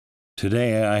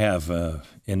Today I have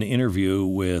an interview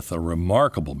with a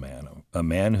remarkable man, a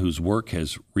man whose work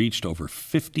has reached over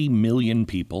 50 million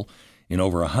people in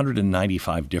over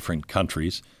 195 different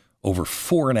countries, over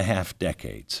 4.5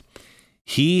 decades.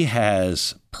 He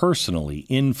has personally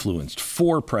influenced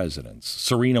 4 presidents: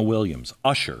 Serena Williams,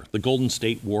 Usher, the Golden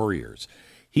State Warriors.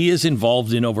 He is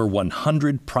involved in over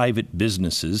 100 private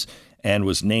businesses and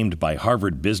was named by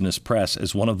Harvard Business Press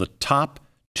as one of the top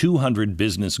 200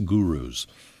 business gurus.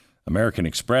 American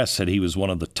Express said he was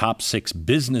one of the top 6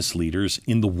 business leaders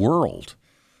in the world.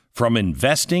 From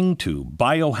investing to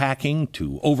biohacking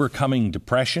to overcoming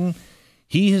depression,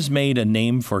 he has made a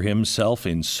name for himself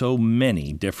in so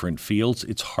many different fields,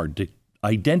 it's hard to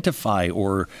identify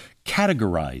or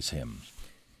categorize him.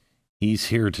 He's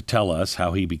here to tell us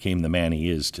how he became the man he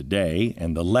is today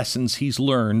and the lessons he's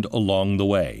learned along the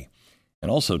way. And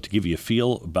also to give you a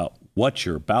feel about what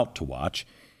you're about to watch,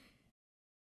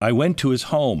 I went to his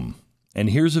home, and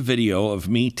here's a video of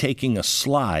me taking a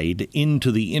slide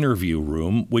into the interview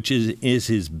room, which is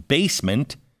his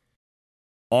basement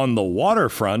on the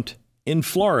waterfront in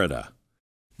Florida.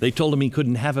 They told him he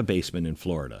couldn't have a basement in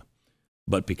Florida,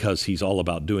 but because he's all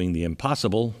about doing the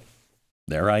impossible,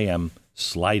 there I am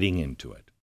sliding into it.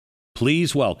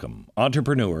 Please welcome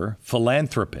entrepreneur,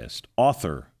 philanthropist,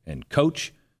 author, and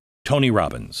coach, Tony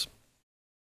Robbins.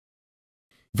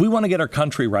 If we want to get our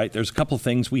country right, there's a couple of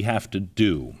things we have to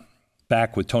do.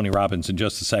 Back with Tony Robbins in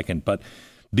just a second. But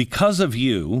because of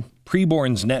you,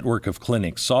 Preborn's network of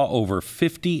clinics saw over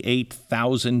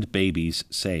 58,000 babies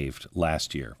saved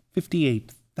last year.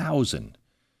 58,000.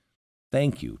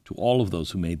 Thank you to all of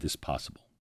those who made this possible.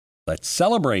 Let's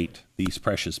celebrate these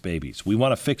precious babies. We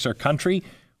want to fix our country.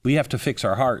 We have to fix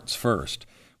our hearts first.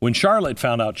 When Charlotte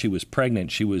found out she was pregnant,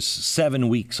 she was 7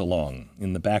 weeks along.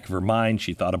 In the back of her mind,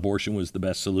 she thought abortion was the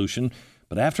best solution.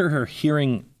 But after her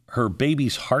hearing her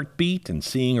baby's heartbeat and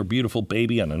seeing her beautiful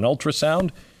baby on an ultrasound,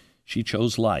 she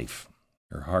chose life.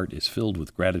 Her heart is filled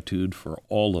with gratitude for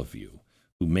all of you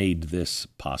who made this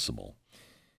possible.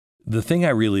 The thing I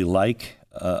really like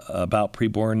about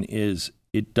Preborn is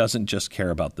it doesn't just care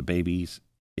about the babies.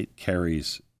 It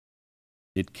carries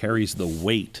the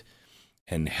weight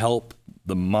and help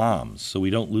the moms so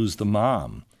we don't lose the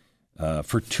mom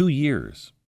for 2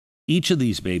 years. Each of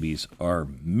these babies are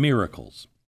miracles.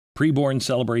 Preborn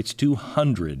celebrates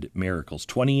 200 miracles.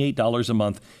 $28 a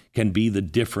month can be the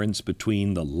difference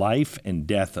between the life and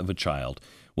death of a child.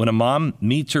 When a mom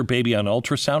meets her baby on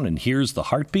ultrasound and hears the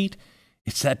heartbeat,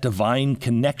 it's that divine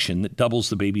connection that doubles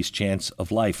the baby's chance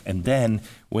of life. And then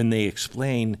when they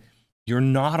explain, you're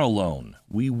not alone.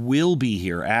 We will be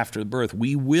here after birth.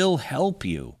 We will help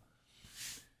you.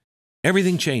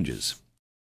 Everything changes.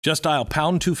 Just dial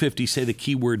pound 250, say the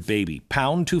keyword baby,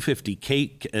 pound 250,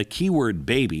 keyword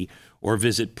baby, or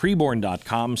visit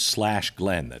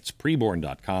preborn.com/Glenn. That's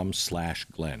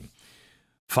preborn.com/Glenn.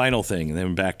 Final thing, and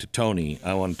then back to Tony,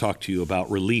 I want to talk to you about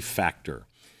relief factor.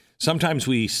 Sometimes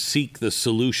we seek the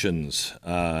solutions,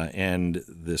 and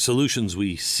the solutions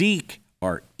we seek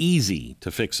are easy to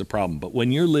fix a problem. But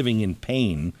when you're living in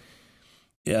pain,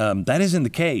 that isn't the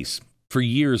case. For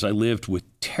years, I lived with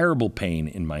terrible pain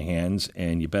in my hands,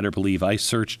 and you better believe I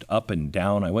searched up and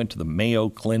down. I went to the Mayo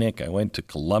Clinic. I went to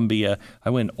Columbia. I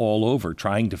went all over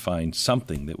trying to find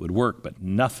something that would work, but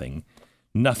nothing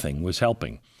was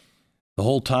helping. The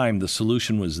whole time, the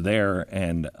solution was there,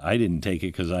 and I didn't take it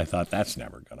because I thought that's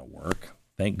never going to work.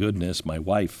 Thank goodness my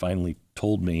wife finally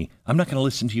told me, I'm not going to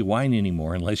listen to you whine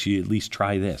anymore unless you at least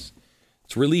try this.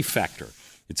 It's Relief Factor.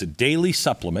 It's a daily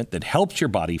supplement that helps your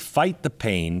body fight the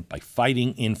pain by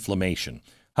fighting inflammation.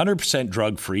 100%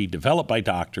 drug-free, developed by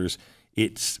doctors.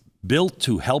 It's built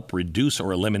to help reduce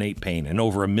or eliminate pain. And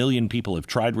over 1 million people have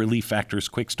tried Relief Factor's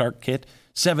Quick Start Kit.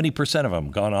 70% of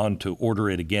them gone on to order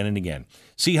it again and again.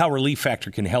 See how Relief Factor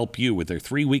can help you with their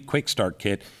 3-week Quick Start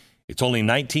Kit. It's only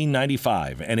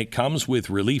 $19.95, and it comes with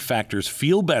Relief Factor's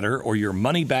Feel Better or Your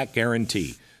Money Back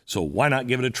Guarantee. So why not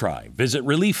give it a try? Visit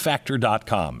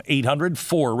relieffactor.com,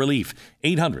 800-4-RELIEF,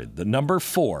 800, the number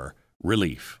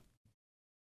 4-RELIEF.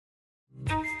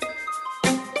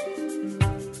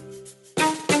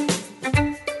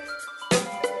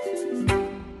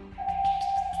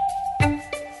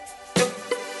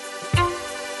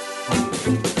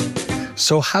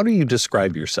 So how do you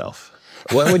describe yourself?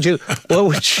 What do you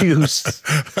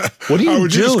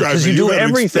do? Because you do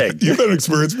everything. You've been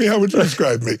experienced me. How would you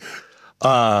describe me?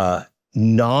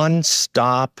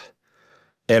 Non-stop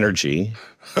energy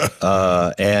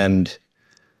and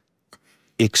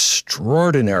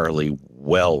extraordinarily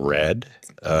well-read,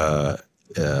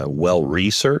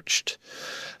 well-researched,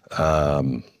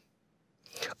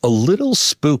 A little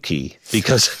spooky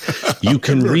because you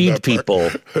can read people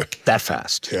that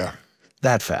fast. Yeah.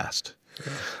 That fast.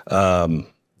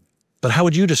 But how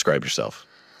would you describe yourself?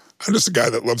 I'm just a guy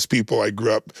that loves people. I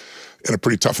grew up in a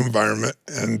pretty tough environment,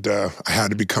 and I had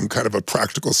to become kind of a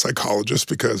practical psychologist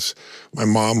because my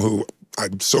mom, who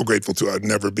I'm so grateful to, I'd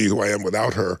never be who I am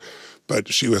without her,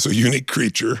 but she was a unique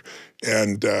creature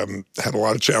and had a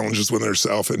lot of challenges with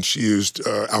herself, and she used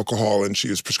alcohol and she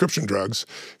used prescription drugs.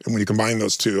 And when you combine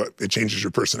those two, it changes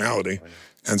your personality.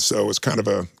 And so it was kind of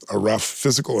a rough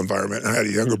physical environment. And I had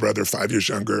a younger brother, 5 years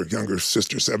younger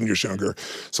sister, 7 years younger.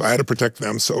 So I had to protect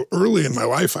them. So early in my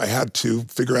life, I had to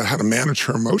figure out how to manage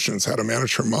her emotions, how to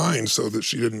manage her mind so that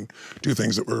she didn't do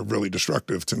things that were really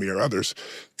destructive to me or others.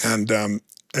 And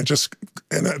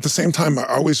at the same time, I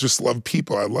always just love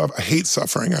people. I hate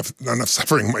suffering. I've not enough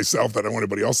suffering myself that I don't want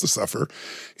anybody else to suffer.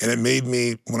 And it made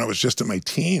me, when I was just in my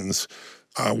teens,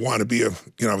 want to be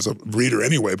I was a reader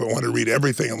anyway, but wanted to read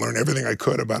everything and learn everything I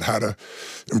could about how to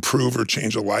improve or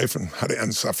change a life and how to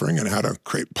end suffering and how to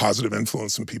create positive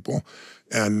influence in people.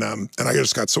 And I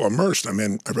just got so immersed. I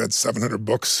mean, I read 700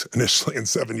 books initially in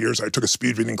 7 years. I took a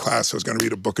speed reading class. I was going to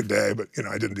read a book a day, but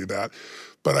I didn't do that.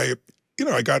 But I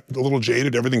got a little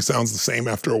jaded. Everything sounds the same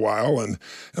after a while. And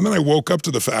then I woke up to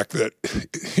the fact that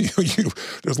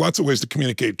there's lots of ways to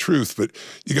communicate truth, but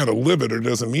you got to live it or it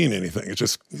doesn't mean anything.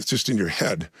 It's just in your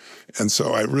head. And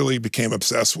so I really became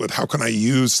obsessed with how can I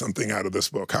use something out of this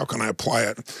book? How can I apply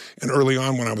it? And early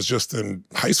on when I was just in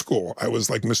high school, I was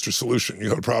like Mr. Solution. You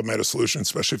had a problem, I had a solution,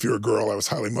 especially if you're a girl. I was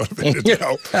highly motivated to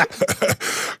help.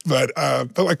 But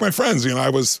like my friends,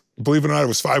 believe it or not, I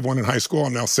was 5'1" in high school.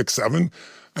 I'm now 6'7".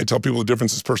 I tell people the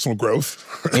difference is personal growth,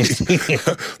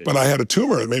 right? But I had a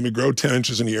tumor that made me grow 10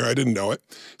 inches in a year. I didn't know it.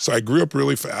 So I grew up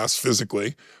really fast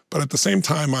physically. But at the same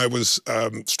time, I was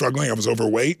struggling. I was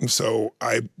overweight. And so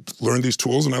I learned these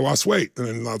tools and I lost weight. And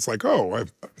then it's like, oh, I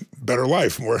have a better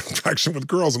life, more interaction with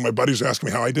girls. And my buddies were asking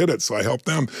me how I did it. So I helped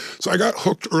them. So I got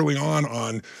hooked early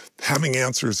on having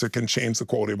answers that can change the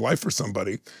quality of life for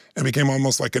somebody, and became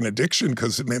almost like an addiction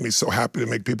because it made me so happy to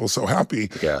make people so happy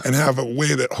and have a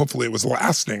way that hopefully it was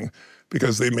lasting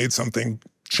because they made something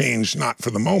change, not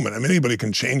for the moment. I mean, anybody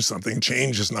can change something.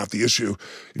 Change is not the issue.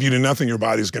 If you do nothing, your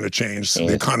body's going to change.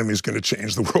 The economy is going to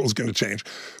change. The world's going to change.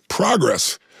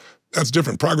 Progress, that's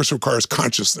different. Progress requires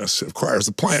consciousness. It requires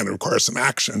a plan. It requires some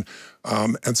action.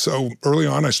 And so early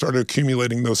on, I started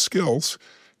accumulating those skills.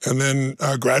 And then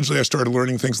gradually I started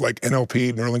learning things like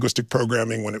NLP, neuro-linguistic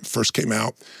programming, when it first came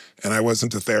out. And I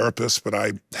wasn't a therapist, but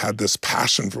I had this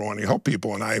passion for wanting to help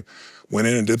people. And I went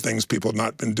in and did things people had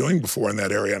not been doing before in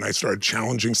that area. And I started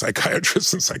challenging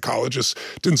psychiatrists and psychologists.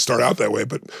 Didn't start out that way,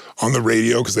 but on the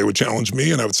radio, because they would challenge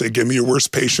me. And I would say, give me your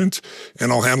worst patient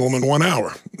and I'll handle them in 1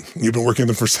 hour. You've been working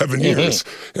with them for 7 years.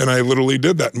 And I literally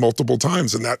did that multiple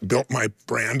times. And that built my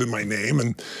brand and my name.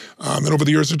 And over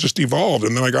the years, it just evolved.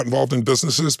 And then I got involved in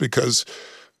businesses because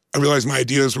I realized my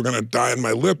ideas were going to die on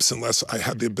my lips unless I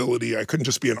had the ability. I couldn't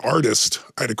just be an artist.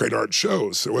 I had to create art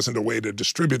shows. There wasn't a way to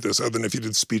distribute this other than if you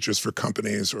did speeches for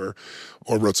companies or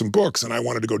wrote some books, and I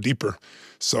wanted to go deeper.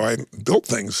 So I built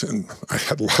things, and I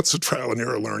had lots of trial and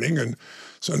error learning. And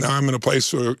so now I'm in a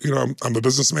place where, I'm a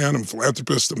businessman, I'm a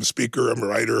philanthropist, I'm a speaker, I'm a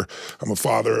writer, I'm a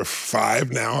father of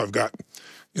 5 now. I've got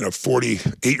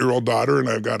 48-year-old daughter, and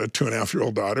I've got a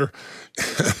 2.5-year-old daughter.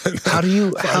 How do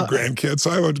you 5 grandkids?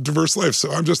 So I have a diverse life.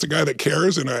 So I'm just a guy that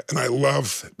cares, and I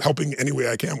love helping any way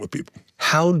I can with people.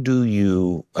 How do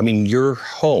you? I mean, your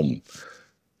home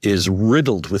is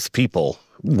riddled with people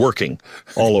working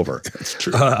all over. It's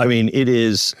true. I mean,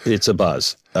 it's a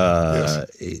buzz. Yes.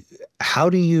 How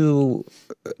do you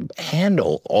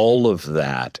handle all of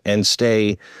that and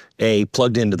stay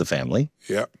plugged into the family?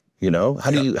 Yeah. How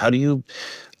do you,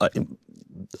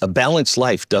 a balanced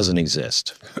life doesn't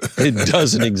exist. It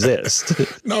doesn't exist.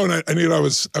 No, and I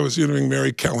was interviewing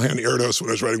Mary Callahan Erdos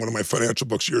when I was writing one of my financial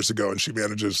books years ago, and she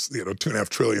manages, $2.5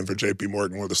 trillion for JP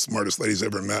Morgan, one of the smartest ladies I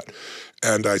ever met.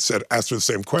 And I asked her the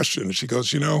same question, and she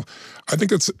goes, I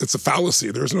think it's a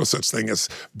fallacy. There's no such thing as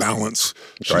balance.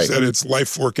 She said it's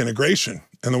life-work integration.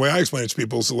 And the way I explain it to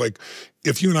people is like,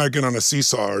 if you and I get on a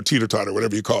seesaw or teeter-totter,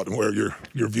 whatever you call it, and where your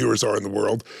viewers are in the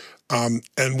world,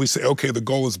 and we say, okay, the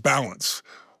goal is balance.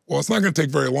 Well, it's not going to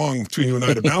take very long between you and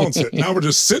I to balance it. Now we're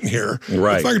just sitting here.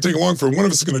 Right. It's not going to take long for one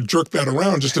of us is going to jerk that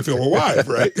around just to feel alive,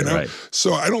 right? Right.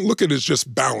 So I don't look at it as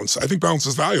just balance. I think balance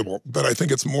is valuable, but I think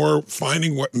it's more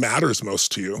finding what matters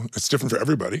most to you. It's different for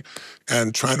everybody,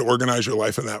 and trying to organize your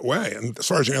life in that way. And as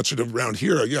far as your answer to around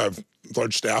here,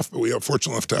 large staff, but we are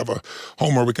fortunate enough to have a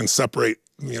home where we can separate,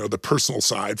 the personal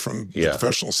side from the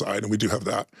professional side, and we do have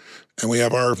that. And we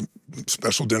have our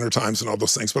special dinner times and all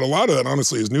those things. But a lot of that,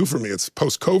 honestly, is new for me. It's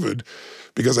post-COVID,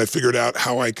 because I figured out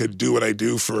how I could do what I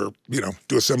do for,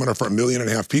 do a seminar for 1.5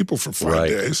 million people for 5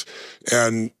 days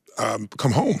and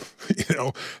come home,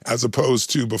 as opposed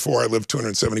to before I lived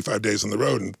 275 days on the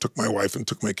road and took my wife and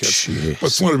took my kids. Jeez.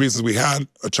 But one of the reasons we had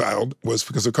a child was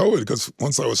because of COVID, because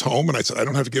once I was home and I said, I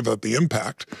don't have to give up the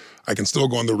impact. I can still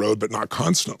go on the road, but not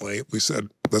constantly. We said,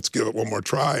 let's give it one more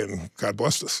try, and God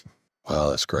blessed us.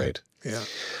 Wow, that's great. Yeah.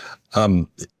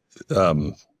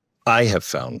 I have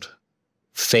found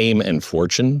fame and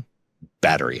fortune,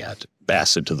 battery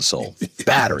acid to the soul,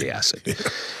 battery acid.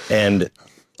 And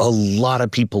a lot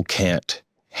of people can't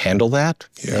handle that.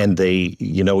 And they,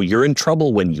 you're in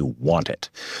trouble when you want it.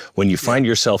 When you find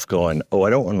yourself going, oh, I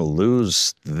don't want to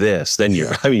lose this, then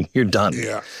you're done.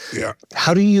 Yeah, yeah.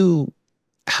 How do you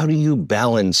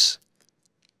balance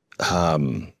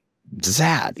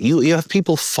that? You have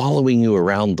people following you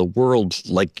around the world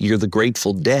like you're the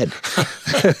Grateful Dead.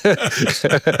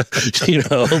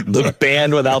 The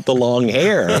band without the long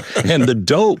hair and the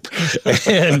dope.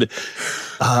 And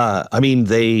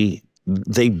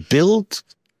they build,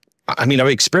 I've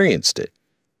experienced it.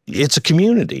 It's a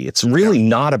community. It's really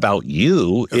not about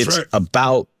you. It's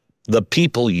about the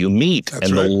people you meet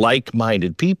and the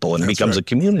like-minded people, and it becomes a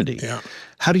community. Yeah.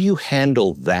 How do you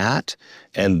handle that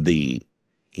and the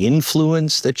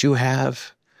influence that you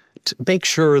have to make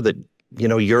sure that,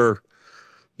 you're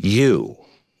you?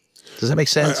 Does that make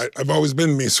sense? I've always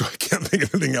been me, so I can't think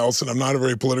of anything else, and I'm not a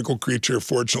very political creature,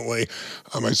 fortunately.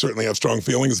 I certainly have strong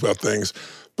feelings about things.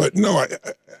 But no,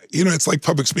 it's like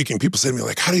public speaking. People say to me,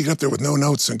 like, how do you get up there with no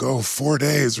notes and go 4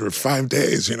 days or 5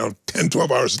 days, 10,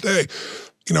 12 hours a day?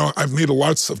 I've made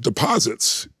lots of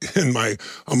deposits in my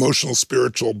emotional,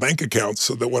 spiritual bank accounts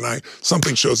so that when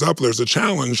something shows up, there's a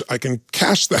challenge, I can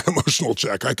cash that emotional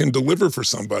check. I can deliver for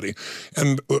somebody.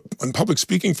 And in public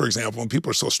speaking, for example, when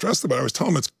people are so stressed about it, I always tell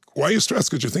them, why are you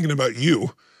stressed? Because you're thinking about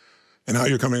you and how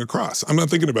you're coming across. I'm not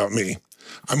thinking about me.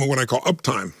 I'm what I call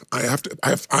uptime.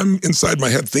 I'm inside my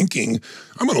head thinking,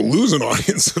 I'm going to lose an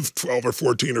audience of 12 or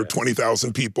 14 or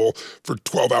 20,000 people for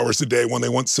 12 hours a day when they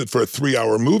once sit for a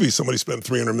 3-hour movie somebody spent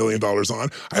 $300 million on.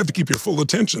 I have to keep your full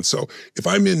attention. So if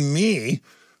I'm in me,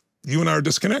 you and I are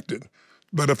disconnected.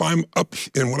 But if I'm up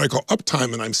in what I call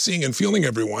uptime and I'm seeing and feeling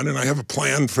everyone and I have a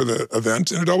plan for the event,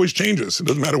 and it always changes. It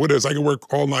doesn't matter what it is. I can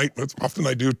work all night. Often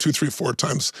I do 2, 3, 4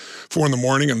 times, 4 in the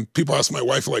morning. And people ask my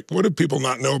wife, like, what do people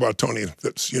not know about Tony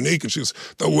that's unique? And she's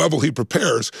the level he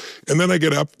prepares. And then I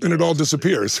get up and it all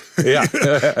disappears. Yeah.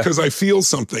 Because I feel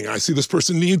something. I see this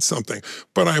person needs something.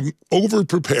 But I'm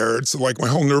over-prepared. So like my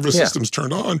whole nervous system's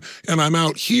turned on and I'm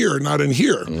out here, not in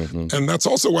here. Mm-hmm. And that's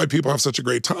also why people have such a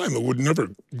great time. It would never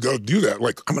go do that.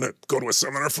 Like, I'm going to go to a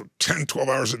seminar for 10, 12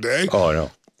 hours a day. Oh, I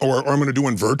know. Or I'm going to do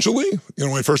one virtually.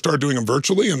 When I first started doing them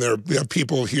virtually, and we have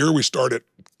people here, we start at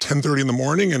 10:30 in the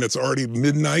morning, and it's already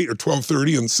midnight or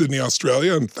 12:30 in Sydney,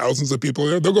 Australia, and thousands of people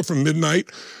there. They'll go from midnight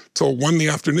till 1 in the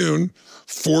afternoon,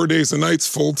 4 days and nights,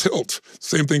 full tilt.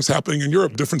 Same thing's happening in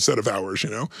Europe, different set of hours,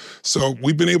 So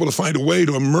we've been able to find a way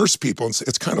to immerse people. And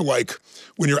it's kind of like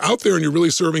when you're out there and you're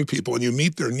really serving people and you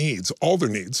meet their needs, all their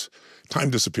needs, time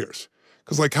disappears.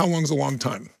 Because like, how long is a long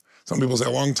time? Some people say a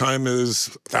long time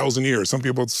is 1,000 years. Some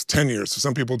people it's 10 years. For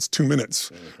some people it's 2 minutes.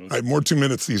 Mm-hmm. I have more 2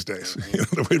 minutes these days,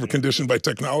 the way we're conditioned by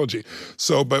technology.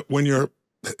 So, but when you're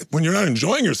not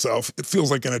enjoying yourself, it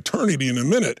feels like an eternity in a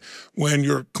minute. When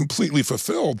you're completely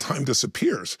fulfilled, time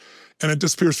disappears. And it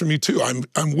disappears for me too.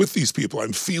 I'm with these people.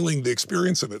 I'm feeling the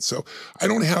experience of it. So I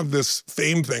don't have this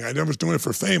fame thing. I never was doing it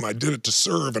for fame. I did it to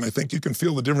serve. And I think you can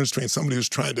feel the difference between somebody who's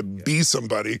trying to be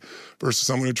somebody versus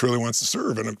someone who truly wants to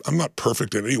serve. And I'm not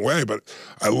perfect in any way, but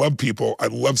I love people. I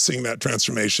love seeing that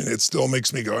transformation. It still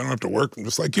makes me go, I don't have to work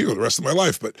just like you the rest of my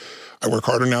life, but I work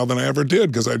harder now than I ever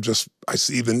did because I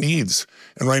see the needs.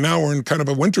 And right now we're in kind of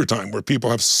a wintertime where people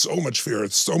have so much fear,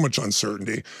 it's so much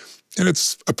uncertainty. And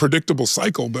it's a predictable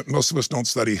cycle, but most of us don't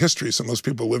study history. So most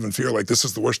people live in fear like this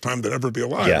is the worst time to ever be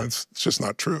alive. Yeah. It's just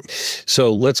not true.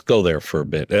 So let's go there for a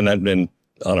bit. And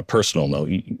on a personal note,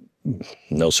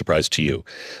 no surprise to you,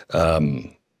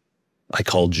 I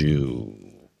called you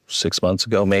 6 months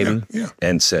ago maybe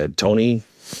and said, Tony,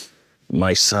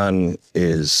 my son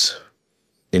is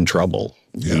in trouble.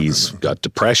 Yeah, he's got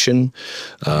depression.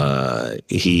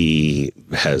 He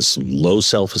has low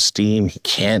self-esteem. He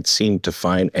can't seem to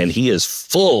find, and he is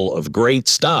full of great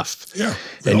stuff. Yeah.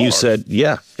 And you said,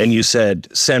 and you said,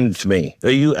 send to me.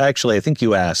 I think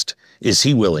you asked, is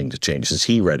he willing to change? Is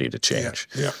he ready to change?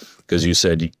 Yeah. Because you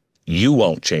said, you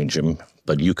won't change him,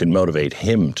 but you can motivate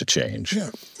him to change. Yeah,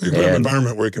 you put him in an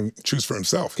environment where he can choose for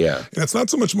himself. Yeah. And it's not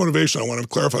so much motivation. I want to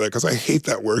clarify that because I hate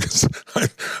that word.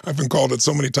 I've been called it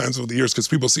so many times over the years because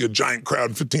people see a giant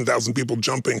crowd, 15,000 people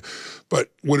jumping.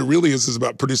 But what it really is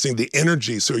about producing the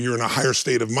energy so you're in a higher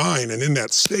state of mind. And in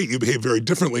that state, you behave very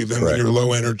differently than when you're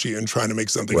low energy and trying to make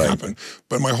something happen.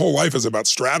 But my whole life is about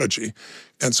strategy.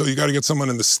 And so you got to get someone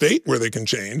in the state where they can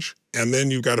change. And then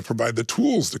you've got to provide the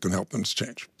tools that can help them to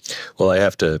change. Well,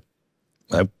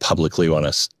 I publicly want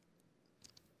to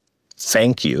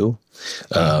thank you.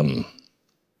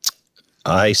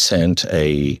 I sent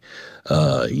a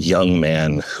young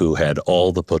man who had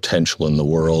all the potential in the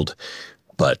world,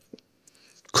 but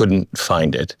couldn't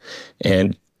find it.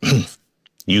 And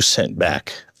you sent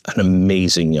back an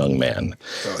amazing young man.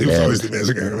 Well, he was always the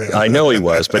amazing young man. I know he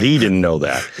was, but he didn't know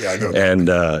that. Yeah, I know. And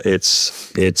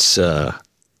it's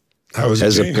how has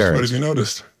as he a changed? parent, What have you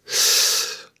noticed?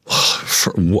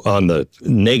 On the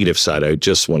negative side, I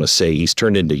just want to say he's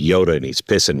turned into Yoda and he's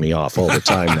pissing me off all the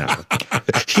time now.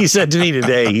 He said to me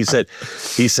today, he said,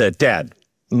 Dad,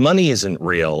 money isn't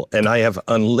real and I have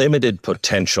unlimited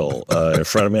potential in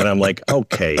front of me. And I'm like,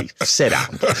 okay, sit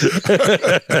down. There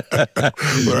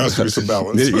has to be some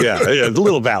balance. Yeah, a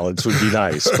little balance would be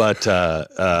nice. But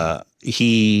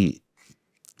he's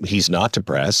not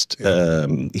depressed.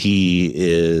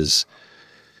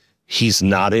 He's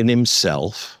not in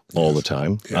himself all the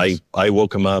time. Yes. I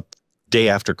woke him up day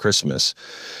after Christmas,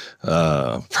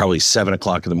 probably 7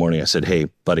 o'clock in the morning. I said, hey,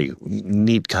 buddy,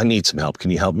 I need some help.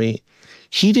 Can you help me?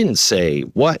 He didn't say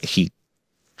what. He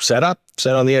sat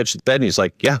on the edge of the bed, and he's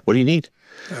like, yeah, what do you need?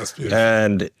 That's beautiful.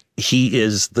 And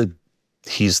he's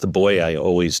the boy I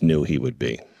always knew he would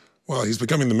be. Well, he's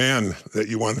becoming the man that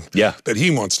you want, that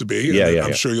he wants to be. And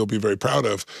I'm sure you'll be very proud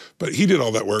of. But he did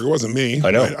all that work. It wasn't me.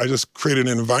 I know. I just created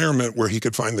an environment where he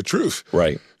could find the truth.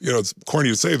 Right. You know, it's corny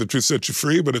to say the truth sets you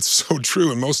free, but it's so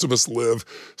true. And most of us live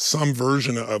some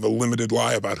version of a limited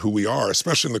lie about who we are,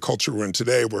 especially in the culture we're in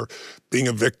today, where being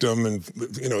a victim and,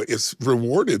 you know, is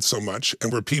rewarded so much.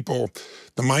 And where people,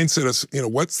 the mindset is, you know,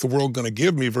 what's the world going to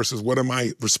give me versus what am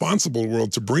I responsible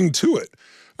world to bring to it?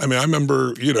 I mean, I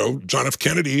remember, you know, John F.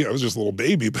 Kennedy, I was just a little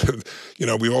baby, but, you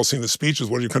know, we've all seen the speeches,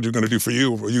 what are your country going to do for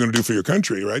you? What are you going to do for your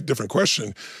country, right? Different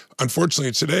question.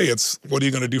 Unfortunately, today, it's what are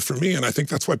you going to do for me? And I think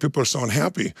that's why people are so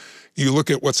unhappy. You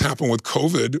look at what's happened with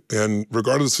COVID, and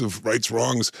regardless of rights,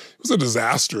 wrongs, it was a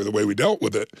disaster the way we dealt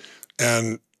with it.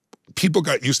 And people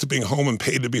got used to being home and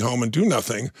paid to be home and do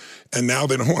nothing, and now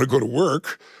they don't want to go to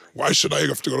work. Why should I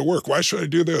have to go to work? Why should I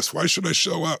do this? Why should I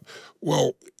show up?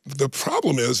 Well, the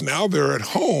problem is now they're at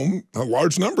home, a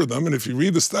large number of them, and if you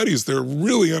read the studies, they're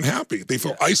really unhappy. They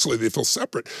feel isolated, they feel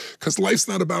separate, because life's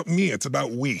not about me, it's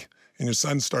about we. And your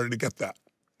son started to get that,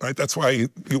 right? That's why he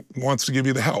wants to give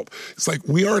you the help. It's like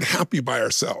we aren't happy by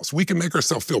ourselves. We can make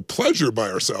ourselves feel pleasure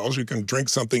by ourselves. You can drink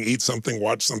something, eat something,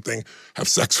 watch something, have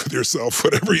sex with yourself,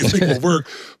 whatever you think will work.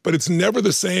 But it's never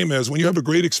the same as when you have a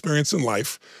great experience in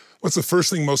life. What's the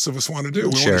first thing most of us want to do? We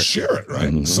want to share it, right?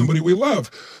 Mm-hmm. Somebody we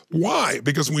love. Why?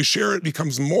 Because when we share it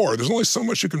becomes more. There's only so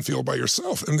much you can feel by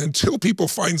yourself. And until people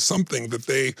find something that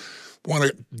they want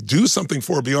to do something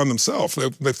for beyond themselves,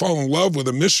 they fall in love with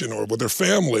a mission or with their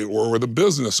family or with a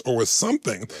business or with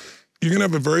something, you're going to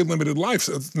have a very limited life.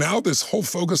 So now this whole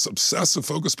obsessive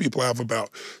focus people have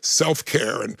about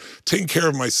self-care and taking care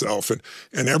of myself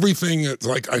and everything, it's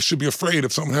like I should be afraid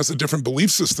if someone has a different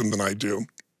belief system than I do.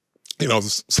 You know,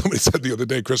 somebody said the other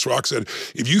day, Chris Rock said,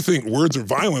 if you think words are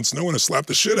violence, no one has slapped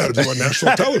the shit out of you on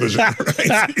national television,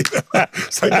 right? You know?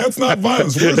 It's like, that's not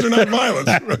violence. Words are not violence,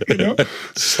 right? You know?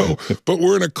 So, but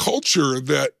we're in a culture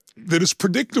that is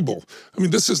predictable. I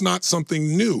mean, this is not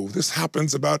something new. This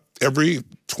happens about every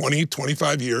 20,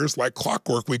 25 years, like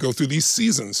clockwork. We go through these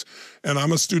seasons. And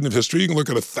I'm a student of history. You can look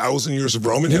at 1,000 years of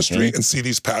Roman history and see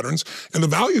these patterns. And the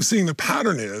value of seeing the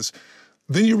pattern is,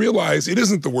 then you realize it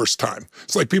isn't the worst time.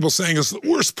 It's like people saying it's the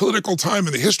worst political time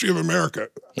in the history of America.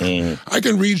 I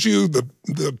can read you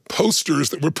the posters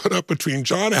that were put up between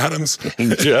John Adams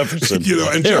and Jefferson. You know,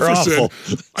 and Jefferson.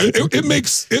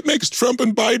 It makes Trump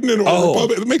and Biden and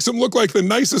Republican. It makes them look like the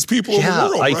nicest people in the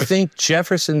world. I think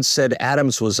Jefferson said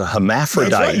Adams was a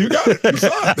hermaphrodite. That's right. You got it. You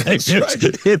saw it.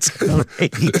 That's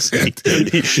right.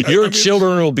 It's crazy. Your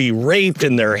children will be raped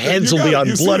and their heads will be on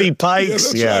bloody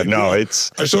pikes. Yeah, no, it's.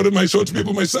 I showed it to people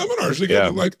in my seminars. They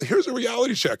go, like, here's a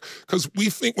reality check. Because we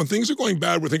think when things are going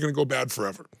bad, we're thinking it's going to go bad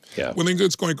forever. Yeah. When things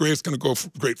are going great, it's going to go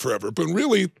great forever. But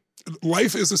really,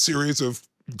 life is a series of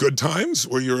good times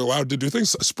where you're allowed to do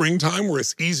things. Springtime where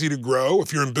it's easy to grow.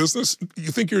 If you're in business,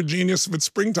 you think you're a genius. If it's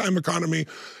springtime economy,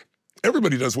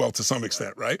 everybody does well to some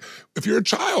extent, right? If you're a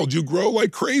child, you grow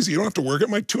like crazy. You don't have to work.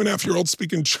 My 2.5-year-old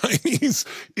speaking Chinese,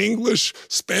 English,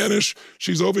 Spanish.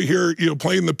 She's over here, you know,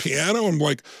 playing the piano. I'm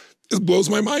like, it blows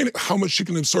my mind how much she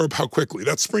can absorb, how quickly.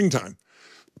 That's springtime.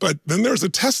 But then there's a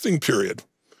testing period.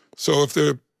 So if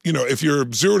the, you know, if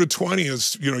you're 0 to 20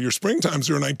 is, you know, your springtime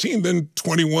 0 to 19, then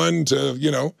 21 to,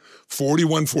 you know,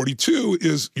 41, 42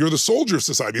 is you're the soldier of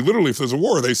society. Literally, if there's a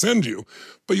war, they send you.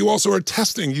 But you also are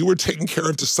testing. You were taken care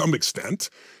of to some extent.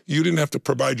 You didn't have to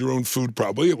provide your own food,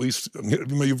 probably. At least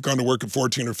you've gone to work at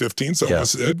 14 or 15, some of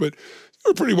us did, but you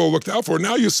were pretty well looked out for.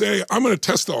 Now you say, I'm going to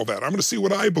test all that. I'm going to see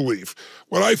what I believe,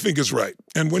 what I think is right.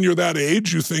 And when you're that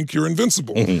age, you think you're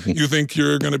invincible. You think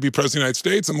you're going to be president of the United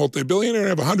States, a multi-billionaire, and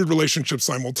have 100 relationships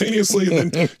simultaneously,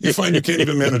 and then you find you can't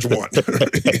even manage one.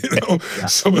 You know?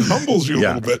 So it humbles you a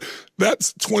little bit.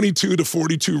 That's 22 to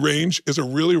 42 range is a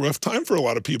really rough time for a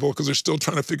lot of people because they're still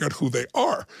trying to figure out who they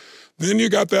are. Then you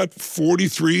got that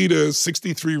 43 to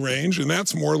 63 range, and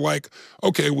that's more like,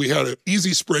 okay, we had an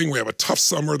easy spring, we have a tough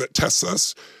summer that tests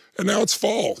us, and now it's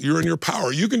fall. You're in your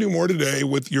power. You can do more today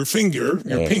with your finger,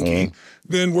 your pinky,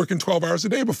 than working 12 hours a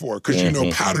day before because you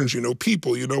know patterns, you know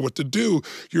people, you know what to do.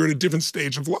 You're in a different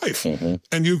stage of life,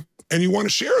 and you want to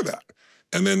share that.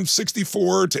 And then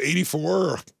 64 to 84,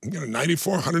 or, you know,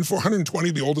 94, 104,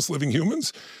 120, the oldest living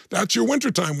humans, that's your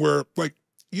wintertime where, like,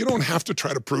 you don't have to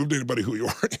try to prove to anybody who you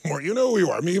are anymore. You know who you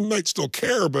are. I mean, you might still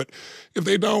care, but if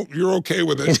they don't, you're okay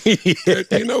with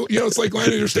it. You know, it's like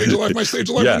landing your stage of life, my stage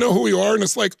of life. You know who you are, and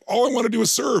it's like all I want to do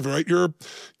is serve. Right? You're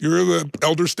the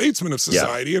elder statesman of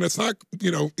society, and it's not,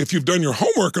 you know, if you've done your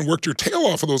homework and worked your tail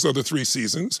off of those other 3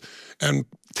 seasons and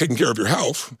taken care of your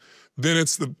health, then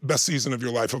it's the best season of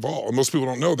your life of all. And most people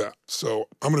don't know that. So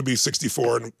I'm going to be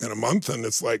 64 in a month, and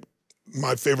it's like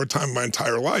my favorite time of my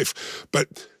entire life.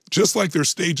 But just like there's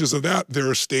stages of that, there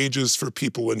are stages for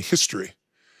people in history.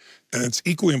 And it's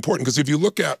equally important because if you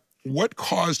look at what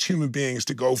caused human beings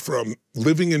to go from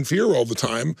living in fear all the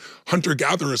time,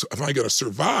 hunter-gatherers, am I going to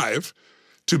survive,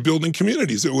 to building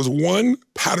communities. It was one,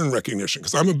 pattern recognition,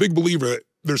 because I'm a big believer that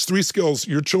there's 3 skills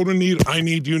your children need, I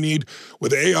need, you need,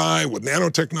 with AI, with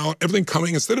nanotechnology, everything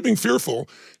coming. Instead of being fearful,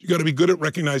 you got to be good at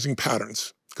recognizing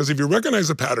patterns. Because if you recognize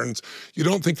the patterns, you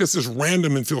don't think this is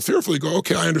random and feel fearful. You go,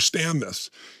 okay, I understand this.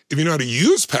 If you know how to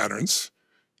use patterns,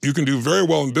 you can do very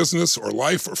well in business or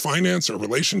life or finance or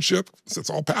relationship. So it's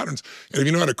all patterns. And if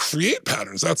you know how to create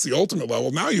patterns, that's the ultimate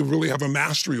level. Now you really have a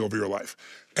mastery over your life.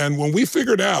 And when we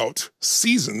figured out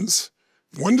seasons,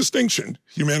 one distinction,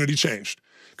 humanity changed.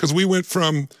 Because we went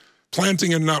from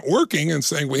planting and not working and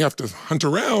saying we have to hunt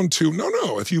around to,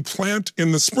 no, if you plant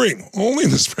in the spring, only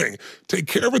in the spring, take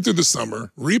care of it through the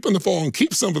summer, reap in the fall, and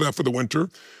keep some of that for the winter,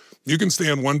 you can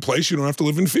stay in one place. You don't have to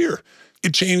live in fear.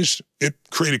 It changed, it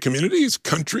created communities,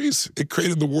 countries, it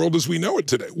created the world as we know it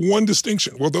today. One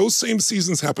distinction. Well, those same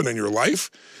seasons happen in your life.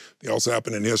 They also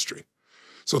happen in history.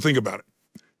 So think about it.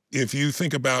 If you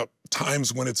think about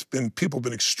times when people have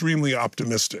been extremely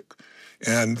optimistic,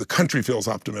 and the country feels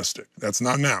optimistic. That's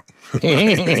not now,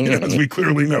 as we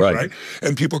clearly know, right?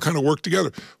 And people kind of work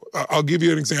together. I'll give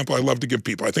you an example I love to give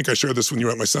people. I think I shared this when you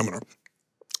were at my seminar.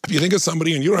 If you think of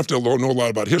somebody, and you don't have to know a lot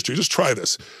about history, just try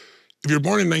this. If you're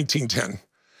born in 1910,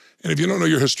 and if you don't know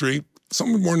your history,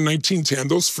 someone born in 1910,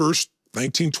 those first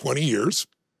 19, 20 years,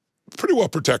 pretty well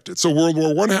protected. So World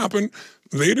War I happened.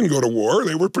 They didn't go to war.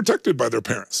 They were protected by their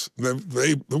parents. There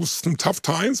was some tough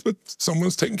times, but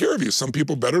someone's taking care of you. Some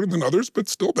people better than others, but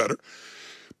still better.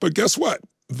 But guess what?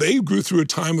 They grew through a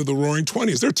time of the Roaring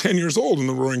 20s. They're 10 years old in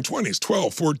the Roaring 20s,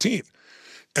 12, 14.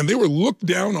 And they were looked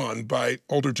down on by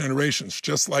older generations,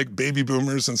 just like baby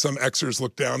boomers and some Xers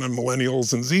look down on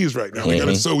millennials and Zs right now. They got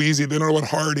it so easy. They don't know what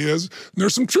hard is. And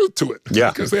there's some truth to it. Yeah.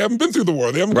 Because they haven't been through the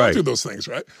war. They haven't gone through those things,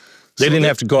 right? They didn't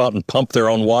have to go out and pump their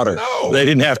own water. No. They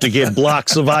didn't have to get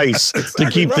blocks of ice to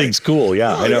keep things cool.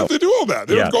 Yeah, I know. They don't have to do all that.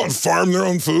 They don't go out and farm their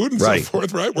own food and so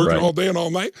forth, right? Working all day and all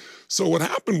night. So what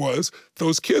happened was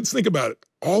those kids, think about it,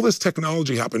 all this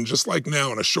technology happened just like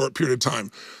now in a short period of time.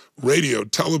 Radio,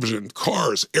 television,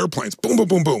 cars, airplanes, boom, boom,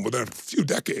 boom, boom, within a few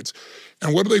decades.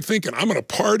 And what are they thinking? I'm going to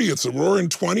party. It's the Roaring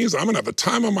 20s. I'm going to have the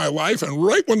time of my life. And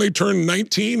right when they turn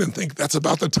 19 and think that's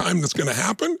about the time that's going to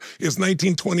happen is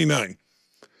 1929.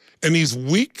 And these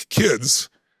weak kids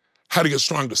had to get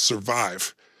strong to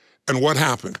survive. And what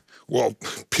happened? Well,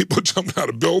 people jumped out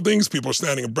of buildings. People are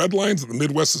standing in bread lines. The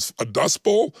Midwest is a dust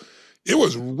bowl. It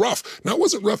was rough. Now, it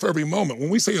wasn't rough every moment. When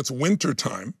we say it's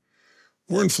wintertime,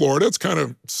 We're in Florida. It's kind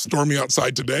of stormy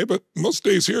outside today, but most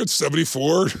days here it's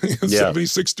 74,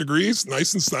 76 degrees,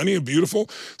 nice and sunny and beautiful.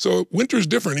 So winter's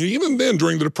different. And even then,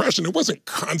 during the Depression, it wasn't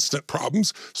constant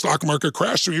problems. Stock market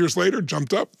crashed 2 years later,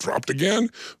 jumped up, dropped again.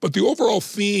 But the overall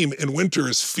theme in winter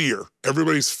is fear.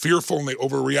 Everybody's fearful and they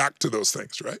overreact to those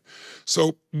things, right?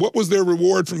 So what was their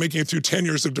reward for making it through 10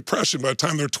 years of depression? By the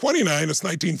time they're 29, it's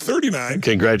 1939.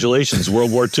 Congratulations,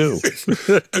 World War II.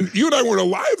 And you and I weren't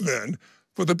alive then.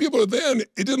 But the people then,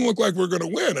 it didn't look like we were going to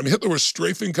win. I mean, Hitler was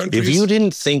strafing countries. If you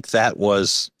didn't think that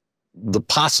was the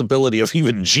possibility of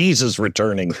even Jesus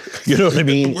returning, you know what I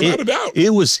mean? Without a doubt. It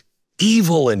was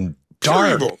evil and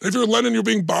dark. Evil. If you're Lenin, you're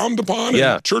being bombed upon.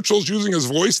 And Churchill's using his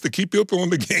voice to keep people in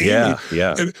the game.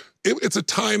 And it's a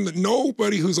time that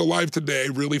nobody who's alive today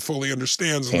really fully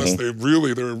understands unless they're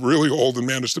really old and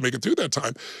managed to make it through that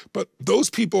time. But those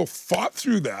people fought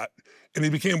through that, and they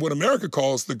became what America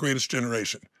calls the greatest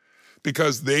generation,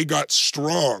 because they got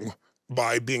strong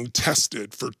by being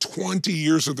tested for 20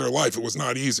 years of their life. It was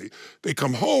not easy. They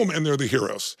come home and they're the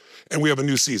heroes. And we have a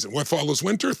new season. What follows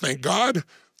winter? Thank God,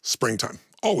 springtime.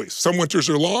 Always. Some winters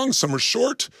are long, some are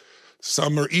short,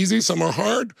 some are easy, some are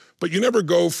hard, but you never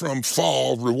go from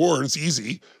fall rewards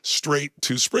easy straight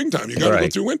to springtime. You got to go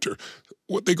through winter.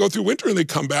 They go through winter and they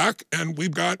come back, and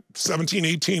we've got 17,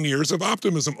 18 years of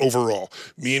optimism overall,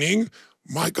 meaning,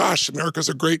 my gosh, America's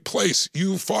a great place.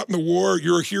 You fought in the war.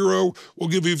 You're a hero. We'll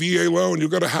give you a VA loan.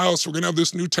 You'll get a house. We're going to have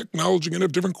this new technology. We're going to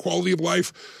have different quality of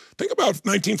life. Think about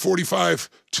 1945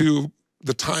 to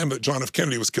the time that John F.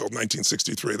 Kennedy was killed,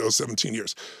 1963, those 17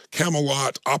 years.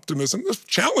 Camelot, optimism, there's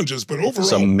challenges, but overall,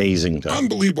 it's an amazing time.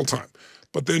 Unbelievable time.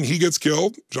 But then he gets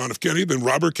killed, John F. Kennedy, then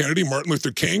Robert Kennedy, Martin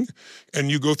Luther King,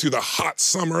 and you go through the hot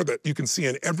summer that you can see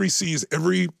in every season,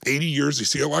 every 80 years, you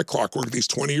see it like clockwork, these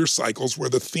 20-year cycles where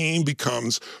the theme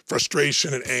becomes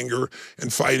frustration and anger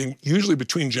and fighting, usually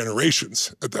between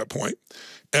generations at that point.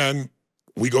 And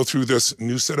we go through this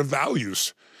new set of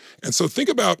values. And so think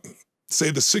about, say,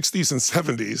 the 60s and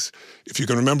 70s, if you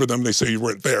can remember them, they say you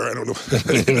weren't there, I don't know,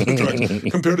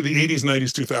 compared to the 80s,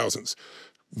 90s, 2000s.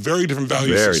 Very different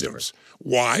value systems.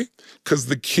 Why? Because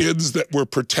the kids that were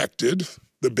protected,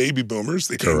 the baby boomers,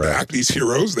 they came back, these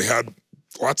heroes, they had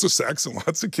lots of sex and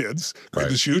lots of kids,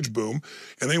 this huge boom,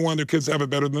 and they wanted their kids to have it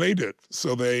better than they did.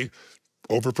 So they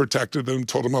overprotected them,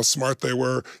 told them how smart they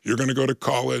were, you're going to go to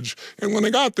college. And when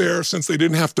they got there, since they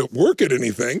didn't have to work at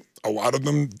anything, a lot of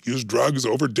them used drugs,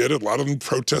 overdid it, a lot of them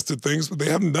protested things, but they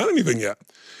haven't done anything yet.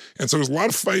 And so there's a lot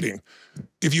of fighting.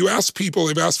 If you ask people,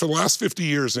 they've asked for the last 50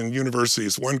 years in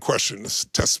universities, one question, this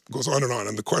test goes on,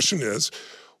 and the question is,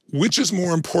 which is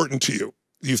more important to you,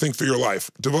 do you think, for your life?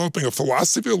 Developing a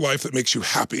philosophy of life that makes you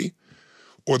happy,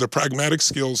 or the pragmatic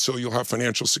skills so you'll have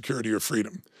financial security or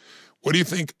freedom? What do you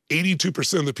think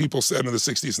 82% of the people said in the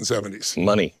 60s and 70s?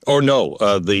 Money. Or no,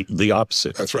 the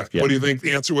opposite. That's right. Yeah. What do you think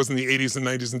the answer was in the 80s and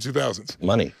 90s and 2000s?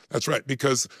 Money. That's right,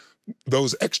 because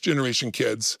those X generation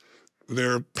kids,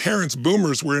 their parents,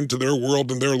 boomers, were into their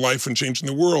world and their life and changing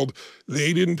the world.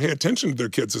 They didn't pay attention to their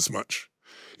kids as much.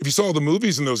 If you saw the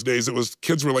movies in those days,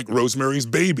 kids were like Rosemary's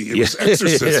Baby. It was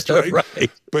Exorcist,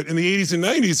 right? But in the 80s and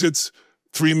 90s, it's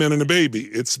 3 Men and a Baby.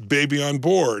 It's Baby on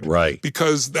Board. Right.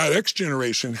 Because that X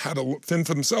generation had to fend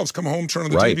for themselves, come home, turn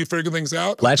on the TV, figure things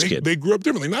out. Latchkid. They grew up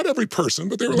differently. Not every person,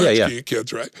 but they were latchkid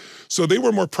kids, right? So they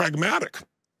were more pragmatic,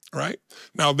 right?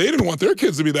 Now, they didn't want their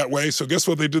kids to be that way, so guess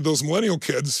what they did, those millennial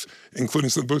kids, including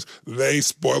some books, they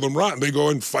spoil them rotten. They go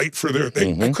and fight for their...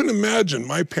 I couldn't imagine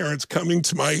my parents coming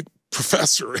to my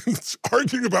professor and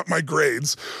arguing about my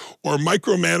grades, or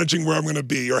micromanaging where I'm going to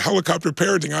be, or helicopter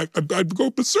parenting. I'd go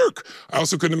berserk. I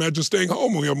also couldn't imagine staying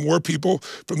home. We have more people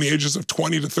from the ages of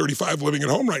 20 to 35 living at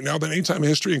home right now than any time in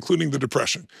history, including the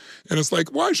Depression. And it's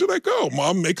like, why should I go?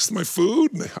 Mom makes my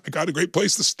food. I got a great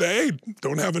place to stay.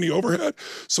 Don't have any overhead.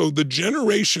 So the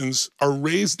generations are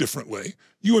raised differently.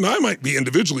 You and I might be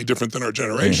individually different than our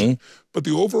generation, but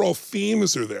the overall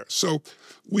themes are there. So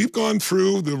we've gone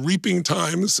through the reaping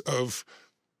times of,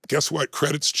 guess what,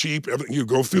 credit's cheap, everything. You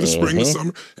go through the spring, the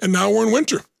summer, and now we're in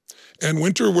winter. And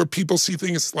winter, where people see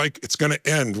things like it's going to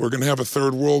end, we're going to have a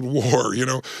third world war, you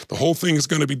know, the whole thing is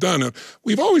going to be done. And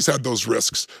we've always had those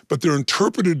risks, but they're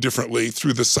interpreted differently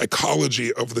through the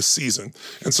psychology of the season.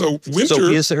 And so winter... So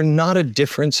is there not a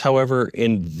difference, however,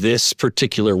 in this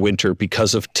particular winter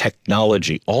because of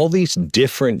technology? All these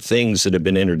different things that have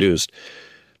been introduced.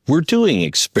 We're doing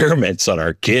experiments on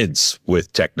our kids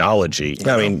with technology.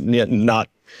 I mean, not,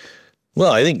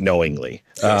 well, I think knowingly.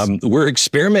 Yes. We're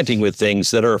experimenting with things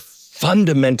that are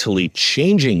fundamentally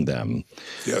changing them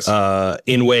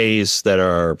in ways that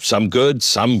are some good,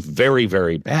 some very,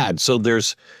 very bad. So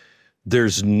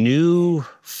there's new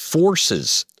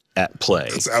forces at play.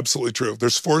 That's absolutely true.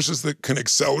 There's forces that can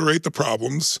accelerate the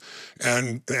problems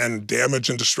and damage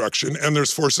and destruction, and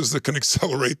there's forces that can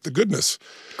accelerate the goodness.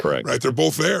 Correct. Right? They're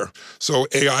both there. So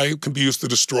AI can be used to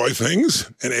destroy things,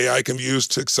 and AI can be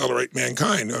used to accelerate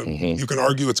mankind. You can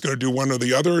argue it's going to do one or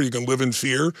the other, or you can live in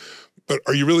fear, but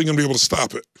are you really going to be able to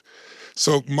stop it?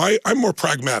 So I'm more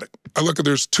pragmatic. I look at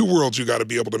there's two worlds you got to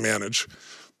be able to manage.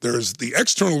 There's the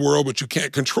external world, which you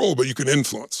can't control, but you can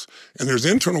influence. And there's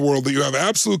the internal world that you have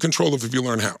absolute control of if you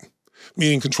learn how,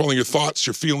 meaning controlling your thoughts,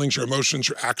 your feelings, your emotions,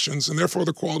 your actions, and therefore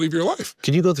the quality of your life.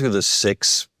 Can you go through the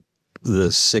six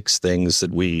things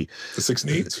that we... The 6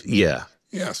 needs? Yeah.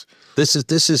 Yes. This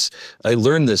is, I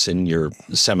learned this in your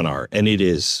seminar, and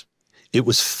it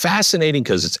was fascinating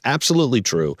because it's absolutely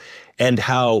true. And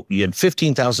how you had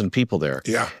 15,000 people there.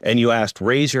 Yeah. And you asked,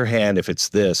 raise your hand if it's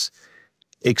this.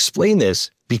 Explain this,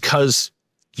 because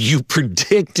you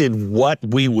predicted what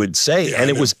we would say, and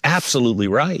it was absolutely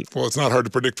right. Well, it's not hard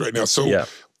to predict right now. So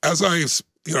as this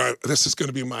is going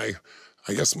to be my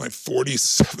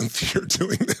 47th year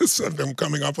doing this. I'm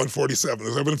coming up on 47.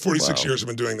 I've been 46 years I've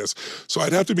been doing this. So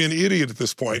I'd have to be an idiot at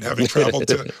this point, having traveled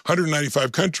to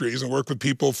 195 countries and worked with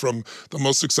people from the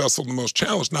most successful to the most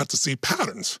challenged, not to see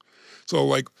patterns. So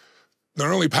like, not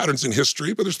only patterns in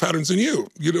history, but there's patterns in you.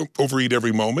 You don't overeat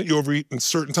every moment. You overeat in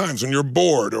certain times when you're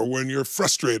bored or when you're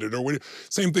frustrated or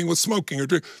same thing with smoking or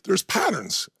drink. There's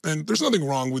patterns, and there's nothing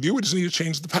wrong with you. We just need to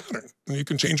change the pattern, and you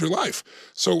can change your life.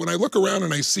 So when I look around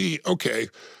and I see, okay,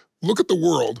 look at the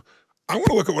world, I want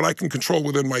to look at what I can control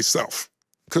within myself.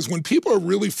 Because when people are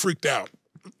really freaked out,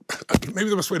 maybe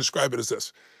the best way to describe it is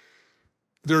this.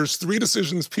 There's 3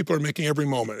 decisions people are making every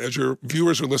moment. As your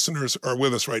viewers or listeners are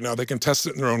with us right now, they can test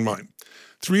it in their own mind.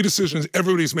 3 decisions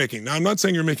everybody's making. Now, I'm not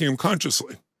saying you're making them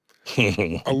consciously.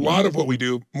 A lot of what we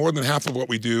do, more than half of what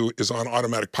we do, is on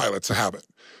automatic pilot. It's a habit.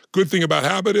 Good thing about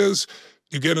habit is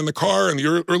you get in the car in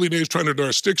the early days trying to do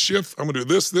a stick shift. I'm going to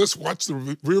do this, watch the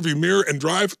rearview mirror and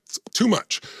drive. It's too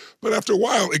much. But after a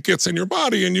while, it gets in your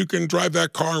body and you can drive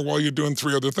that car while you're doing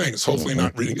 3 other things. Hopefully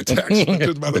not reading a text, but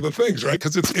just about other things, right?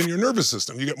 Because it's in your nervous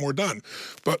system. You get more done.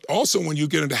 But also when you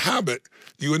get into habit,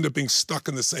 you end up being stuck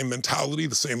in the same mentality,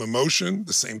 the same emotion,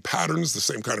 the same patterns, the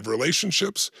same kind of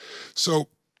relationships. So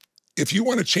if you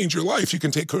want to change your life, you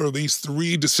can take care of these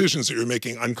 3 decisions that you're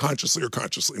making unconsciously or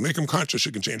consciously. Make them conscious,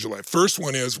 you can change your life. First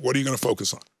one is, what are you going to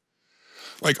focus on?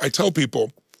 Like I tell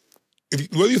people,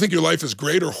 whether you think your life is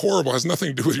great or horrible has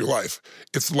nothing to do with your life.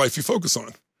 It's the life you focus on.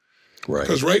 Right.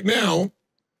 Because right now,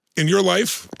 in your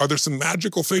life, are there some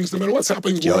magical things, no matter what's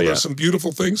happening in the world, there's some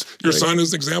beautiful things. Your son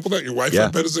is an example of that. Your wife, I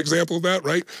bet, is an example of that,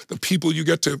 right? The people you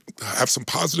get to have some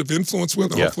positive influence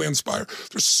with and hopefully inspire.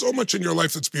 There's so much in your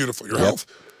life that's beautiful. Your health.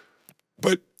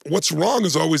 But what's wrong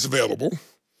is always available,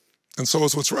 and so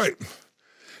is what's right.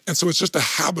 And so it's just a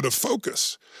habit of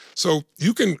focus. So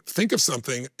you can think of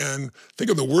something and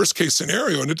think of the worst case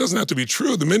scenario, and it doesn't have to be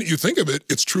true. The minute you think of it,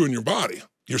 it's true in your body.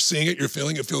 You're seeing it, you're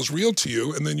feeling it, feels real to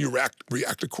you, and then you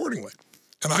react accordingly.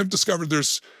 And I've discovered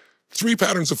there's 3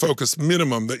 patterns of focus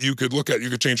minimum that you could look at.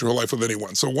 You could change your whole life with any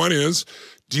one. So one is,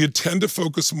 do you tend to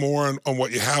focus more on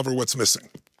what you have or what's missing?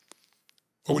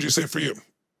 What would you say for you?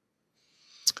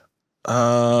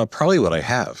 Probably what I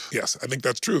have. Yes, I think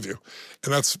that's true of you.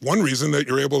 And that's one reason that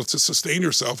you're able to sustain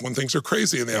yourself when things are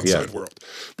crazy in the outside world.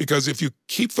 Because if you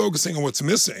keep focusing on what's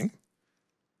missing,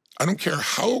 I don't care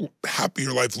how happy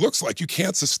your life looks like, you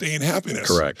can't sustain happiness.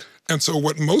 Correct. And so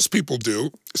what most people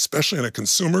do, especially in a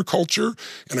consumer culture,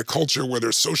 in a culture where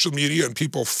there's social media and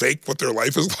people fake what their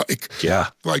life is like. Yeah.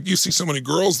 Like you see so many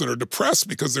girls that are depressed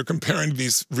because they're comparing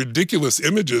these ridiculous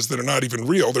images that are not even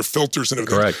real. They're filters and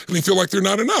everything. Correct. And they feel like they're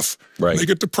not enough. Right. And they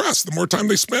get depressed the more time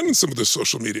they spend in some of this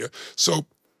social media. So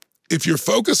if you're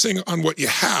focusing on what you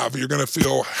have, you're going to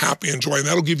feel happy and joy, and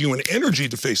that'll give you an energy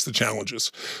to face the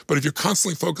challenges. But if you're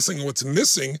constantly focusing on what's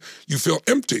missing, you feel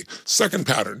empty. Second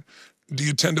pattern, do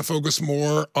you tend to focus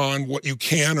more on what you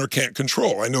can or can't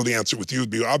control? I know the answer with you would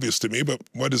be obvious to me, but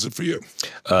what is it for you?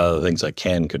 The things I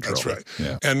can control. That's right.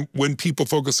 Yeah. And when people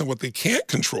focus on what they can't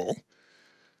control,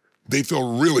 they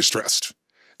feel really stressed.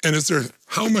 And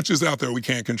how much is out there we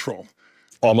can't control?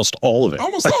 Almost all of it.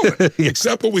 Almost all of it,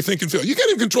 except what we think and feel. You can't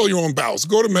even control your own bowels.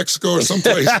 Go to Mexico or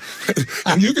someplace,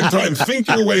 and you can try and think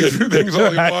your way through things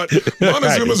all you want.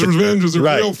 Montezuma's revenge is a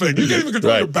real thing. You can't even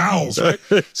control your bowels, right?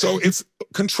 So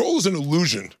control is an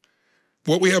illusion.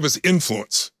 What we have is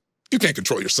influence. You can't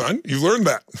control your son. You learned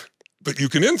that. But you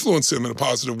can influence him in a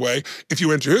positive way if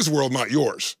you enter his world, not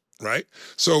yours, right?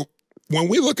 So when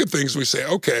we look at things, we say,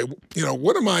 okay,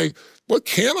 what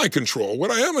can I control?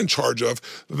 What I am in charge of,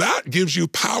 that gives you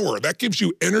power. That gives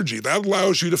you energy. That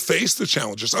allows you to face the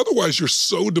challenges. Otherwise, you're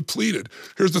so depleted.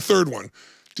 Here's the third one.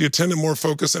 Do you tend to more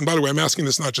focus? And by the way, I'm asking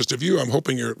this not just of you. I'm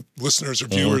hoping your listeners or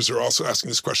viewers are also asking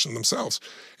this question themselves.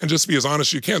 And just be as honest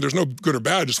as you can. There's no good or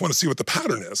bad. I just want to see what the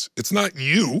pattern is. It's not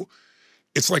you.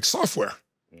 It's like software.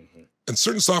 And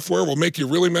certain software will make you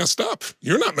really messed up.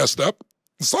 You're not messed up.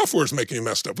 The software is making you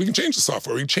messed up. We can change the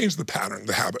software. We can change the pattern,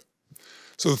 the habit.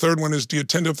 So the third one is, do you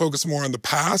tend to focus more on the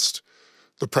past,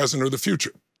 the present, or the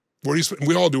future? Where do you spend?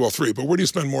 We all do all three, but where do you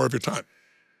spend more of your time?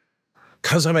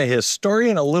 Because I'm a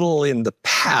historian, a little in the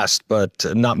past, but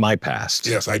not my past.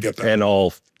 Yes, I get that. And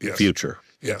all future.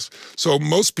 Yes. So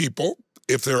most people,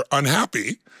 if they're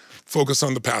unhappy, focus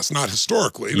on the past, not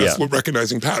historically. That's what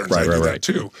recognizing patterns. I do that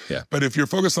too. Yeah. But if you're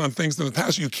focused on things in the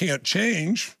past you can't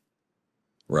change,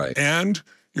 and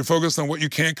you're focused on what you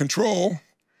can't control,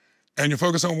 and you're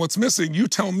focused on what's missing, you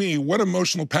tell me, what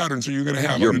emotional patterns are you going to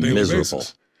have on a daily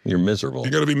basis? You're miserable.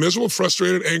 You're going to be miserable,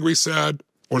 frustrated, angry, sad,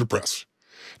 or depressed.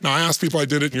 Now, I asked people, I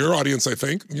did it in your audience, I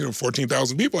think,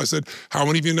 14,000 people. I said, how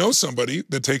many of you know somebody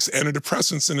that takes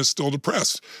antidepressants and is still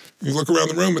depressed? You look around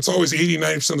the room, it's always 80,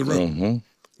 90% of the room.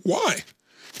 Why?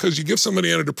 Because you give somebody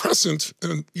antidepressant,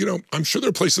 and, I'm sure there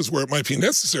are places where it might be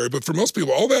necessary, but for most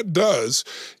people, all that does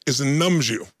is numbs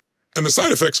you. And the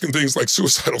side effects can be things like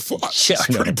suicidal thoughts. Yeah,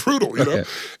 it's pretty brutal,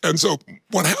 And so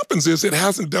what happens is it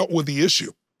hasn't dealt with the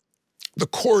issue. The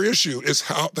core issue is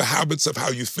the habits of how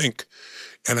you think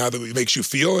and how that makes you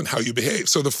feel and how you behave.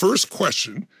 So the first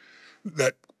question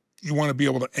that you want to be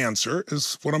able to answer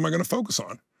is, what am I going to focus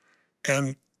on?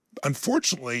 And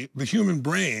unfortunately, the human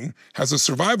brain has a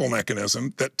survival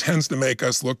mechanism that tends to make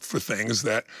us look for things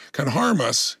that can harm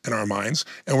us in our minds.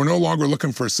 And we're no longer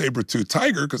looking for a saber-toothed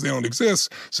tiger because they don't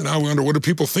exist. So now we wonder, what are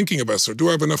people thinking of us? Or do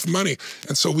I have enough money?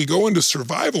 And so we go into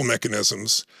survival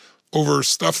mechanisms over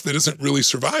stuff that isn't really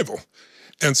survival.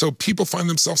 And so people find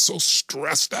themselves so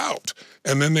stressed out,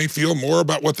 and then they feel more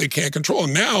about what they can't control.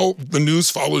 And now the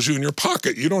news follows you in your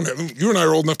pocket. You and I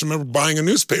are old enough to remember buying a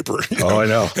newspaper. Oh, I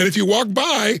know. And if you walk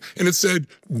by and it said,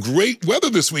 great weather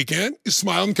this weekend, you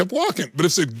smiled and kept walking. But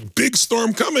if it's a big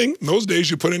storm coming, in those days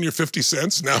you put in your 50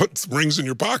 cents, now it rings in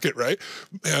your pocket, right?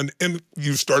 And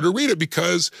you start to read it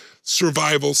because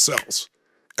survival sells.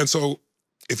 And so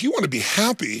if you want to be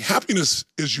happy, happiness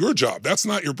is your job. That's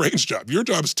not your brain's job. Your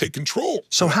job is to take control.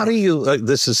 So how do you,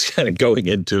 this is kind of going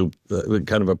into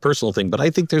kind of a personal thing, but I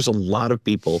think there's a lot of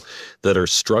people that are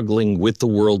struggling with the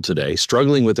world today,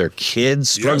 struggling with their kids,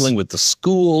 struggling with the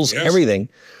schools, everything.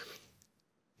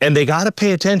 And they got to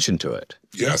pay attention to it.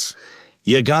 Yes.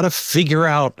 You got to figure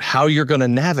out how you're going to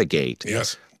navigate.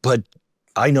 Yes. But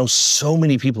I know so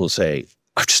many people who say,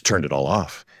 I've just turned it all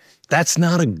off. That's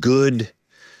not a good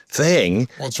thing,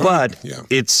 but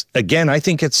it's, again, I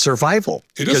think it's survival.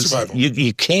 It is survival.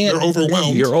 You can't. You're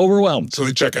overwhelmed. You're overwhelmed. So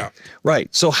they check out.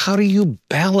 Right. So how do you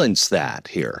balance that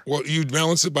here? Well, you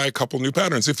balance it by a couple new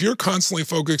patterns. If you're constantly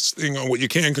focusing on what you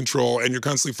can control and you're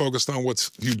constantly focused on what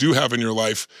you do have in your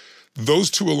life,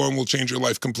 those two alone will change your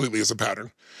life completely as a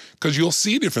pattern, because you'll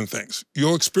see different things.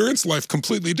 You'll experience life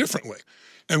completely differently.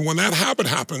 And when that habit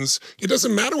happens, it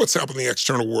doesn't matter what's happening in the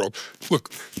external world.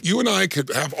 Look, you and I could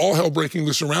have all hell breaking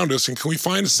loose around us, and can we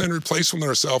find a centered place within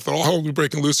ourselves that all hell will be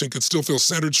breaking loose and could still feel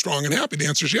centered, strong, and happy? The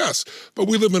answer is yes. But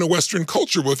we live in a Western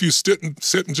culture where if you sit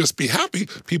and just be happy,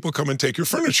 people come and take your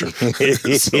furniture.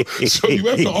 so you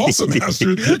have to also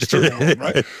master the external world,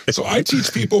 right? So I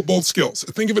teach people both skills.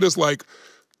 Think of it as like,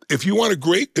 if you want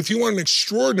an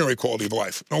extraordinary quality of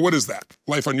life, now what is that?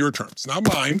 Life on your terms, not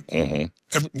mine.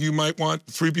 You might want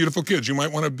 3 beautiful kids. You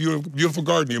might want a beautiful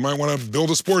garden. You might want to build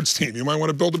a sports team. You might want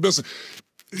to build a business.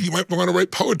 You might want to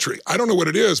write poetry. I don't know what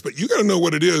it is, but you got to know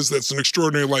what it is that's an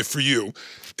extraordinary life for you.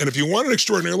 And if you want an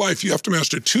extraordinary life, you have to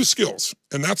master 2 skills.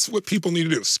 And that's what people need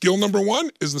to do. Skill number 1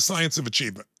 is the science of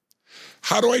achievement.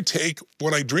 How do I take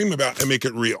what I dream about and make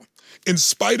it real, in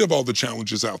spite of all the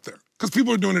challenges out there? Because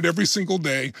people are doing it every single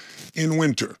day in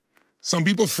winter. Some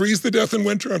people freeze to death in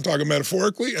winter, I'm talking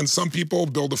metaphorically, and some people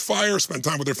build a fire, spend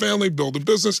time with their family, build a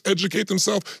business, educate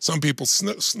themselves. Some people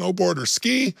snowboard or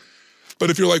ski.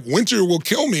 But if you're like, winter will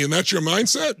kill me, and that's your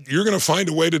mindset, you're going to find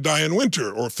a way to die in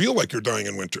winter or feel like you're dying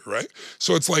in winter, right?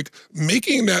 So it's like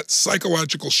making that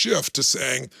psychological shift to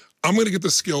saying, I'm going to get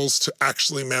the skills to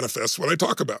actually manifest what I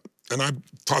talk about. And I've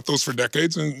taught those for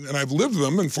decades, and I've lived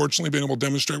them, and fortunately been able to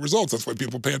demonstrate results. That's why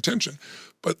people pay attention.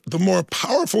 But the more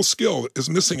powerful skill is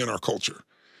missing in our culture,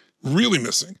 really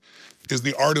missing, is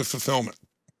the art of fulfillment.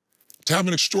 To have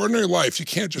an extraordinary life, you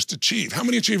can't just achieve. How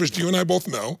many achievers do you and I both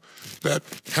know that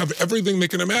have everything they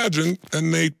can imagine,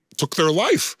 and they took their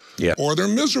life, yeah. or they're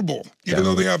miserable, even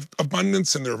though they have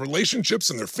abundance in their relationships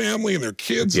and their family and their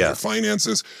kids and their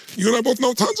finances. You and I both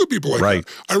know tons of people like that.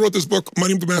 I wrote this book,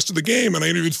 Money Master the Game, and I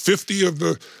interviewed 50 of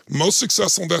the most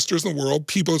successful investors in the world,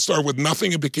 people that started with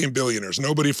nothing and became billionaires.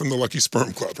 Nobody from the Lucky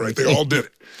Sperm Club, right? They all did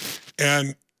it.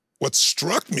 And what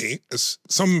struck me is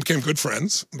some of them became good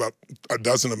friends, about a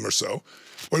dozen of them or so.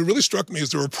 What really struck me is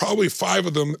there were probably 5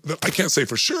 of them that I can't say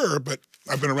for sure, but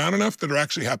I've been around enough that are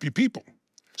actually happy people.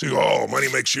 So you go, oh, money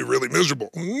makes you really miserable.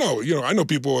 No, you know, I know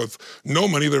people with no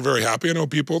money, they're very happy. I know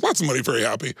people with lots of money, very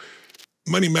happy.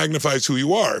 Money magnifies who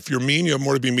you are. If you're mean, you have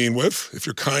more to be mean with. If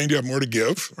you're kind, you have more to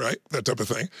give, right? That type of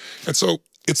thing. And so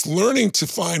it's learning to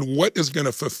find what is going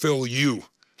to fulfill you.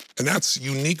 And that's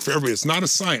unique for everybody. It's not a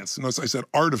science. And as I said,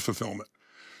 art of fulfillment.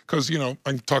 Because, you know,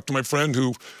 I talked to my friend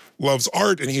who loves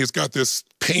art, and he's got this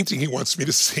painting he wants me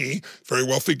to see, very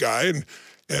wealthy guy,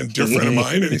 and dear friend of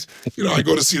mine. And he's, you know, I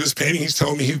go to see this painting. He's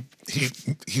telling me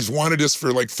he's wanted this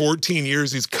for like 14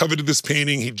 years. He's coveted this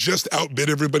painting. He just outbid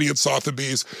everybody at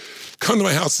Sotheby's. Come to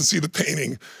my house and see the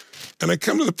painting. And I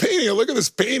come to the painting, I look at this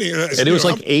painting. And it was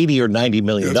like $80 or $90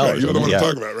 million. Right. You know what I'm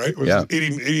talking about, right? It was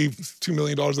 $82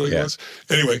 million, I think it was.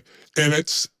 Anyway, and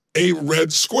it's a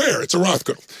red square. It's a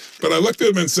Rothko. But I looked at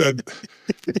him and said,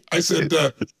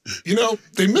 you know,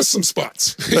 they missed some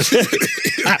spots.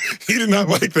 He did not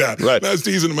like that. Right. And I was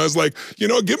teasing him. I was like, you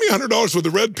know, give me $100 for the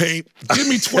red paint. Give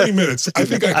me 20 minutes. I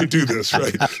think I could do this,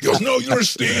 right? He goes, no, you don't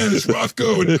understand. It's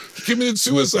Rothko. And he committed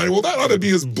suicide. Well, that ought to be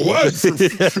his blood for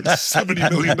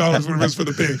 $70 million, whatever it is for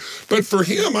the painting. But for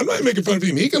him, I'm not making fun of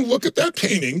him. He can look at that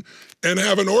painting and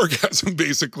have an orgasm,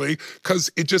 basically,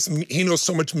 because he knows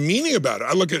so much meaning about it.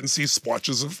 I look at it and see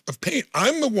splotches of paint.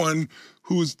 I'm the one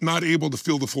who is not able to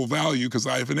feel the full value because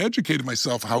I haven't educated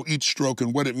myself how each stroke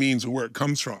and what it means and where it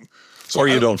comes from. So or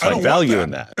you don't find value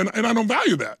in that. And I don't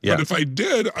value that. Yeah. But if I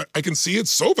did, I can see it's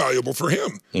so valuable for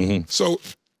him. Mm-hmm. So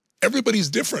everybody's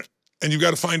different, and you've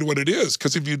got to find what it is.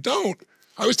 Because if you don't,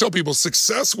 I always tell people,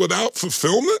 success without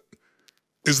fulfillment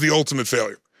is the ultimate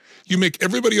failure. You make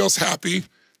everybody else happy,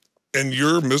 and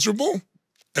you're miserable.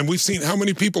 And we've seen how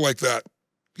many people like that,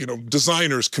 you know,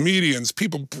 designers, comedians,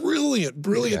 people, brilliant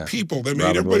people that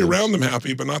made everybody around them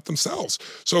happy, but not themselves.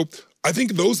 So I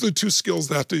think those are the 2 skills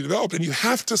that have to develop. And you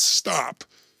have to stop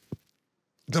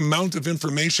the amount of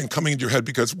information coming into your head,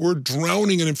 because we're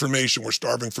drowning in information. We're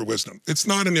starving for wisdom. It's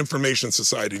not an information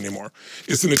society anymore.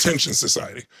 It's an attention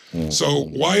society. Mm-hmm. So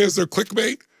why is there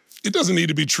clickbait? It doesn't need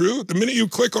to be true. The minute you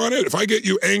click on it, if I get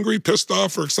you angry, pissed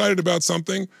off, or excited about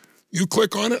something, you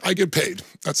click on it, I get paid.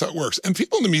 That's how it works. And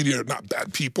people in the media are not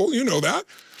bad people. You know that.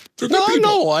 They're good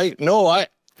people.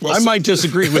 I might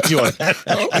disagree with you on that.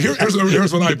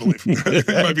 Here's what I believe. It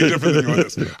might be different than you on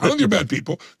this. I don't think they're bad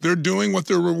people. They're doing what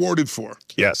they're rewarded for.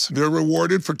 Yes. They're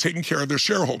rewarded for taking care of their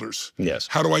shareholders. Yes.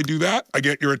 How do I do that? I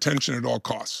get your attention at all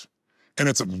costs. And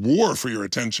it's a war for your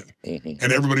attention. Mm-hmm.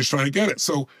 And everybody's trying to get it.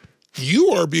 So you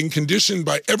are being conditioned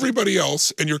by everybody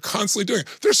else, and you're constantly doing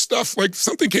it. There's stuff like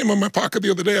something came on my pocket the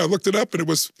other day. I looked it up, and it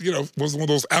was, you know, was one of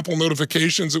those Apple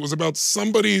notifications. It was about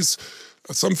some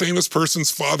famous person's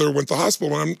father went to the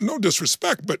hospital. And I'm no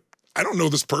disrespect, but I don't know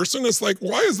this person. It's like,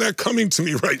 why is that coming to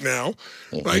me right now?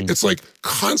 Mm-hmm. Right? It's like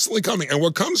constantly coming. And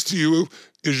what comes to you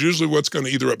is usually what's going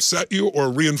to either upset you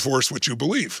or reinforce what you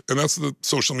believe. And that's what the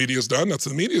social media has done. That's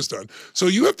what the media has done. So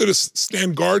you have to just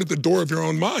stand guard at the door of your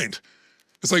own mind.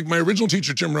 It's like my original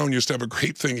teacher, Jim Rohn, used to have a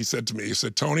great thing he said to me. He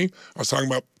said, Tony, I was talking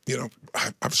about, you know,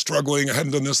 I'm struggling. I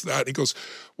hadn't done this, that. And he goes,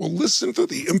 well, listen to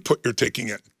the input you're taking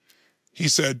in. He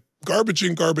said, garbage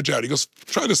in, garbage out. He goes,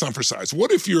 try this on for size.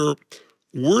 What if your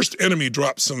worst enemy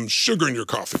drops some sugar in your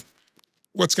coffee?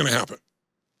 What's going to happen?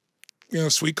 You know,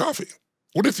 sweet coffee.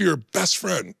 What if your best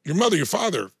friend, your mother, your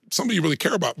father, somebody you really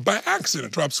care about, by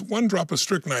accident drops 1 drop of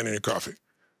strychnine in your coffee?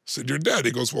 I said, you're dead.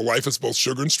 He goes, well, life is both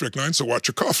sugar and strychnine, so watch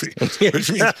your coffee.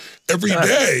 Which means every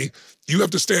day you have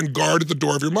to stand guard at the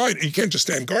door of your mind. And you can't just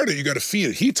stand guard it, you got to feed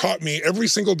it. He taught me every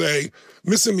single day,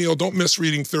 miss a meal, don't miss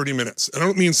reading 30 minutes. And I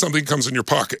don't mean something comes in your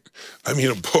pocket. I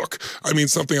mean a book. I mean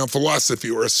something on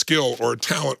philosophy or a skill or a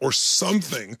talent or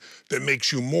something that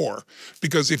makes you more.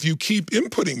 Because if you keep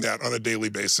inputting that on a daily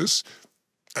basis,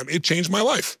 I mean, it changed my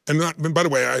life. And by the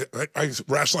way, I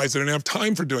rationalized I didn't have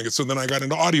time for doing it. So then I got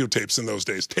into audio tapes in those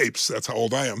days. Tapes, that's how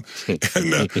old I am.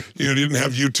 And you didn't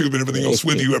have YouTube and everything else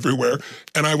with you everywhere.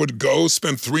 And I would go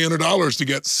spend $300 to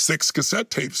get 6 cassette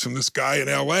tapes from this guy in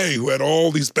LA who had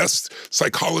all these best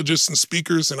psychologists and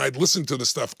speakers. And I'd listen to the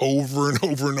stuff over and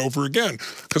over and over again,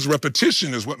 because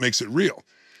repetition is what makes it real.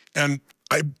 And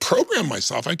I programmed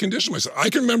myself. I conditioned myself. I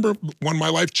can remember when my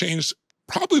life changed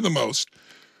probably the most.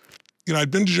 You know,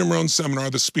 I'd been to Jim Rohn's seminar,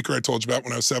 the speaker I told you about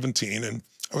when I was 17, and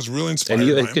I was really inspired.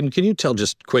 And can you tell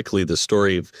just quickly the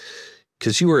story of,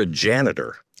 because you were a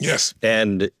janitor. Yes.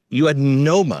 And you had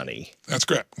no money. That's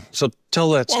correct. So tell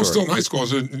that story. Well, I was still in high school. I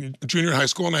was a junior in high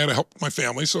school, and I had to help my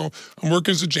family. So I'm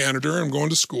working as a janitor. I'm going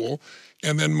to school.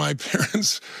 And then my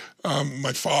parents,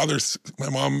 my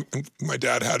mom and my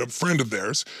dad had a friend of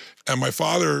theirs. And my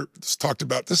father talked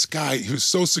about this guy who's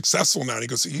so successful now. And he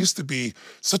goes, he used to be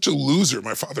such a loser,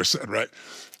 my father said, right?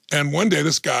 And one day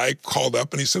this guy called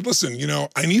up and he said, listen, you know,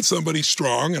 I need somebody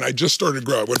strong. And I just started to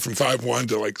grow. I went from 5'1"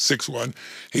 to like 6'1".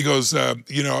 He goes,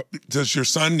 you know, does your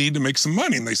son need to make some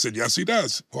money? And they said, yes, he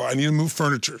does. Well, I need to move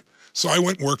furniture. So I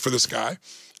went and worked for this guy.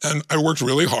 And I worked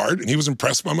really hard. And he was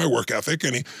impressed by my work ethic.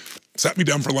 And he sat me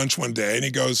down for lunch one day. And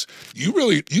he goes, you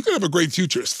can have a great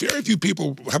future. It's very few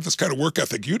people have this kind of work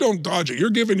ethic. You don't dodge it. You're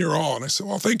giving your all. And I said,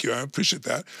 well, thank you. I appreciate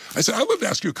that. I said, I'd love to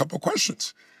ask you a couple of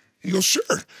questions. He goes, sure.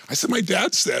 I said, my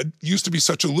dad said, you used to be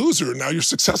such a loser, and now you're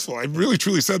successful. I really,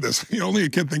 truly said this. You know, only a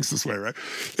kid thinks this way, right?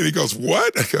 And he goes,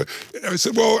 what? I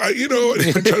said, well, you know,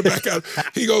 and I'm trying to back out.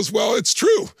 He goes, well, it's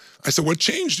true. I said, what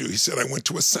changed you? He said, I went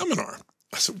to a seminar.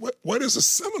 I said, what is a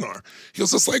seminar? He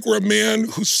goes, it's like where a man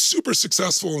who's super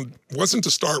successful and wasn't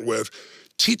to start with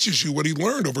teaches you what he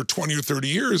learned over 20 or 30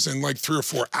 years in like 3 or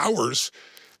 4 hours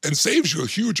and saves you a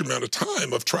huge amount of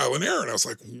time of trial and error. And I was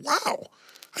like, wow.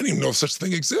 I didn't even know if such a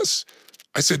thing exists.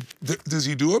 I said, does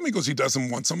he do them? He goes, he does them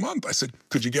once a month. I said,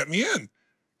 could you get me in?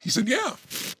 He said, yeah.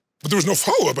 But there was no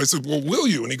follow-up. I said, well, will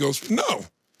you? And he goes, no.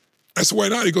 I said, why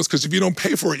not? He goes, because if you don't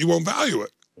pay for it, you won't value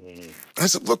it. And I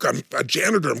said, look, I'm a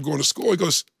janitor. I'm going to school. He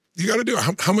goes, you got to do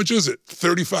it. How much is it?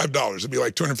 $35. It'd be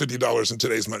like $250 in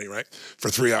today's money, right? For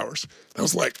 3 hours. I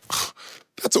was like, oh,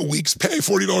 that's a week's pay,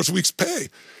 $40 a week's pay.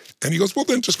 And he goes, well,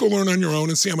 then just go learn on your own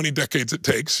and see how many decades it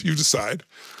takes. You decide.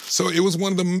 So it was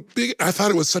one of the big, I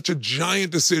thought it was such a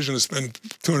giant decision to spend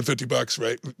 $250,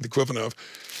 right? The equivalent of,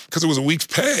 because it was a week's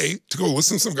pay to go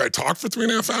listen to some guy talk for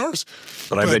 3.5 hours.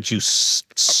 But I bet you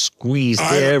squeezed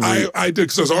every... I did,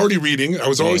 because I was already reading. I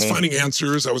was always finding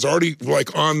answers. I was already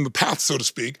like on the path, so to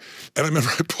speak. And I remember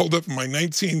I pulled up in my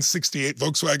 1968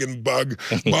 Volkswagen Bug,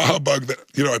 Baja Bug, that,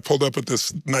 you know, I pulled up at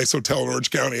this nice hotel in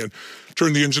Orange County and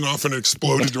turned the engine off and it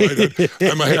exploded right at,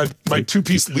 and I had my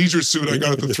 2-piece leisure suit I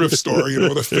got at the thrift store, you know,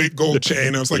 with a fake gold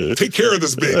chain. I was like, take care of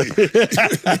this baby.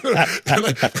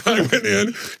 And I went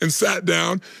in and sat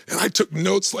down and I took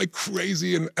notes like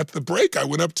crazy. And at the break, I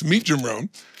went up to meet Jim Rohn.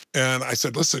 And I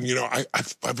said, listen, you know,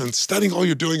 I've been studying all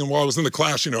you're doing. And while I was in the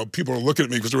class, you know, people were looking at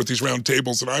me because we were at these round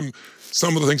tables. And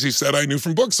some of the things he said I knew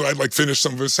from books. So I'd like finish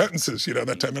some of his sentences, you know,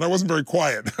 that time. And I wasn't very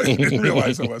quiet. I didn't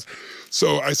realize I was.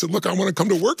 So I said, look, I want to come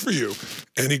to work for you.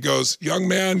 And he goes, young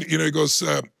man, you know, he goes,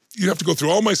 you have to go through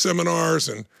all my seminars.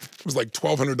 And it was like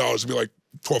 $1,200. It'd be like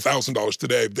 $12,000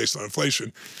 today based on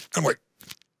inflation. I'm like,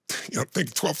 you know,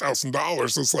 think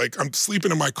 $12,000. It's like I'm sleeping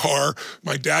in my car.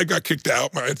 My dad got kicked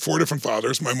out. I had 4 different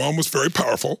fathers. My mom was very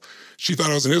powerful. She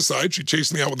thought I was on his side. She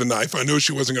chased me out with a knife. I knew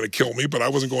she wasn't going to kill me, but I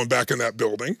wasn't going back in that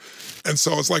building. And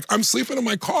so it's like I'm sleeping in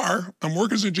my car. I'm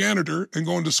working as a janitor and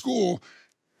going to school.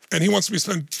 And he wants me to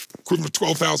spend equivalent of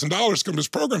 $12,000 to come to his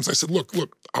programs. I said, look,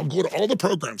 I'll go to all the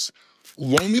programs.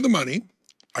 Loan me the money.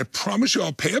 I promise you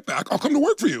I'll pay it back. I'll come to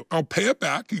work for you. I'll pay it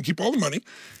back. You can keep all the money.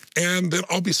 And then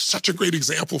I'll be such a great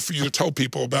example for you to tell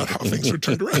people about how things are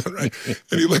turned around, right?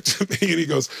 And he looked at me and he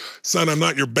goes, son, I'm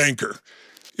not your banker.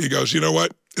 He goes, you know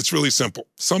what? It's really simple.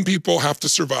 Some people have to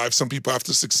survive. Some people have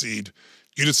to succeed.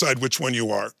 You decide which one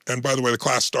you are. And by the way, the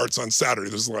class starts on Saturday.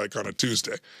 This is like on a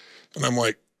Tuesday. And I'm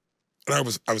like, and I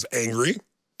was angry.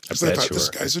 Because I thought, this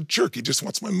guy's a jerk. He just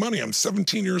wants my money. I'm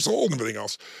 17 years old and everything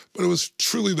else. But it was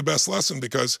truly the best lesson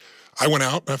because I went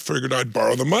out and I figured I'd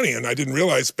borrow the money. And I didn't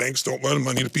realize banks don't loan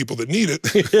money to people that need it.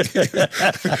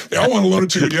 They all want to loan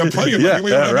it to you. You have plenty of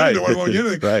money. Right. They want to loan you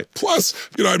anything. Right. Plus,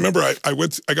 you know, I remember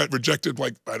I got rejected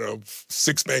like, I don't know,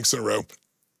 6 banks in a row.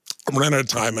 I'm running out of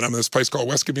time, and I'm in this place called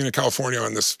West Covina, California,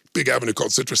 on this big avenue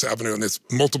called Citrus Avenue, and there's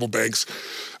multiple banks.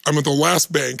 I'm at the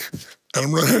last bank, and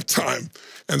I'm running out of time.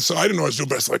 And so I didn't know what I was doing,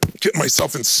 but I was like getting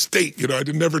myself in state. You know,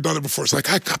 I'd never done it before. It's like,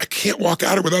 I can't walk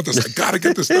out of it without this. I got to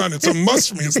get this done. It's a must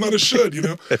for me. It's not a should, you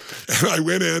know. And I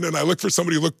went in, and I looked for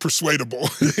somebody who looked persuadable.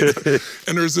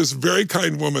 And there's this very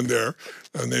kind woman there.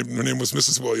 Her name was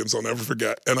Mrs. Williams. I'll never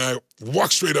forget. And I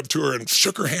walked straight up to her and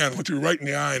shook her hand, looked her right in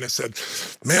the eye, and I said,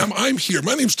 ma'am, I'm here.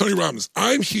 My name's Tony Robbins.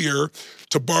 I'm here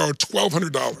to borrow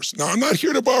 $1,200. Now, I'm not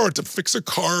here to borrow it to fix a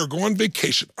car or go on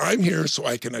vacation. I'm here so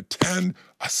I can attend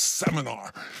a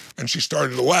seminar. And she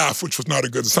started to laugh, which was not a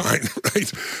good sign,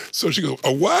 right? So she goes,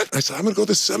 a what? I said, I'm going to go to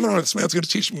this seminar. This man's going to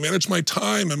teach me to manage my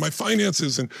time and my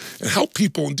finances and help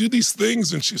people and do these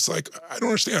things. And she's like, I don't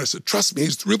understand. I said, trust me,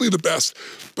 he's really the best,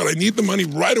 but I need the money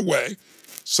right away.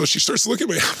 So she starts looking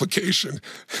at my application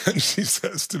and she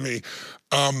says to me,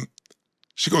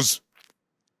 she goes,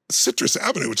 Citrus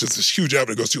Avenue, which is this huge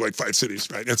avenue, goes through like 5 cities,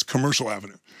 right? It's a commercial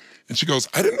avenue. And she goes,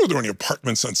 I didn't know there were any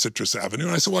apartments on Citrus Avenue.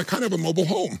 And I said, well, I kind of have a mobile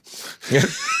home.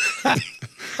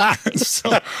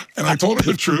 and I told her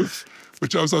the truth,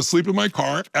 which I was sleeping in my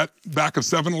car at back of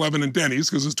 7-Eleven and Denny's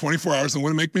because it was 24 hours and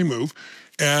wouldn't make me move.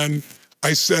 And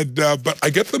I said, but I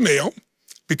get the mail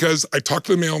because I talked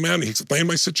to the mailman. He explained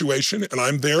my situation and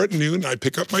I'm there at noon. I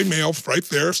pick up my mail right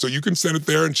there so you can send it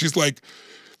there. And she's like,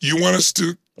 you want us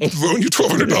to loan you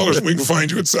 $1,200 and we can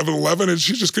find you at 7-Eleven? And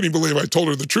she just couldn't believe I told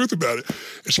her the truth about it.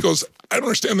 And she goes, I don't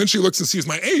understand. Then she looks and sees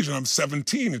my age and I'm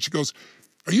 17. And she goes,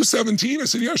 are you 17? I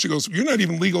said, yeah. She goes, you're not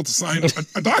even legal to sign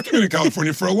a document in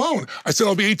California for a loan. I said,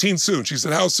 I'll be 18 soon. She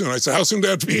said, how soon? I said, how soon do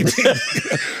I have to be 18?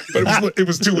 But it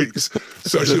was 2 weeks.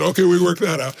 So she said, okay, we worked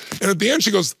that out. And at the end,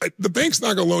 she goes, the bank's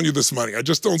not going to loan you this money. I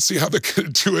just don't see how they're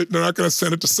going to do it. They're not going to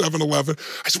send it to 7-Eleven.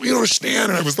 I said, well, you don't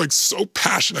understand. And I was like so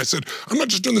passionate. I said, I'm not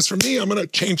just doing this for me. I'm going to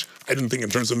change. I didn't think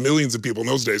in terms of millions of people in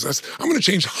those days. I said, I'm going to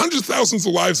change hundreds of thousands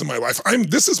of lives in my life.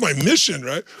 This is my mission,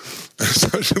 right? And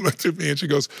so she looked at me and she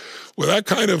goes, well, that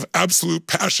kind of absolute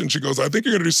passion, she goes, I think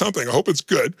you're going to do something. I hope it's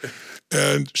good.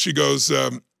 And she goes,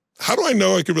 how do I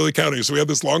know I can really count on you? So we had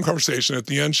this long conversation. At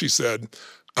the end, she said,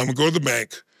 I'm going to go to the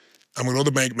bank. I'm going to go to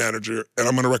the bank manager, and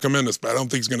I'm going to recommend this, but I don't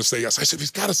think he's going to say yes. I said,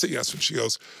 he's got to say yes. And she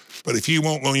goes, but if he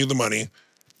won't loan you the money,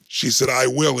 she said, I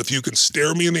will if you can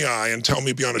stare me in the eye and tell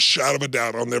me beyond a shadow of a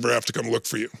doubt I'll never have to come look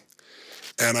for you.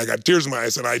 And I got tears in my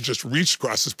eyes, and I just reached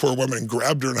across this poor woman and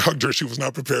grabbed her and hugged her. She was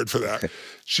not prepared for that.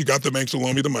 She got the bank to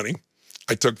loan me the money.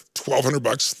 I took $1,200,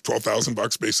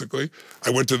 $12,000 basically.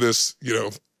 I went to this,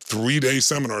 3-day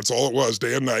seminar. It's all it was,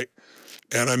 day and night.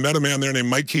 And I met a man there named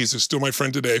Mike Keys, who's still my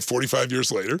friend today, 45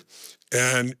 years later.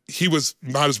 And he was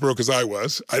not as broke as I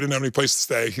was. I didn't have any place to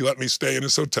stay. He let me stay in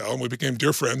his hotel, and we became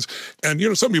dear friends. And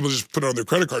some people just put it on their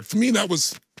credit card. For me, that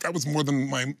was more than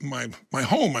my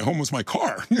home. My home was my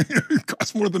car. It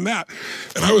cost more than that.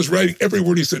 And I was writing every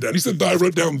word he said down. He said, I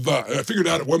wrote down the. And I figured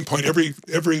out at one point every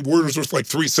word was worth like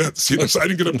 3 cents. So I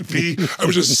didn't get up to pee. I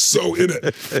was just so in it.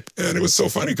 And it was so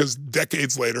funny because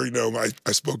decades later,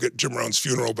 I spoke at Jim Rohn's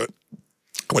funeral, but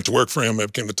I went to work for him. I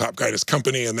became the top guy at his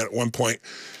company. And then at one point,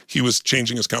 he was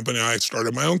changing his company. I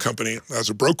started my own company as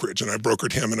a brokerage, and I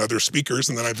brokered him and other speakers,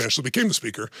 and then I eventually became the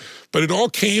speaker. But it all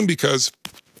came because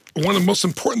one of the most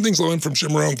important things I learned from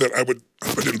Jim Rohn that I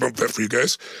hope I didn't bump that for you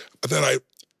guys, that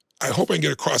I hope I can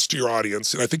get across to your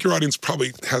audience, and I think your audience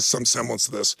probably has some semblance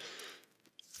of this.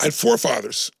 I had 4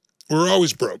 fathers. We were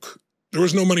always broke. There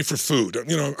was no money for food.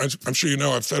 I'm sure you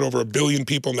know I've fed over 1 billion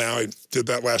people now. I did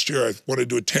that last year. I wanted to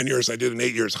do it 10 years. I did it in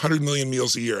 8 years, 100 million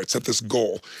meals a year. I set this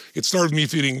goal. It started with me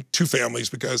feeding 2 families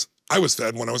because I was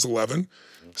fed when I was 11.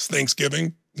 It's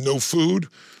Thanksgiving, no food,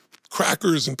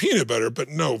 crackers and peanut butter, but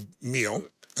no meal.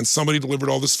 And somebody delivered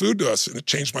all this food to us, and it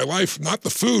changed my life. Not the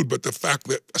food, but the fact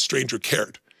that a stranger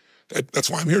cared. That's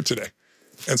why I'm here today.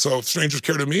 And so if strangers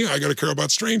care to me, I got to care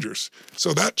about strangers.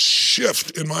 So that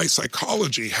shift in my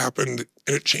psychology happened,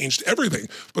 and it changed everything.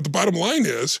 But the bottom line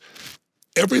is,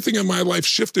 everything in my life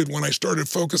shifted when I started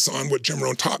focus on what Jim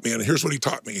Rohn taught me. And here's what he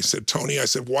taught me. He said, Tony, I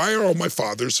said, why are all my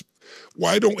fathers,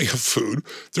 why don't we have food?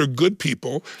 They're good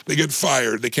people. They get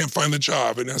fired. They can't find the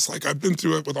job. And it's like, I've been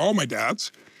through it with all my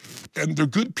dads, and they're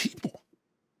good people.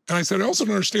 And I said, I also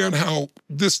don't understand how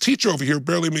this teacher over here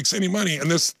barely makes any money,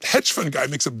 and this hedge fund guy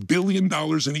makes $1 billion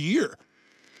in a year.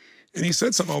 And he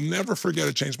said something I'll never forget.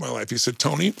 It changed my life. He said,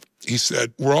 Tony, he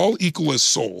said, we're all equal as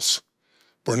souls.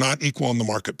 We're not equal in the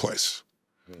marketplace.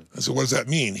 I said, what does that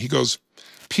mean? He goes,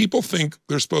 people think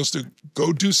they're supposed to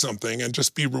go do something and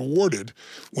just be rewarded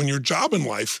when your job in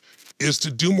life is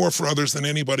to do more for others than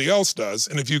anybody else does.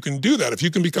 And if you can do that, if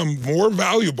you can become more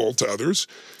valuable to others,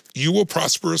 you will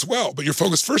prosper as well. But your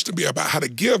focus first to be about how to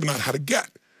give, not how to get.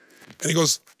 And he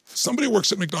goes, somebody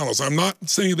works at McDonald's. I'm not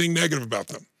saying anything negative about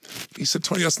them. He said,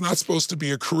 Tony, that's not supposed to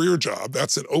be a career job.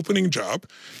 That's an opening job,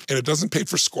 and it doesn't pay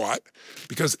for squat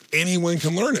because anyone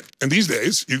can learn it. And these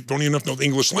days, you don't even have to know the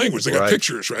English language. They got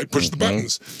pictures, right? Push the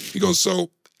buttons. He goes, so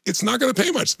it's not going to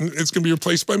pay much. It's going to be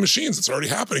replaced by machines. It's already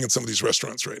happening in some of these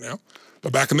restaurants right now.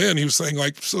 But back then, he was saying,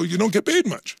 so you don't get paid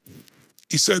much.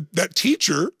 He said, that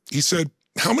teacher, he said,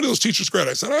 how many of those teachers grad?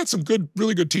 I said, I had some good,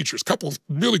 really good teachers, a couple of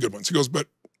really good ones. He goes, but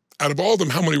out of all of them,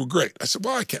 how many were great? I said,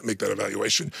 well, I can't make that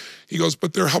evaluation. He goes,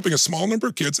 but they're helping a small number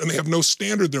of kids, and they have no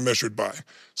standard they're measured by.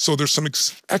 So there's some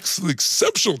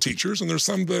exceptional teachers, and there's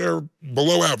some that are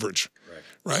below average,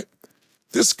 right?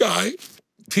 This guy,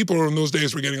 people in those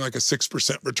days were getting like a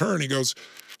 6% return. He goes,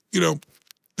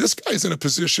 this guy's in a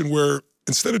position where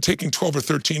instead of taking 12 or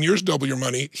 13 years to double your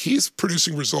money, he's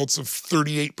producing results of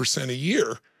 38% a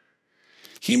year.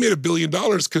 He made $1 billion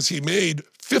because he made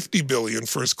 $50 billion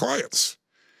for his clients.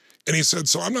 And he said,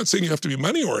 so I'm not saying you have to be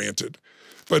money-oriented,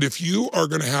 but if you are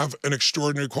going to have an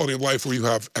extraordinary quality of life where you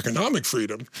have economic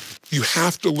freedom, you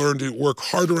have to learn to work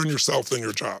harder on yourself than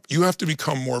your job. You have to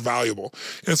become more valuable.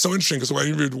 And it's so interesting because when I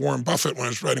interviewed Warren Buffett when I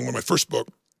was writing one of my first book,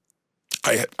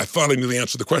 I thought I knew the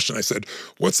answer to the question. I said,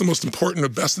 what's the most important or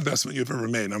best investment you've ever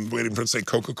made? And I'm waiting for him to say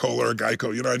Coca-Cola or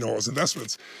Geico. You know, I know all his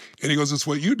investments. And he goes, it's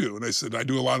what you do. And I said, I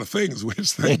do a lot of things. Which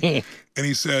thing? And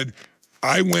he said,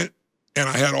 I went and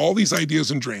I had all these ideas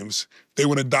and dreams. They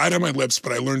would have died on my lips,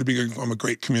 but I learned to become a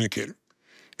great communicator.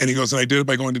 And he goes, and I did it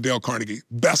by going to Dale Carnegie.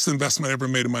 Best investment I ever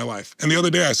made in my life. And the other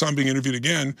day, I saw him being interviewed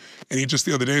again, and he just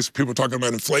the other day, people were talking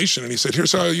about inflation, and he said,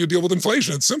 here's how you deal with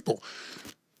inflation. It's simple.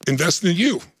 Invest in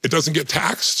you. It doesn't get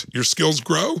taxed. Your skills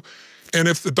grow. And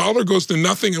if the dollar goes to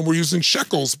nothing and we're using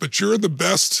shekels, but you're the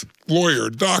best lawyer,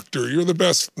 doctor, you're the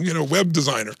best, web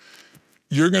designer,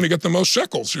 you're going to get the most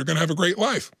shekels. You're going to have a great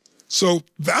life. So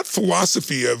that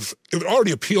philosophy it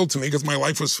already appealed to me because my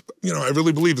life was, I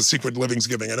really believe the secret living's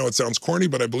giving. I know it sounds corny,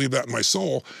 but I believe that in my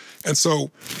soul. And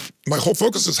so my whole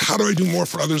focus is how do I do more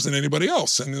for others than anybody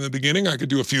else? And in the beginning, I could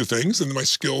do a few things, and then my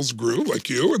skills grew like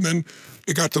you. And then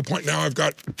it got to the point now I've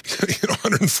got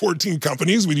 114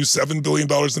 companies. We do $7 billion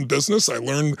in business. I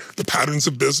learned the patterns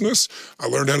of business. I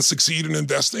learned how to succeed in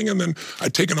investing. And then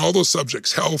I've taken all those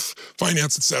subjects, health,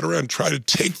 finance, et cetera, and try to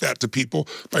take that to people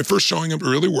by first showing them it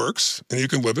really works and you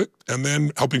can live it, and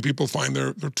then helping people find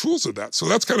their tools of that. So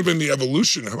that's kind of been the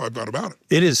evolution of how I've gone about it.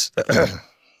 It is,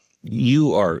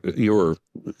 you're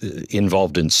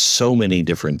involved in so many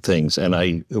different things.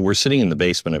 And we're sitting in the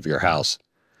basement of your house,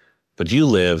 but you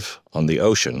live on the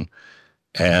ocean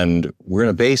and we're in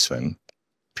a basement.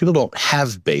 People don't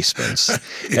have basements.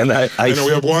 And I know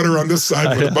we have water on this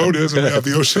side where the boat is, and we have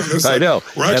the ocean on this side. I know.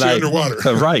 We're actually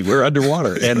underwater. Right, we're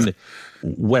underwater. And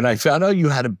when I found out you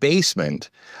had a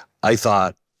basement, I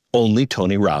thought only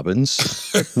Tony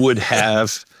Robbins would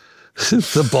have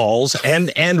the balls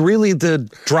and really the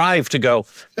drive to go,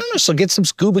 so get some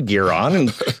scuba gear on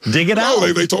and dig it out.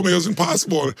 They told me it was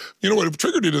impossible. And what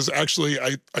triggered it is actually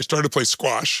I started to play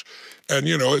squash. And,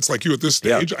 it's like you at this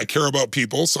stage. I care about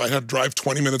people. So I had to drive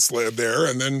 20 minutes there.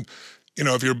 And then,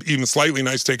 if you're even slightly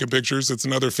nice taking pictures, it's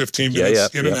another 15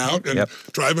 minutes in and out. And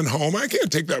driving home, I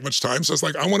can't take that much time. So it's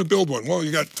like, I want to build one. Well,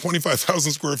 you got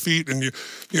 25,000 square feet and you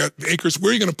got acres. Where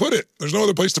are you going to put it? There's no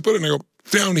other place to put it. And I go,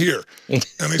 down here. And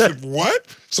they said, what?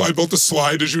 So I built a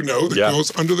slide, as you know, that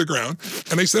goes under the ground.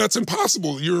 And they said, that's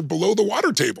impossible. You're below the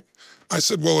water table. I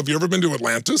said, well, have you ever been to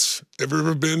Atlantis? Have you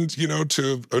ever been,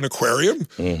 to an aquarium?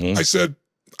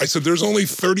 I said, there's only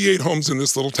 38 homes in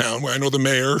this little town. I know the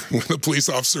mayor, the police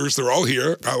officers, they're all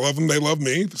here. I love them. They love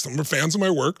me. Some are fans of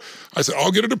my work. I said,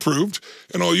 I'll get it approved.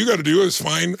 And all you got to do is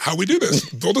find how we do this.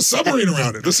 Build a submarine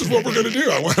around it. This is what we're going to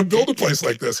do. I want to build a place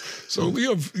like this. So we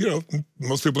have,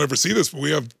 most people never see this, but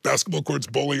we have basketball courts,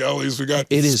 bowling alleys. We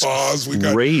got spas. We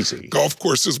got golf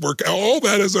courses. All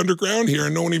that is underground here,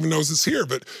 and no one even knows it's here.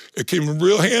 But it came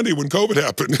real handy when COVID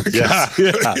happened.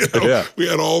 We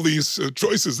had all these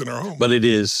choices in our home. But it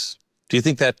is. Do you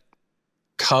think that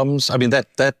comes,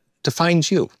 that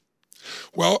defines you?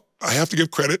 Well, I have to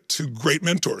give credit to great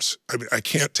mentors. I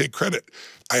can't take credit.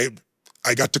 I've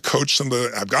gotten to coach some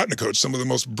of the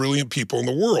most brilliant people in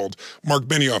the world. Marc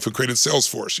Benioff, who created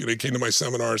Salesforce, he came to my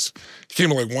seminars. He came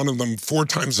to like one of them 4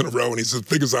 times in a row, and he's as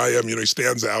big as I am, he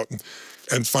stands out.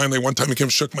 And finally, one time he came,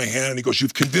 shook my hand, and he goes,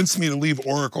 you've convinced me to leave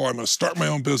Oracle. I'm going to start my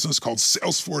own business called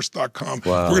Salesforce.com.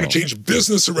 Wow. We're going to change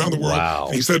business around the world. Wow.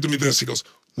 And he said to me this, he goes,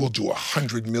 we'll do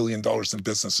 $100 million in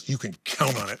business. You can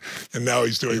count on it. And now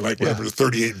he's doing like whatever,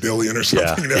 38 billion or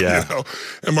something.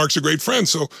 And Marc's a great friend.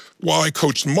 So while I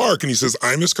coached Marc and he says,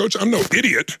 I'm his coach, I'm no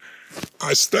idiot.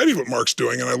 I studied what Marc's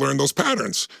doing and I learned those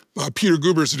patterns. Peter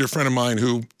Guber is a dear friend of mine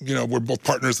who, we're both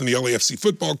partners in the LAFC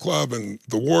football club and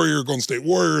the Golden State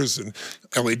Warriors and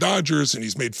LA Dodgers. And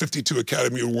he's made 52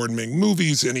 Academy Award-winning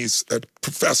movies. And he's a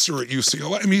professor at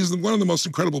UCLA. He's one of the most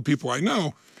incredible people I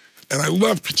know. And I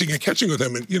love pitching and catching with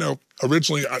him. And,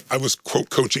 originally I was, quote,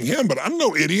 coaching him, but I'm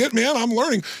no idiot, man. I'm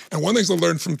learning. And one of the things I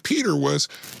learned from Peter was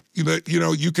that,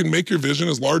 you can make your vision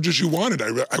as large as you wanted.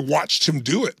 I watched him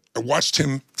do it. I watched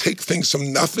him take things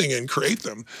from nothing and create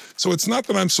them. So it's not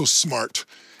that I'm so smart.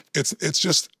 It's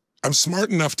just I'm smart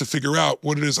enough to figure out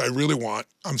what it is I really want.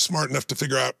 I'm smart enough to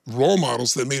figure out role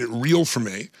models that made it real for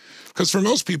me. Because for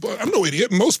most people, I'm no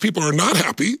idiot, most people are not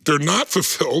happy, they're not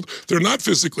fulfilled, they're not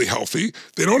physically healthy,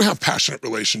 they don't have passionate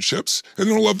relationships, and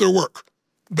they don't love their work.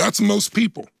 That's most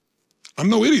people. I'm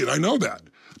no idiot, I know that.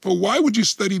 But why would you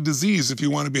study disease if you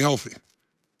want to be healthy?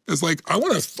 It's like, I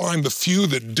want to find the few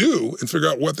that do and figure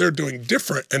out what they're doing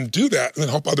different and do that, and then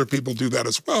help other people do that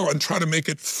as well, and try to make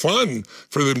it fun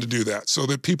for them to do that so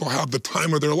that people have the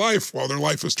time of their life while their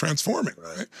life is transforming,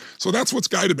 right? So that's what's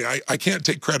guided me. I can't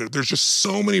take credit. There's just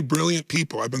so many brilliant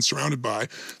people I've been surrounded by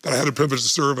that I had the privilege to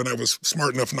serve, and I was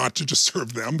smart enough not to just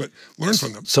serve them, but learn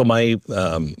from them. So my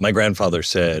grandfather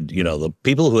said, you know, the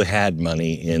people who had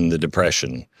money in the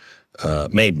Depression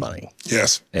made money.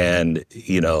 Yes. And,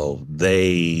 you know,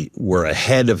 they were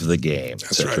ahead of the game,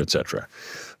 et cetera, et cetera.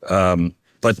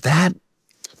 But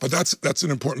that's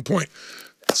an important point.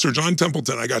 Sir John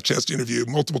Templeton, I got a chance to interview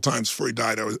multiple times before he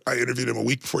died. I interviewed him a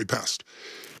week before he passed.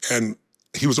 And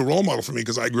he was a role model for me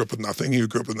because I grew up with nothing. He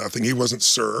grew up with nothing. He wasn't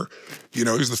Sir. You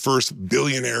know, he was the first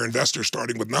billionaire investor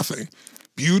starting with nothing.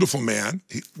 Beautiful man.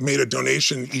 He made a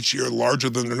donation each year larger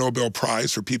than the Nobel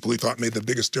Prize for people he thought made the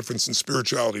biggest difference in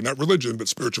spirituality, not religion, but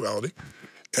spirituality.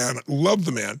 And loved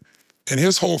the man. And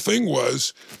his whole thing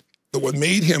was that what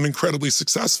made him incredibly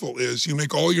successful is you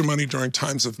make all your money during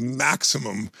times of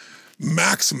maximum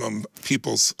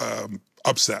people's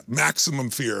upset, maximum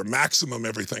fear, maximum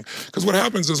everything. Because what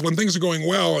happens is when things are going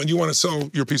well and you want to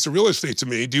sell your piece of real estate to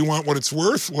me, do you want what it's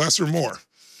worth, less or more?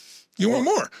 You want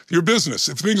more. Your business,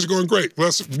 if things are going great,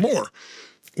 less, more.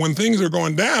 When things are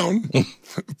going down,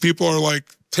 people are like,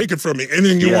 take it from me.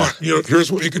 Anything you want, you know,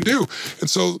 here's what you can do. And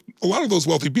so a lot of those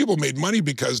wealthy people made money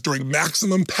because during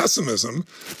maximum pessimism,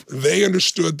 they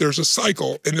understood there's a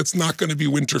cycle and it's not going to be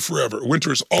winter forever.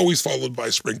 Winter is always followed by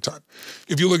springtime.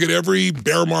 If you look at every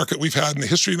bear market we've had in the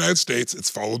history of the United States, it's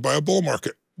followed by a bull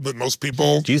market. But most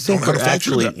people do you think we're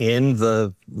actually in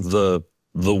the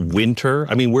winter?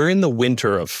 I mean, we're in the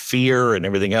winter of fear and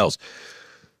everything else,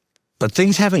 but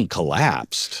things haven't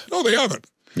collapsed. No, they haven't.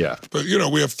 Yeah. But, you know,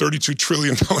 we have $32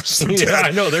 trillion in debt. Yeah,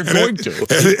 I know, they're going to.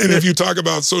 And if you talk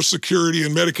about Social Security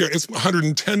and Medicare, it's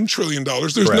 $110 trillion.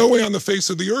 There's no way on the face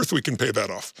of the earth we can pay that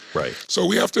off. Right. So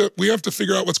we have to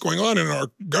figure out what's going on. In our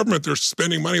government, they're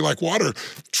spending money like water.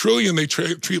 Trillion, they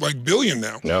treat like billion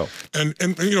now. No. And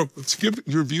you know, to give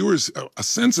your viewers a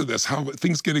sense of this, how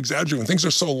things get exaggerated. When things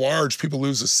are so large, people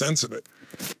lose a sense of it.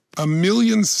 1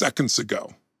 million seconds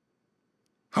ago,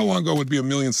 how long ago would be 1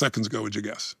 million seconds ago, would you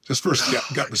guess? Just first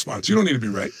gut response. You don't need to be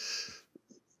right.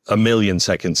 1 million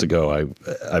seconds ago,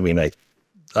 I mean,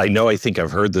 I know I think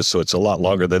I've heard this, so it's a lot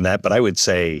longer than that, but I would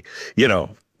say, you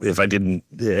know, if I didn't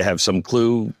have some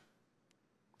clue,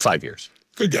 5 years.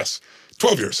 Good guess.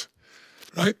 12 years,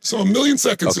 right? So 1 million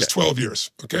seconds is 12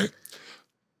 years, okay?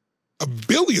 1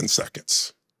 billion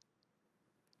seconds,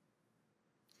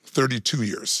 32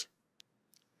 years.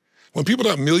 When people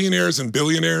talk millionaires and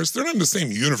billionaires, they're not in the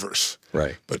same universe.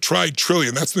 Right. But try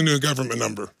trillion, that's the new government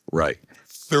number. Right.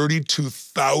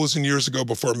 32,000 years ago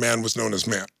before man was known as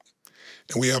man.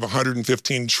 And we have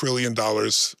 $115 trillion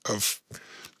of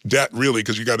debt, really,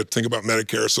 because you got to think about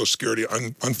Medicare, Social Security,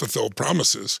 unfulfilled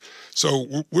promises. So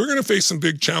we're going to face some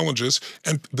big challenges.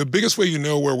 And the biggest way you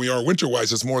know where we are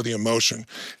winter-wise is more the emotion.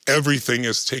 Everything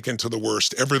is taken to the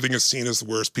worst. Everything is seen as the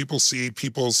worst. People see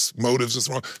people's motives as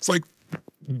wrong. It's like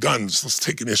guns. Let's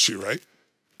take an issue, right?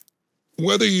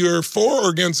 Whether you're for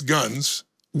or against guns,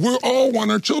 we all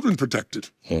want our children protected.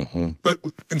 But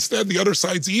instead, the other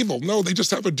side's evil. No, they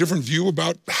just have a different view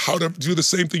about how to do the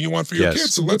same thing you want for your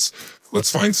kids. So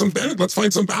let's find some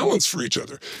balance for each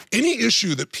other. Any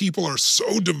issue that people are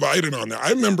so divided on. Now, I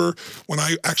remember when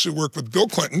I actually worked with Bill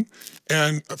Clinton,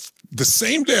 and the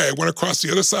same day I went across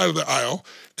the other side of the aisle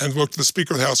and worked with the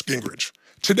Speaker of the House, Gingrich.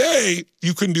 Today,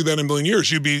 you couldn't do that in a million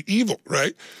years. You'd be evil,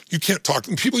 right? You can't talk.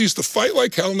 And people used to fight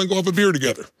like hell and then go have a beer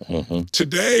together.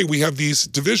 Today, we have these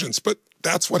divisions, but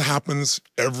that's what happens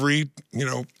every,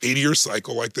 80-year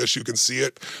cycle like this. You can see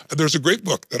it. There's a great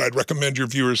book that I'd recommend your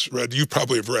viewers read, you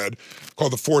probably have read,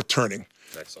 called The Fourth Turning.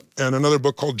 Excellent. And another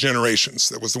book called Generations.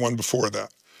 That was the one before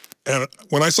that. And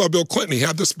when I saw Bill Clinton, he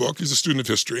had this book. He's a student of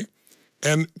history.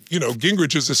 And,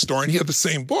 Gingrich is a historian. He had the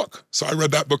same book. So I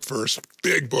read that book first.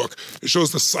 Big book. It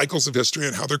shows the cycles of history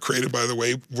and how they're created by the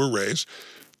way we're raised.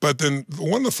 But then the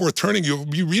one, The Fourth Turning, you'll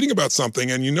be reading about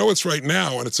something and you know it's right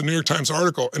now, and it's a New York Times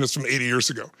article, and it's from 80 years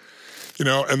ago.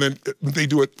 And then they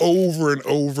do it over and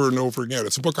over and over again.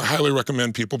 It's a book I highly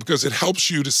recommend people because it helps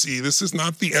you to see this is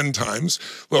not the end times.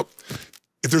 Look,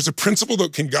 if there's a principle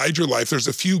that can guide your life, there's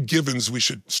a few givens we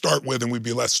should start with and we'd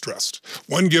be less stressed.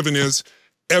 One given is,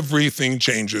 everything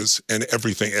changes and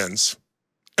everything ends.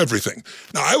 Everything.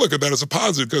 Now, I look at that as a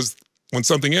positive because when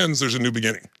something ends, there's a new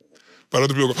beginning. But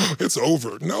other people go, oh, it's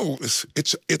over. No, it's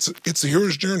a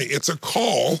hero's journey. It's a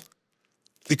call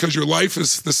because your life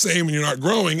is the same and you're not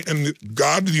growing. And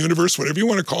God, the universe, whatever you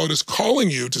want to call it, is calling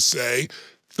you to say,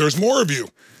 there's more of you.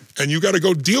 And you got to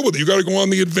go deal with it. You got to go on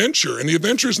the adventure. And the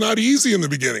adventure is not easy in the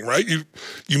beginning, right?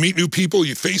 You meet new people,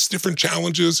 you face different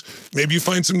challenges. Maybe you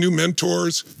find some new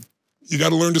mentors. You got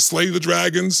to learn to slay the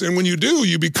dragons. And when you do,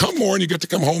 you become more and you get to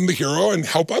come home the hero and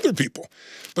help other people.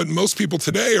 But most people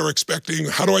today are expecting,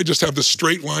 how do I just have this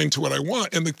straight line to what I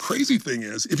want? And the crazy thing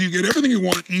is, if you get everything you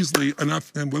want easily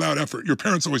enough and without effort, your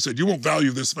parents always said, you won't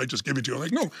value this if I just give it to you. I'm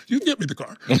like, no, you can get me the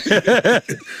car.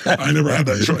 I never had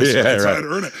that choice. Yeah, so I right. had to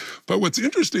earn it. But what's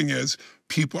interesting is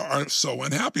people are so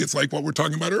unhappy. It's like what we're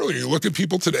talking about earlier. You look at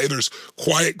people today, there's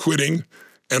quiet quitting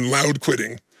and loud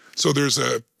quitting. So there's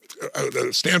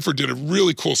Stanford did a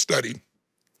really cool study,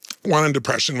 one on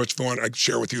depression, which the one I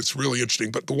share with you, it's really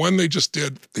interesting. But the one they just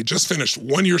did, they just finished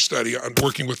 1-year study on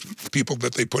working with people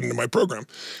that they put into my program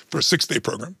for a 6-day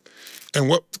program. And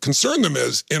what concerned them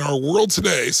is, in our world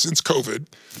today, since COVID,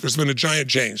 there's been a giant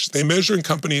change. They measure in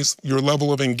companies your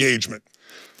level of engagement.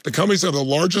 The companies that have the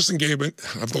largest engagement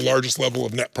have the largest level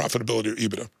of net profitability or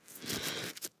EBITDA.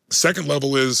 Second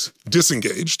level is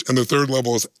disengaged, and the third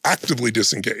level is actively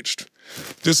disengaged.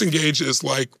 Disengaged is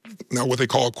like now what they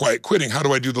call quiet quitting. How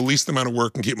do I do the least amount of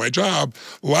work and keep my job?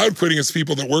 Loud quitting is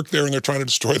people that work there and they're trying to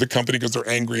destroy the company because they're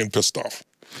angry and pissed off.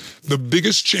 The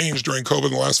biggest change during COVID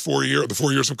in the last 4 years, the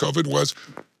 4 years of COVID, was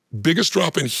biggest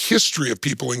drop in history of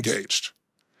people engaged,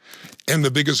 and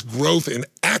the biggest growth in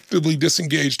actively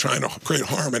disengaged, trying to create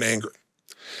harm and anger.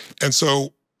 And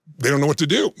so they don't know what to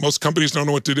do. Most companies don't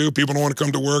know what to do. People don't want to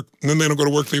come to work. And then they don't go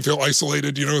to work. They feel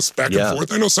isolated. You know, it's back and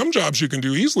forth. I know some jobs you can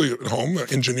do easily at home,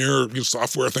 engineer, use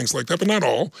software, things like that, but not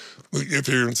all. If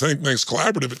you're saying things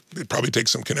collaborative, it probably takes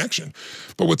some connection.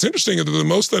 But what's interesting is they're the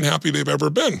most unhappy they've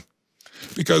ever been.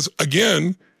 Because,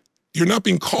 again, you're not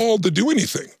being called to do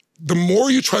anything. The more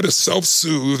you try to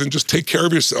self-soothe and just take care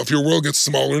of yourself, your world gets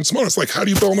smaller and smaller. It's like, how do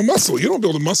you build a muscle? You don't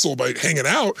build a muscle by hanging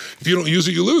out. If you don't use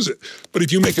it, you lose it. But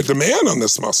if you make a demand on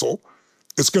this muscle,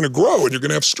 it's going to grow and you're going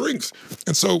to have strength.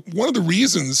 And so one of the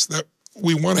reasons that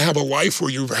we want to have a life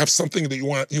where you have something that you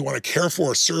want to care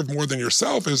for or serve more than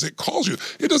yourself is it calls you.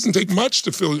 It doesn't take much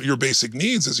to fill your basic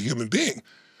needs as a human being,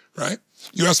 right?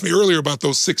 You asked me earlier about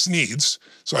those 6 needs,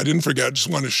 so I didn't forget. I just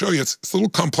wanted to show you. It's a little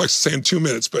complex to say in 2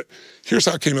 minutes, but here's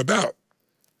how it came about.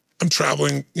 I'm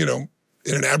traveling, you know,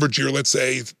 in an average year, let's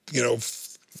say, you know,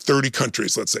 30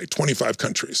 countries, let's say, 25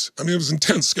 countries. I mean, it was an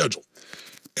intense schedule.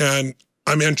 And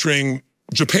I'm entering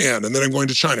Japan, and then I'm going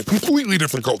to China. Completely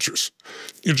different cultures.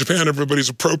 In Japan, everybody's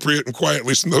appropriate and quiet, at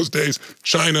least in those days.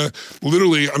 China,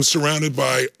 literally, I'm surrounded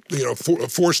by, you know, a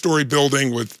 4-story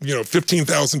building with, you know,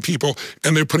 15,000 people,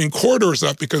 and they're putting corridors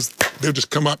up because they'll just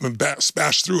come up and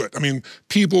bash through it. I mean,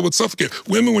 people would suffocate.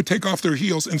 Women would take off their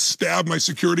heels and stab my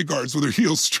security guards with their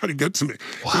heels to try to get to me.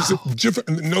 Wow. There's a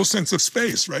different, no sense of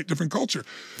space, right? Different culture.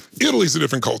 Italy's a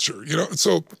different culture, you know?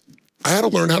 So I had to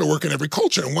learn how to work in every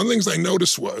culture. And one of the things I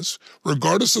noticed was,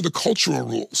 regardless of the cultural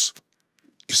rules,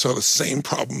 you saw the same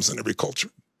problems in every culture.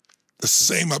 The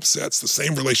same upsets, the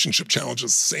same relationship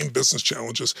challenges, the same business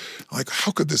challenges. Like,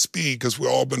 how could this be? Because we've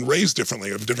all been raised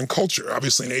differently, of a different culture.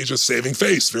 Obviously in Asia, saving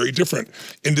face, very different.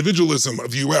 Individualism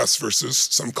of US versus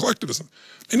some collectivism.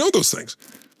 I know those things.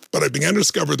 But I began to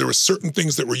discover there were certain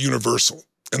things that were universal.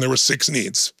 And there were 6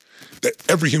 needs that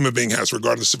every human being has,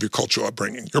 regardless of your cultural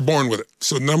upbringing. You're born with it.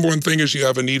 So the number one thing is you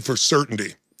have a need for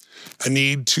certainty, a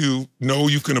need to know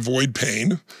you can avoid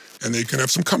pain and that you can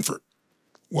have some comfort.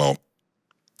 Well,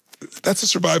 that's a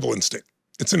survival instinct.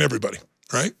 It's in everybody,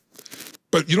 right?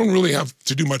 But you don't really have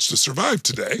to do much to survive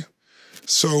today.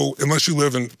 So unless you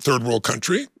live in third world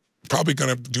country, probably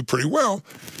going to do pretty well.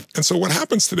 And so what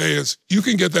happens today is you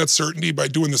can get that certainty by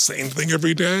doing the same thing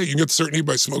every day. You can get certainty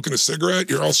by smoking a cigarette.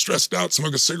 You're all stressed out,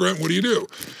 smoke a cigarette. What do?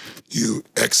 You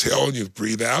exhale and you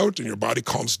breathe out and your body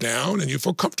calms down and you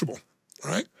feel comfortable,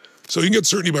 right? So you can get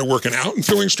certainty by working out and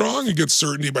feeling strong. You get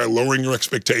certainty by lowering your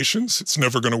expectations. It's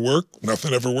never going to work.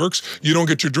 Nothing ever works. You don't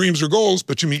get your dreams or goals,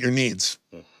 but you meet your needs.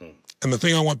 Mm-hmm. And the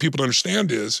thing I want people to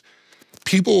understand is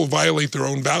people will violate their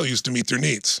own values to meet their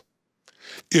needs.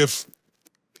 If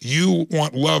you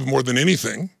want love more than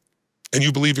anything, and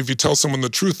you believe if you tell someone the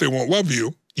truth, they won't love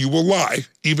you, you will lie,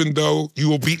 even though you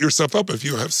will beat yourself up if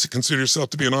you have to consider yourself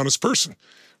to be an honest person,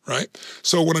 right?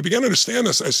 So when I began to understand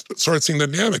this, I started seeing the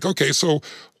dynamic. Okay, so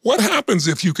what happens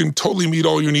if you can totally meet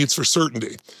all your needs for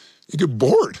certainty? You get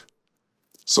bored.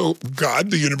 So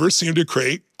God, the universe, seemed to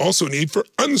create also a need for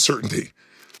uncertainty,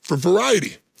 for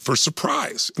variety, for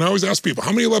surprise. And I always ask people,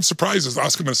 how many love surprises? I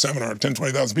ask them in a seminar, 10,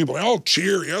 20,000 people. They all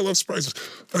cheer. Yeah, I love surprises.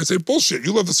 And I say, bullshit.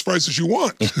 You love the surprises you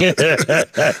want.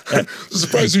 The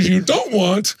surprises you don't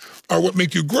want are what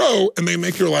make you grow, and they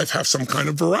make your life have some kind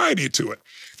of variety to it.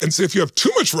 And so if you have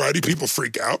too much variety, people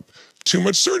freak out. Too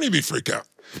much certainty, they freak out.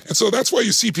 And so that's why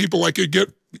you see people like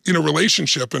get in a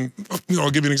relationship, and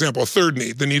I'll give you an example, a third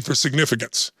need, the need for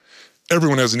significance.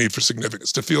 Everyone has a need for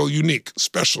significance, to feel unique,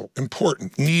 special,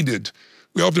 important, needed.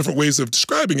 We all have different ways of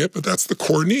describing it, but that's the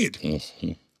core need.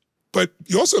 Mm-hmm. But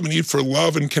you also have a need for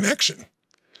love and connection.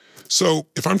 So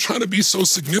if I'm trying to be so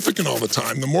significant all the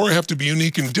time, the more I have to be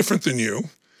unique and different than you,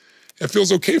 it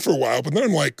feels okay for a while, but then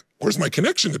I'm like, where's my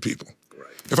connection to people? Right.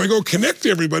 If I go connect to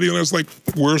everybody, and I was like,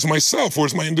 where's myself?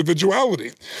 Where's my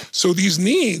individuality? So these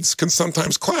needs can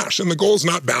sometimes clash, and the goal is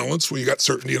not balance, where you got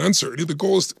certainty and uncertainty. The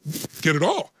goal is to get it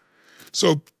all.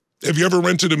 So have you ever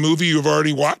rented a movie you've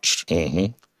already watched?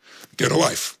 Mm-hmm. Get a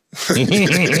life. I've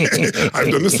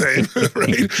done the same,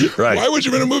 right? Right. Why would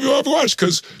you rent a movie you haven't watched?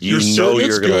 Because you're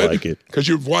going to like it. Because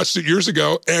you've watched it years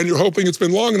ago, and you're hoping it's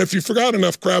been long enough, you forgot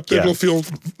enough crap that it'll feel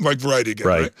like variety again,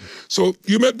 right? So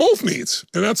you met both needs,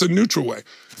 and that's a neutral way.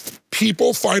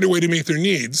 People find a way to meet their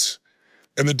needs,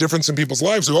 and the difference in people's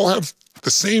lives, we all have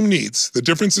the same needs. The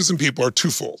differences in people are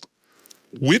twofold.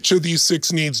 Which of these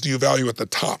 6 needs do you value at the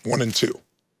top, 1 and 2?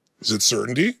 Is it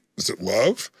certainty? Is it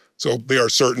love? So they are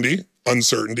certainty,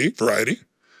 uncertainty, variety,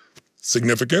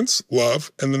 significance,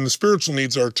 love, and then the spiritual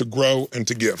needs are to grow and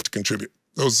to give, to contribute.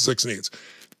 Those are 6 needs.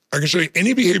 I can show you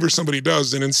any behavior somebody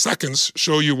does and in seconds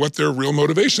show you what their real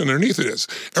motivation underneath it is.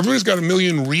 Everybody's got a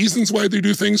million reasons why they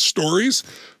do things, stories.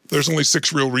 There's only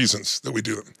 6 real reasons that we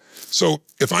do them. So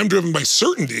if I'm driven by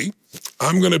certainty,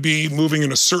 I'm going to be moving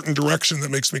in a certain direction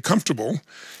that makes me comfortable.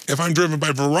 If I'm driven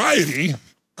by variety,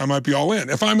 I might be all in.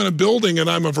 If I'm in a building and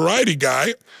I'm a variety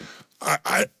guy,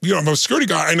 I'm a security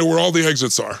guy, I know where all the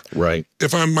exits are. Right.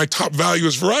 If my top value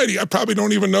is variety, I probably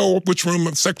don't even know which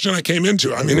room section I came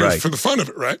into. I mean, it's for the fun of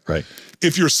it, right? Right.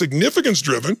 If you're significance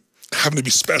driven, having to be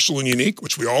special and unique,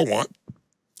 which we all want,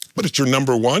 but it's your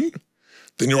number one,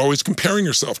 then you're always comparing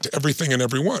yourself to everything and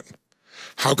everyone.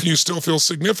 How can you still feel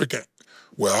significant?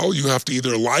 Well, you have to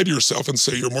either lie to yourself and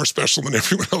say you're more special than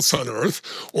everyone else on earth,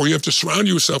 or you have to surround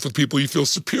yourself with people you feel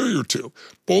superior to,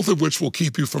 both of which will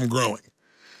keep you from growing.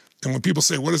 And when people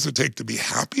say, what does it take to be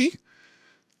happy?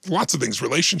 Lots of things,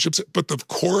 relationships, but the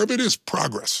core of it is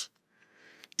progress.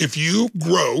 If you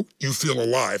grow, you feel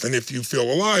alive. And if you feel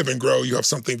alive and grow, you have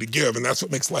something to give. And that's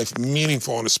what makes life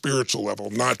meaningful on a spiritual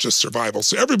level, not just survival.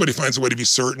 So everybody finds a way to be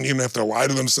certain, even if they lie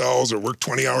to themselves or work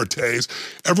 20-hour days.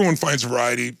 Everyone finds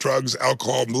variety, drugs,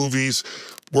 alcohol, movies,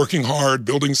 working hard,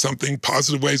 building something,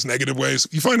 positive ways, negative ways.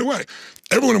 You find a way.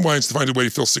 Everyone wants to find a way to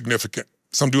feel significant.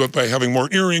 Some do it by having more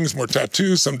earrings, more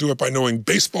tattoos. Some do it by knowing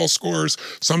baseball scores.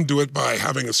 Some do it by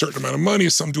having a certain amount of money.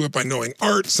 Some do it by knowing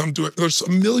art. Some do it, there's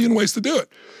a million ways to do it.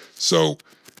 So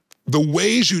the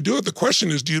ways you do it, the question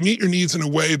is, do you meet your needs in a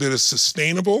way that is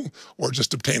sustainable or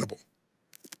just obtainable?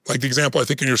 Like the example, I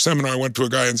think in your seminar, I went to a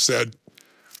guy and said,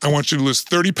 I want you to lose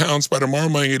 30 pounds by tomorrow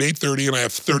morning at 8:30, and I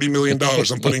have $30 million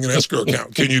I'm putting in an escrow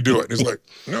account. Can you do it? And he's like,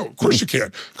 no, of course you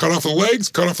can. Cut off the legs,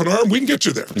 cut off an arm, we can get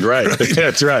you there. Right,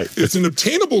 that's right. It's an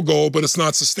obtainable goal, but it's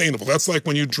not sustainable. That's like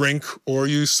when you drink or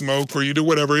you smoke or you do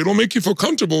whatever. It'll make you feel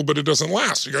comfortable, but it doesn't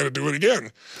last. You got to do it again.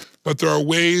 But there are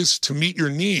ways to meet your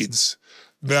needs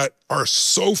that are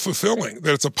so fulfilling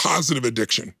that it's a positive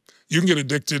addiction. You can get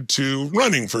addicted to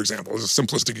running, for example, as a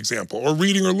simplistic example, or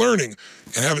reading or learning,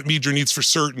 and have it meet your needs for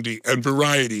certainty and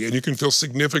variety, and you can feel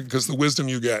significant because of the wisdom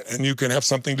you get, and you can have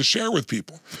something to share with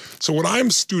people. So what I'm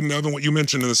a student of, and what you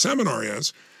mentioned in the seminar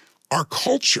is, our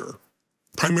culture,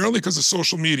 primarily because of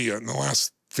social media in the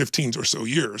last 15 or so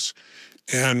years,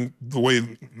 and the way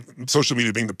social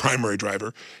media being the primary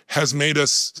driver, has made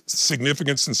us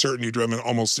significance and certainty driven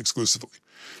almost exclusively.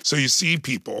 So you see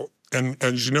people, and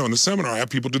as you know, in the seminar, I have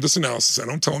people do this analysis. I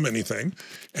don't tell them anything.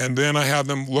 And then I have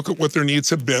them look at what their needs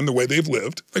have been, the way they've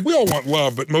lived. Like, we all want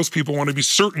love, but most people want to be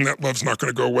certain that love's not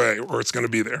going to go away or it's going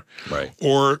to be there. Right.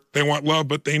 Or they want love,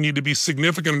 but they need to be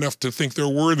significant enough to think they're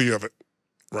worthy of it.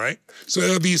 Right? So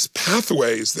there are these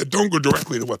pathways that don't go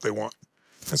directly to what they want.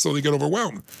 And so they get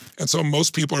overwhelmed. And so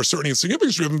most people are certainty and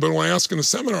significance driven, but when I ask in the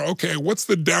seminar, okay, what's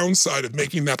the downside of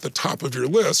making that the top of your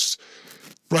list?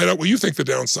 Write out what you think the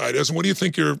downside is, and what do you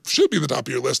think should be the top of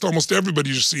your list? Almost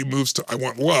everybody you see moves to, I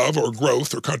want love or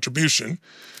growth or contribution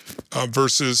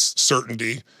versus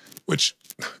certainty, which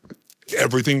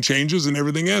everything changes and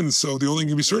everything ends. So the only thing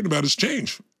you can be certain about is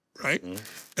change, right? Mm-hmm.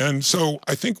 And so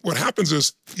I think what happens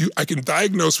is I can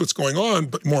diagnose what's going on,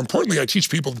 but more importantly, I teach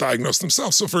people to diagnose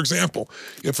themselves. So for example,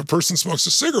 if a person smokes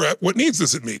a cigarette, what needs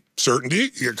does it meet? Certainty,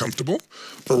 you get comfortable.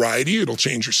 Variety, it'll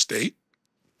change your state.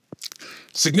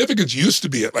 Significance used to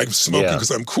be it, like smoking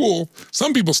because I'm cool.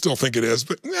 Some people still think it is,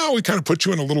 but now we kind of put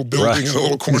you in a little building in a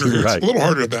little corner here. It's a little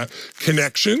harder at that.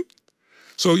 Connection.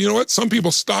 So you know what? Some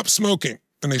people stop smoking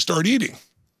and they start eating.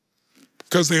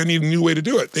 because they need a new way to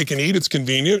do it. They can eat, it's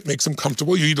convenient, it makes them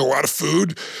comfortable. You eat a lot of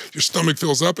food, your stomach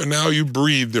fills up, and now you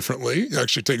breathe differently. You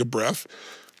actually take a breath.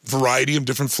 Variety of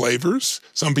different flavors.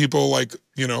 Some people, like,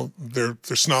 you know, they're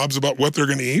snobs about what they're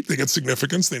going to eat. They get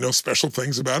significance. They know special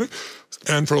things about it.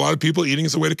 And for a lot of people, eating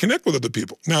is a way to connect with other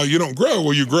people. Now, you don't grow,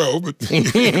 well, you grow, but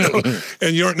you know,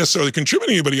 and you aren't necessarily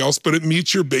contributing to anybody else, but it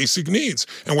meets your basic needs.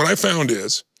 And what I found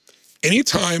is,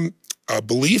 anytime a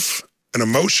belief, an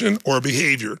emotion, or a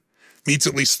behavior meets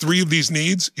at least 3 of these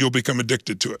needs, you'll become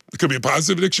addicted to it. It could be a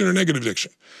positive addiction or negative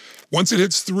addiction. Once it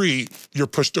hits 3, you're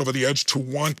pushed over the edge to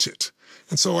want it.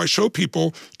 And so I show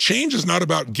people change is not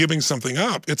about giving something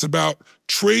up. It's about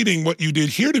trading what you did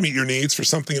here to meet your needs for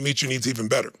something that meets your needs even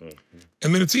better.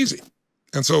 And then it's easy.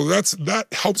 And so that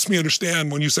helps me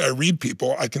understand when you say I read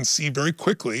people, I can see very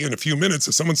quickly in a few minutes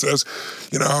if someone says,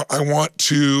 you know, I want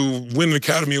to win an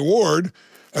Academy Award,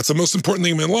 that's the most important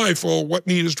thing in my life. Well, what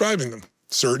need is driving them?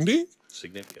 Certainty?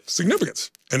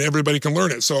 Significance. And everybody can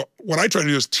learn it. So what I try to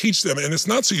do is teach them, and it's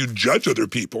not so you judge other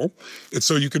people, it's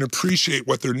so you can appreciate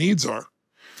what their needs are.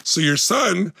 So your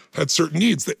son had certain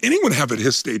needs that anyone have at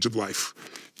his stage of life.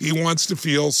 He wants to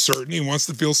feel certain, he wants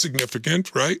to feel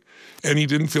significant, right? And he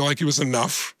didn't feel like he was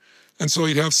enough. And so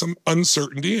he'd have some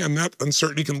uncertainty, and that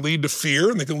uncertainty can lead to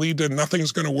fear, and it can lead to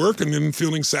nothing's gonna work, and then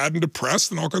feeling sad and depressed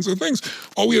and all kinds of things.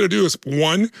 All we had to do is,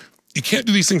 1, you can't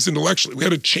do these things intellectually. We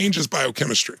had to change his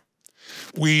biochemistry.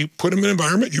 We put him in an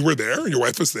environment, you were there, your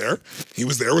wife was there. He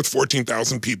was there with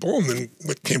 14,000 people, and then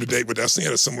came to Date with Destiny,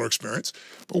 had a similar experience.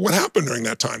 But what happened during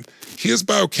that time? His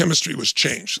biochemistry was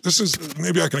changed. This is,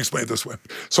 maybe I can explain it this way.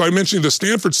 So I mentioned the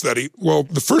Stanford study. Well,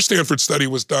 the first Stanford study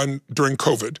was done during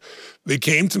COVID. They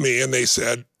came to me and they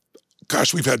said,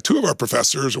 gosh, we've had 2 of our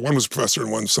professors, or one was a professor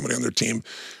and one was somebody on their team,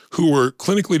 who were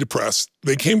clinically depressed.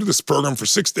 They came to this program for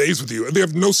 6 days with you, and they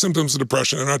have no symptoms of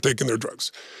depression and are not taking their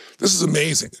drugs. This is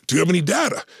amazing. Do you have any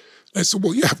data? And I said,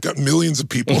 well, yeah, I've got millions of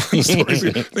people.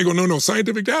 They go, no,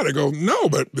 scientific data. I go, no,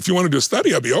 but if you want to do a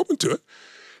study, I'd be open to it.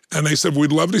 And they said,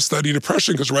 we'd love to study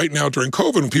depression, because right now during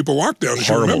COVID, when people locked down, as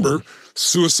you remember,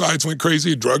 suicides went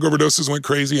crazy, drug overdoses went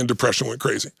crazy, and depression went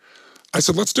crazy. I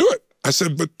said, let's do it. I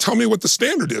said, but tell me what the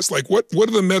standard is. Like, what do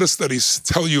the meta-studies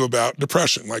tell you about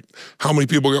depression? Like, how many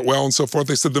people get well and so forth?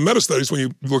 They said the meta-studies, when you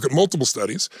look at multiple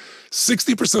studies,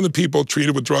 60% of the people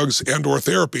treated with drugs and or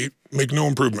therapy make no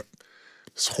improvement.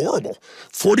 It's horrible.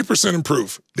 40%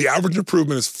 improve. The average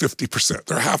improvement is 50%.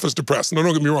 They're half as depressed. No,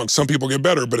 don't get me wrong. Some people get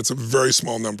better, but it's a very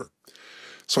small number.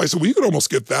 So I said, well, you could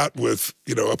almost get that with,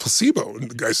 you know, a placebo.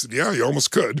 And the guy said, yeah, you almost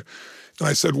could. And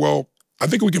I said, well, I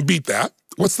think we can beat that.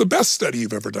 What's the best study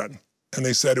you've ever done? And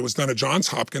they said it was done at Johns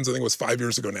Hopkins, I think it was 5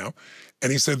 years ago now.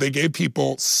 And he said they gave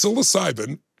people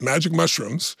psilocybin, magic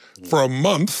mushrooms, for a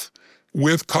month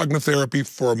with cognitive therapy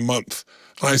for a month.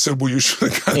 And I said, well, you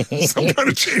should have gotten some kind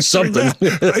of change. Something.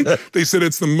 Right? They said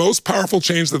it's the most powerful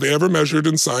change that they ever measured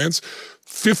in science.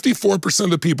 54%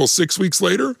 of the people 6 weeks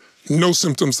later, no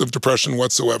symptoms of depression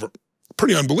whatsoever.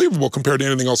 Pretty unbelievable compared to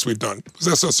anything else we've done. Because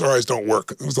SSRIs don't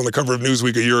work. It was on the cover of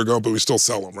Newsweek a year ago, but we still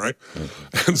sell them, right?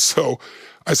 And so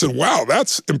I said, wow,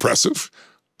 that's impressive.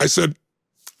 I said,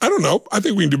 I don't know. I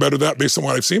think we can do better than that based on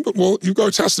what I've seen, but well, you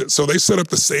go test it. So they set up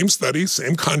the same study,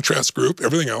 same contrast group,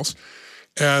 everything else,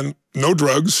 and no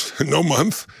drugs, no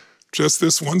month, just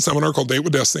this one seminar called Date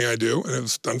with Destiny I do, and it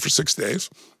was done for 6 days.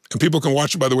 And people can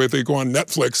watch it, by the way, if they go on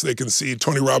Netflix, they can see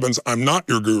Tony Robbins' I'm Not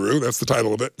Your Guru. That's the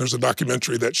title of it. There's a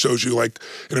documentary that shows you, like,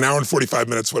 in an hour and 45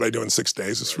 minutes what I do in 6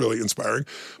 days. It's really inspiring.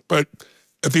 But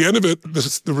at the end of it,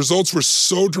 the results were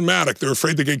so dramatic, they're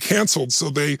afraid to get canceled,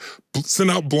 so they sent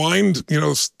out blind,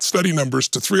 study numbers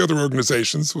to 3 other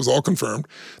organizations. It was all confirmed.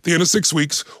 At the end of 6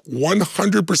 weeks,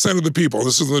 100% of the people,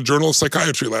 this is in the Journal of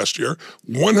Psychiatry last year,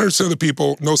 100% of the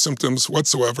people, no symptoms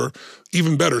whatsoever.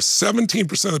 Even better,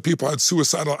 17% of the people had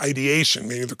suicidal ideation,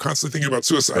 meaning they're constantly thinking about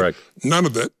suicide. Correct. None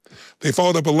of it. They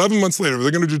followed up 11 months later.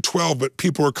 They're going to do 12, but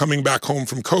people were coming back home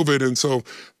from COVID, and so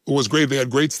it was great. They had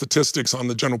great statistics on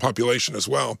the general population as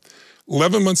well.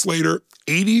 11 months later,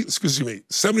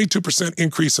 72%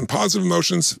 increase in positive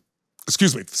emotions,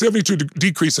 72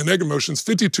 decrease in negative emotions,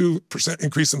 52%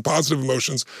 increase in positive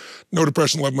emotions, no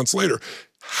depression 11 months later.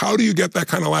 How do you get that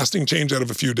kind of lasting change out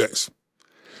of a few days?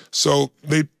 So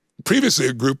previously,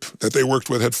 a group that they worked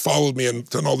with had followed me and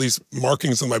done all these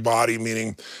markings on my body,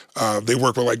 meaning they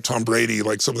work with like Tom Brady,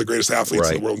 like some of the greatest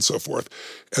athletes in the world and so forth.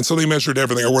 And so they measured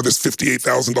everything. I wore this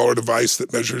 $58,000 device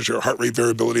that measures your heart rate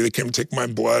variability. They came and take my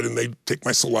blood and they take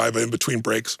my saliva in between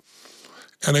breaks.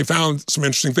 And they found some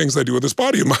interesting things I do with this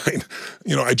body of mine.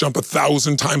 I jump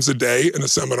 1,000 times a day in a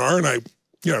seminar, and I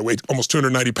weigh almost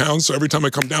 290 pounds. So every time I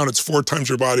come down, it's 4 times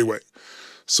your body weight.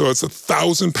 So it's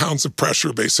 1,000 pounds of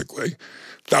pressure, basically.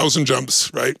 1,000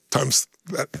 jumps, right? Times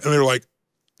that. And they're like,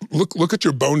 look at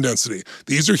your bone density.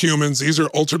 These are humans. These are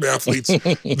ultra athletes.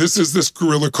 This is this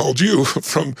gorilla called you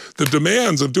from the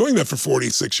demands of doing that for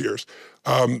 46 years.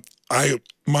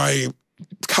 My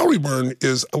calorie burn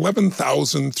is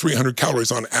 11,300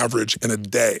 calories on average in a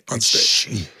day on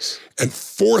stage. Jeez. And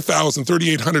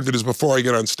 3,800 of it is before I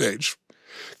get on stage.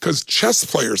 Because chess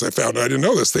players, I found, I didn't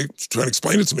know this, they try to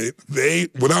explain it to me, they,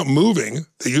 without moving,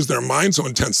 they use their mind so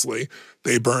intensely,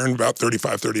 they burn about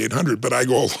 3,800. But I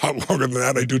go a lot longer than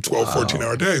that. I do 12,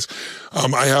 14-hour days.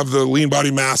 I have the lean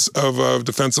body mass of a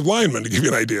defensive lineman, to give you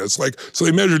an idea. It's like, so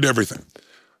they measured everything.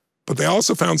 But they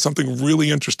also found something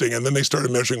really interesting, and then they started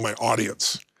measuring my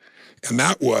audience. And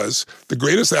that was the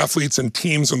greatest athletes and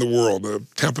teams in the world, the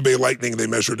Tampa Bay Lightning, they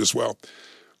measured as well.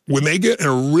 When they get in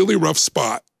a really rough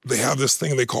spot, they have this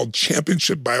thing they call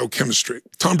championship biochemistry.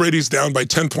 Tom Brady's down by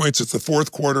 10 points. It's the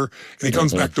fourth quarter, and he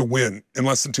comes back to win in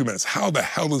less than 2 minutes. How the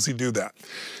hell does he do that?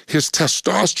 His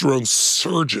testosterone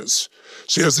surges.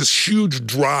 So he has this huge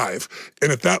drive.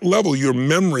 And at that level, your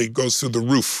memory goes through the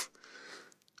roof.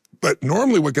 But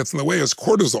normally what gets in the way is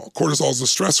cortisol. Cortisol is a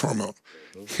stress hormone.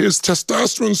 His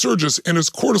testosterone surges and his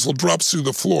cortisol drops through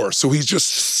the floor. So he's just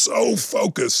so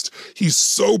focused. He's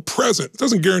so present. It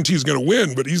doesn't guarantee he's going to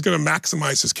win, but he's going to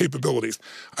maximize his capabilities.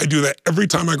 I do that every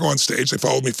time I go on stage. They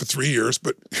followed me for 3 years,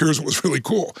 but here's what was really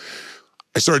cool.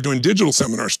 I started doing digital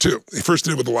seminars too. They first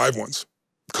did it with the live ones.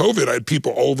 COVID, I had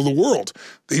people all over the world.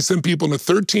 They sent people into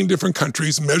 13 different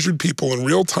countries, measured people in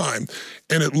real time,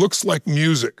 and it looks like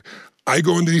music. I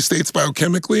go into these states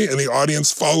biochemically and the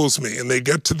audience follows me and they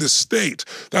get to this state.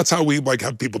 That's how we like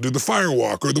have people do the fire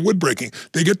walk or the wood breaking.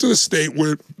 They get to the state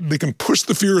where they can push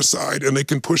the fear aside and they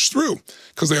can push through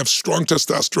because they have strong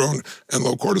testosterone and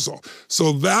low cortisol.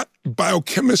 So that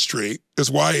biochemistry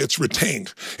is why it's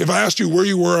retained. If I asked you where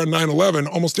you were on 9/11,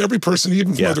 almost every person,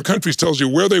 even from other countries, tells you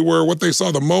where they were, what they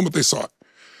saw, the moment they saw it.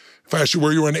 If I asked you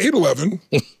where you were on 8/11,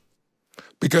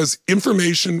 because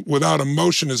information without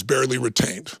emotion is barely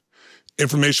retained.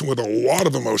 Information with a lot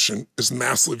of emotion is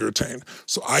massively retained.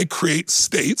 So I create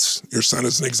states, your son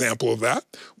is an example of that,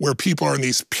 where people are in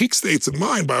these peak states of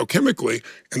mind biochemically,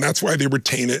 and that's why they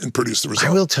retain it and produce the result.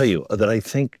 I will tell you that I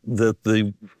think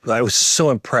that I was so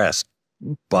impressed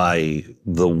by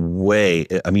the way,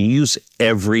 I mean, you use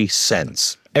every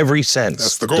sense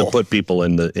That's the goal. to put people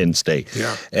in state.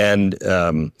 Yeah. And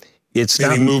it's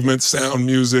any not movement, sound,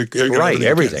 music, right,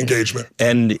 everything. Engagement.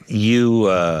 And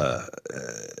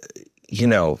you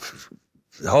know,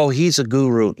 oh, he's a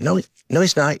guru. No,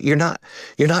 he's not. You're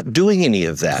not doing any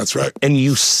of that. That's right. And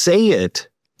you say it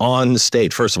on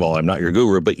stage. First of all, I'm not your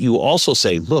guru, but you also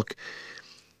say, look,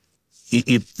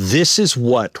 if this is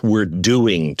what we're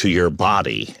doing to your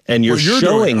body, and you're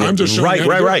showing I'm just showing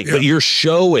right. Yeah. But you're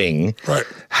showing right.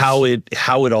 how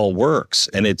it all works,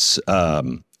 and it's.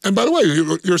 And by the way,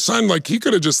 your son, like, he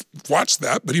could have just watched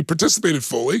that, but he participated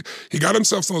fully. He got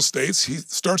himself in those states. He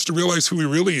starts to realize who he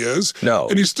really is. No.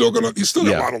 And he's still got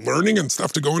a lot of learning and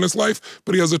stuff to go in his life,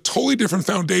 but he has a totally different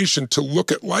foundation to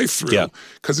look at life through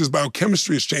because his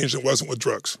biochemistry has changed. It wasn't with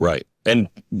drugs. Right. And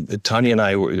Tanya and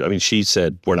I were, I mean, she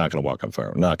said, we're not going to walk on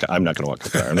fire. I'm not going to walk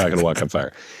on fire. I'm not going to walk on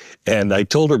fire. And I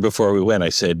told her before we went, I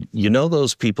said, you know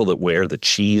those people that wear the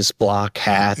cheese block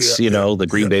hats, the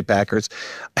Green Bay Packers?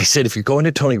 I said, if you're going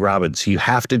to Tony Robbins, you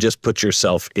have to just put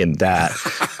yourself in that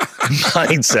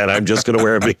mindset. I'm just going to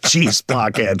wear a big cheese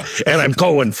block hat, and I'm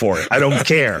going for it. I don't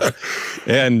care.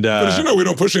 And but as you know, we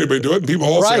don't push anybody to do it. And people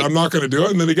all say, I'm not going to do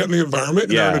it. And then they get in the environment,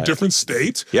 and they're in a different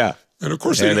state. Yeah. And of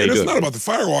course, it's not about the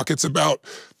firewalk. It's about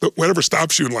whatever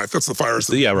stops you in life. That's the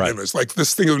fire's image. Like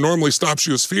this thing that normally stops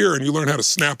you is fear, and you learn how to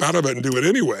snap out of it and do it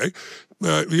anyway.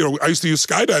 I used to use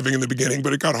skydiving in the beginning,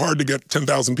 but it got hard to get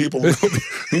 10,000 people in the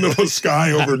middle of the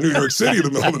sky over New York City in the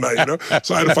middle of the night,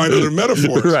 So I had to find other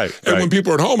metaphors. And when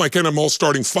people are at home, I can't have them all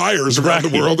starting fires around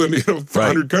the world in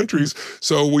 100 countries.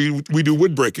 So we do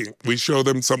wood breaking. We show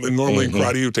them something normally in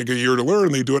karate you take a year to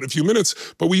learn. They do it in a few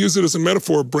minutes, but we use it as a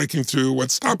metaphor breaking through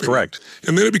what's stopping.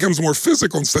 And then it becomes more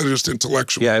physical instead of just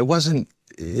intellectual. Yeah, it wasn't.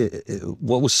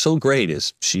 What was so great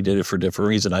is she did it for a different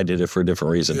reason. I did it for a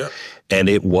different reason. Yeah. And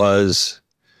it was,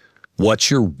 what's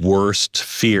your worst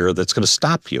fear that's going to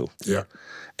stop you? Yeah.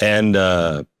 And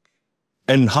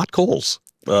hot coals.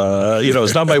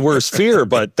 It's not my worst fear,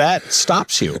 but that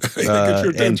stops you. Get your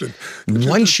attention. And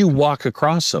once you walk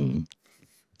across them,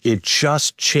 it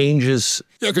just changes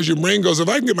Yeah, because your brain goes, if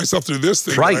I can get myself through this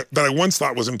thing that I once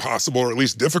thought was impossible or at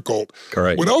least difficult,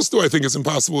 what else do I think is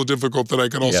impossible or difficult that I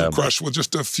can also crush with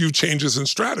just a few changes in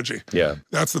strategy? Yeah.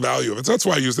 That's the value of it. That's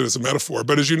why I use it as a metaphor.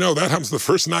 But as you know, that happens the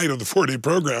first night of the 4-day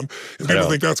program. And people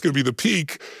think that's going to be the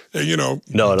peak. And, you know,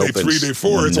 day 3, day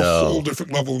 4, it's a whole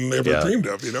different level than they ever dreamed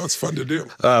of. You know, it's fun to do.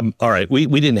 All right. We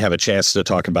didn't have a chance to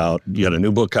talk about, you got a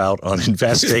new book out on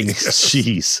investing.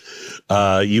 Jeez.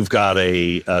 You've got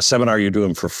a seminar you're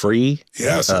doing for free.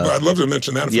 Yes. I'd love to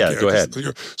mention that. If you can. Go ahead.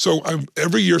 So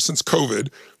every year since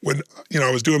COVID, when, you know,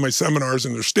 I was doing my seminars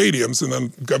in their stadiums, and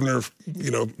then Governor,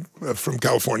 you know, from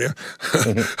California,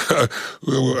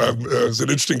 who is an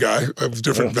interesting guy of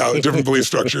different belief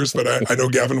structures, but I know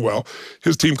Gavin well.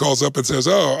 His team calls up and says,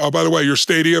 oh, by the way, your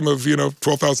stadium of, you know,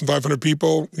 12,500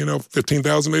 people, you know,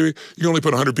 15,000 maybe, you only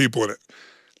put 100 people in it.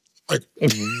 Like,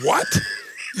 what?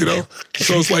 You know,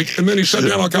 so it's like, and then he shut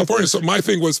down all California. So my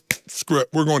thing was, screw it,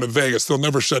 we're going to Vegas. They'll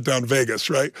never shut down Vegas,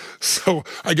 right? So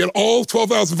I get all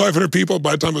 12,500 people,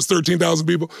 by the time it was 13,000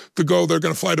 people, to go, they're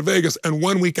going to fly to Vegas. And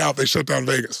 1 week out, they shut down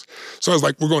Vegas. So I was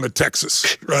like, we're going to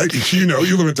Texas, right? You know,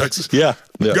 you live in Texas. Yeah.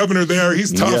 Governor there,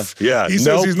 he's tough. Yeah. He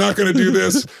says he's not going to do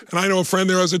this. And I know a friend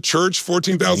there has a church,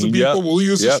 14,000 people. We'll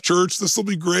use his church. This will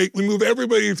be great. We move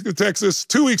everybody to Texas.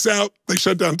 2 weeks out, they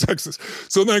shut down Texas.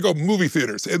 So then I go, movie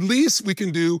theaters. At least we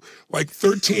can do like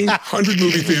 1,300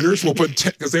 movie theaters. We'll put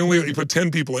 10, because they only let you put 10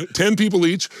 people in it, 10 people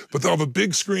each, but they'll have a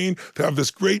big screen to have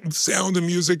this great sound and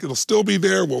music. It'll still be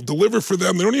there. We'll deliver for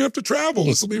them. They don't even have to travel.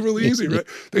 This will be really easy, right?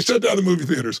 They shut down the movie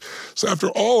theaters. So after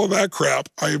all of that crap,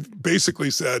 I basically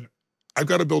said, I've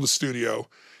got to build a studio,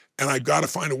 and I've got to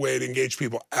find a way to engage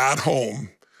people at home,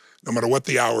 no matter what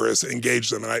the hour is, engage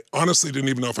them. And I honestly didn't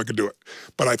even know if I could do it,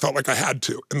 but I felt like I had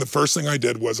to. And the first thing I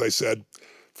did was I said,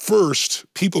 first,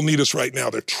 people need us right now.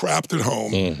 They're trapped at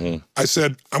home. I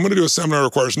said, I'm going to do a seminar that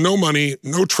requires no money,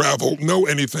 no travel, no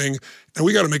anything, and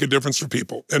we got to make a difference for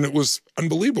people. And it was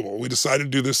unbelievable. We decided to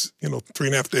do this, you know,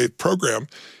 3.5-day program,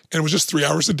 and it was just 3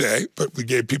 hours a day, but we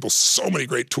gave people so many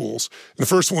great tools. And the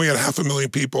first one, we had 500,000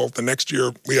 people. The next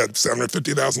year, we had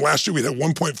 750,000. Last year, we had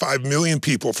 1.5 million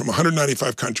people from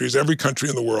 195 countries, every country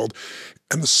in the world.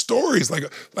 And the stories, like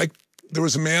there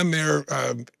was a man there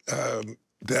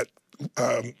that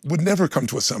would never come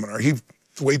to a seminar. He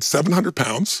weighed 700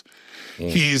 pounds.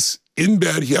 He's in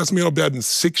bed. He hasn't been out of bed in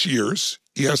 6 years.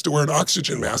 He has to wear an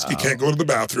oxygen mask. He can't go to the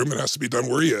bathroom. It has to be done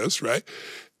where he is, right?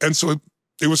 And so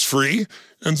it was free,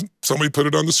 and somebody put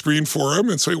it on the screen for him,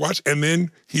 and so he watched, and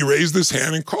then he raised his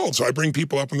hand and called. So I bring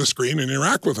people up on the screen and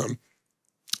interact with him.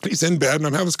 He's in bed, and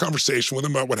I'm having this conversation with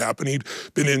him about what happened. He'd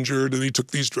been injured, and he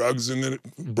took these drugs, and then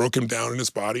it broke him down in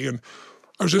his body, and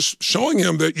I was just showing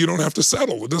him that you don't have to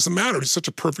settle. It doesn't matter. He's such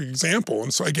a perfect example.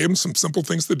 And so I gave him some simple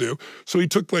things to do. So he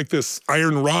took like this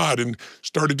iron rod and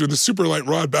started doing the super light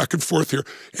rod back and forth here.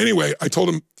 Anyway, I told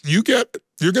him, you're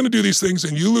going to do these things,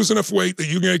 and you lose enough weight that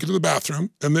you can make it to the bathroom.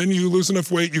 And then you lose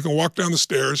enough weight, you can walk down the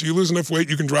stairs. You lose enough weight,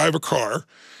 you can drive a car.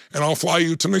 And I'll fly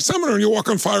you to my seminar, and you'll walk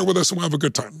on fire with us, and we'll have a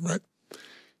good time, right?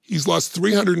 He's lost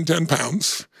 310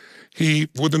 pounds. He,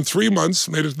 within 3 months,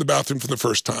 made it to the bathroom for the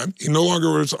first time. He no longer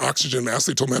wears an oxygen mask.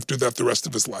 They told him I have to do that the rest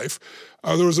of his life.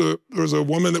 There was a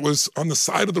woman that was on the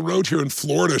side of the road here in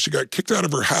Florida. She got kicked out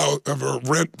of her house, of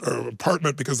her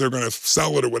apartment, because they're going to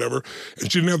sell it or whatever,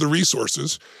 and she didn't have the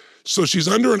resources. So she's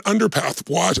under an underpath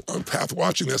path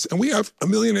watching this, and we have 1.5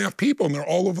 million people, and they're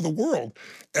all over the world.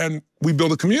 And we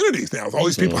build a community now. All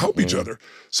these people help each other.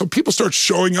 So people start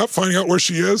showing up, finding out where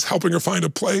she is, helping her find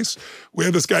a place. We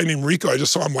had this guy named Rico. I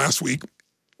just saw him last week.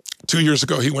 2 years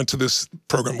ago, he went to this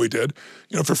program we did,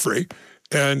 you know, for free.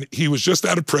 And he was just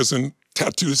out of prison,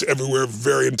 tattoos everywhere,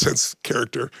 very intense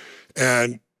character,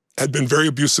 and had been very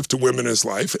abusive to women in his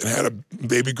life, and had a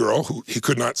baby girl who he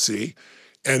could not see.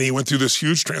 And he went through this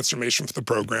huge transformation for the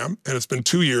program, and it's been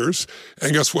 2 years.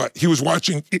 And guess what? He was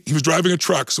driving a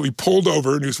truck, so he pulled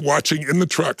over, and he was watching in the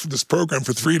truck for this program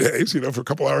for 3 days, you know, for a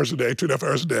couple hours a day, 2.5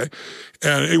 hours a day.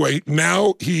 And anyway,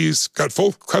 now he's got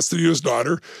full custody of his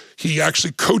daughter. He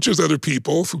actually coaches other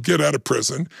people who get out of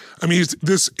prison. I mean, he's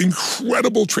this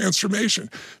incredible transformation.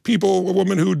 A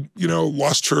woman who, you know,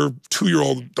 lost her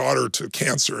 2-year-old daughter to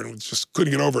cancer and just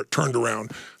couldn't get over it, turned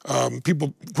around.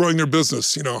 People growing their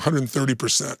business, you know,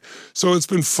 130%. So it's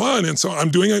been fun. And so I'm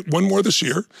doing it one more this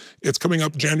year. It's coming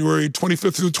up January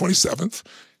 25th through the 27th.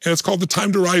 And it's called the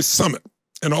Time to Rise Summit.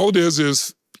 And all it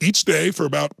is each day for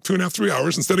about 2.5, 3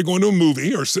 hours, instead of going to a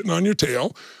movie or sitting on your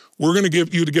tail, we're going to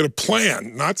give you to get a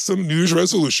plan, not some New Year's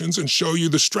resolutions, and show you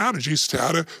the strategies to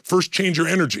how to first change your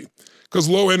energy. Because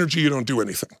low energy, you don't do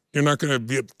anything. You're not going to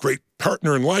be a great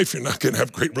partner in life. You're not going to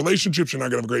have great relationships. You're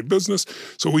not going to have a great business.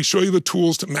 So we show you the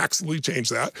tools to maximally change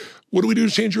that. What do we do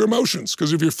to change your emotions?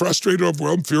 Because if you're frustrated,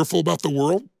 overwhelmed, fearful about the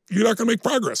world, you're not going to make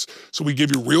progress. So we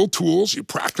give you real tools, you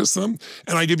practice them,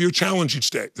 and I give you a challenge each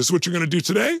day. This is what you're going to do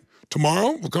today.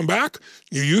 Tomorrow, we'll come back,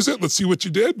 you use it, let's see what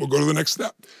you did, we'll go to the next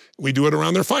step. We do it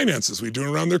around their finances, we do it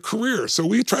around their career. So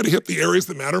we try to hit the areas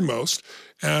that matter most,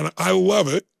 and I love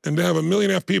it. And to have 1.5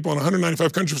 million people in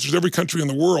 195 countries, which is every country in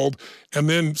the world, and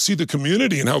then see the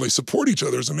community and how they support each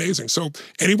other is amazing. So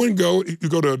anyone you go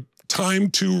to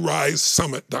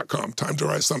timetorisesummit.com,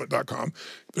 timetorisesummit.com.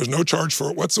 There's no charge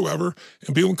for it whatsoever.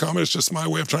 And people can comment, it's just my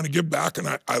way of trying to give back. And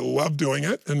I love doing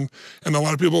it. And a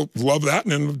lot of people love that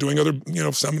and end up doing other,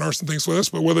 seminars and things with us.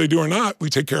 But whether they do or not, we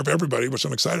take care of everybody, which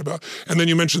I'm excited about. And then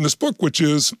you mentioned this book, which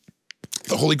is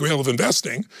The Holy Grail of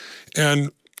Investing. And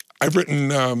I've written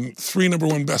 3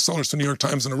 #1 bestsellers to New York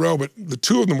Times in a row, but the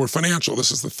 2 of them were financial.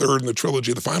 This is the 3rd in the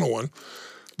trilogy, the final one.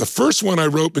 The first one I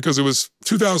wrote because it was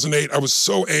 2008. I was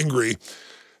so angry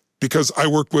because I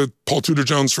worked with Paul Tudor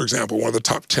Jones, for example, one of the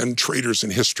top 10 traders in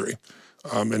history.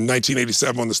 In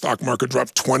 1987, when the stock market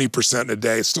dropped 20% in a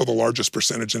day, it's still the largest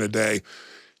percentage in a day,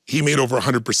 he made over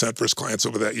 100% for his clients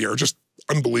over that year. Just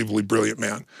unbelievably brilliant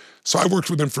man. So I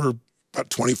worked with him for about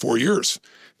 24 years.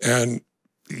 And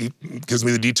he gives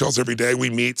me the details every day we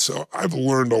meet. So I've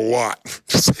learned a lot,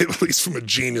 to say the least, from a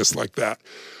genius like that.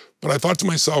 But I thought to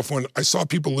myself, when I saw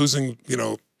people losing,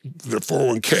 their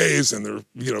 401ks and they're,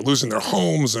 losing their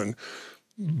homes, and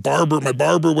my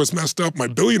barber was messed up, my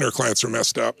billionaire clients were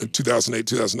messed up in 2008,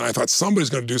 2009, I thought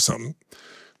somebody's going to do something.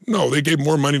 No, they gave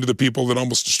more money to the people that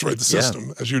almost destroyed the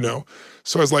system, as you know.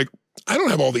 So I was like, I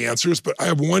don't have all the answers, but I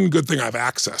have one good thing: I have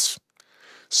access.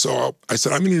 So I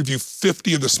said, I'm going to interview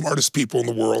 50 of the smartest people in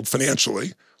the world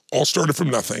financially, all started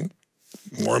from nothing.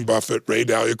 Warren Buffett, Ray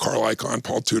Dalio, Carl Icahn,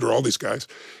 Paul Tudor, all these guys.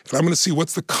 And I'm going to see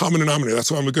what's the common denominator.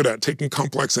 That's what I'm good at, taking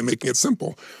complex and making it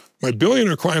simple. My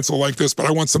billionaire clients will like this, but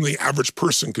I want something the average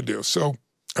person could do. So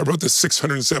I wrote this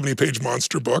 670-page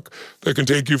monster book that can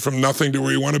take you from nothing to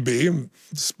where you want to be.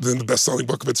 It's been the best-selling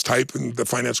book of its type in the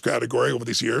finance category over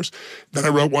these years. Then I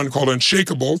wrote one called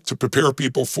Unshakable to prepare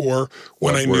people for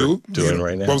when I knew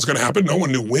right now. What was going to happen. No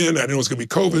one knew when. I didn't know it was going to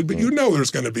be COVID, but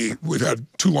there's going to be, we've had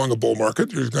too long a bull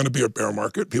market. There's going to be a bear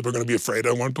market. People are going to be afraid.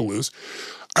 I want to lose.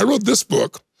 I wrote this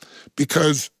book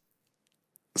because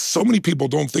so many people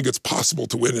don't think it's possible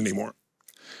to win anymore.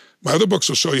 My other books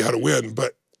will show you how to win,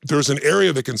 but there's an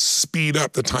area that can speed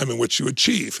up the time in which you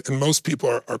achieve, and most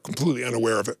people are completely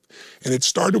unaware of it. And it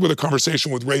started with a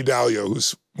conversation with Ray Dalio,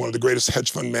 who's one of the greatest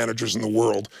hedge fund managers in the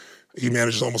world. He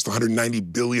manages almost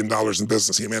 $190 billion in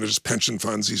business. He manages pension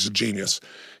funds. He's a genius.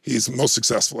 He's the most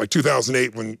successful. Like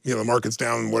 2008, when the market's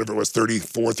down, whatever it was,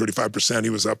 34, 35%, he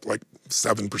was up like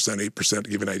 7%, 8%, to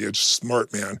give you an idea. Just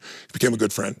smart man. He became a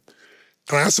good friend.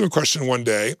 And I asked him a question one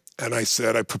day, and I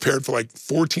said, I prepared for like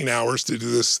 14 hours to do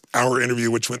this hour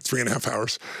interview, which went 3.5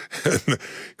 hours,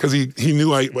 because he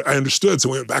knew I understood, so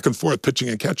we went back and forth, pitching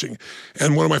and catching.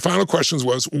 And one of my final questions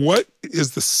was, what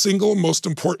is the single most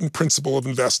important principle of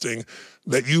investing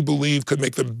that you believe could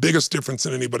make the biggest difference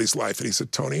in anybody's life? And he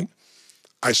said, Tony,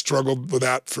 I struggled with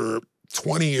that for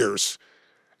 20 years.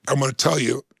 I'm going to tell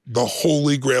you, the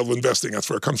holy grail of investing, that's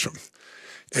where it comes from.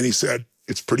 And he said,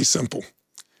 it's pretty simple.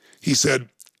 He said,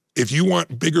 if you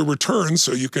want bigger returns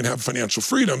so you can have financial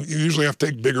freedom, you usually have to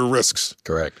take bigger risks.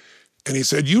 Correct. And he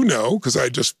said, because I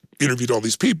just interviewed all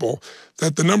these people,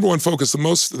 that the #1 focus,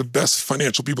 the best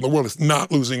financial people in the world is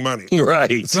not losing money.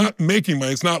 Right. It's not making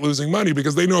money, it's not losing money,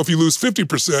 because they know if you lose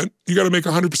 50%, you got to make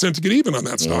 100% to get even on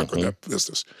that stock or that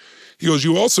business. He goes,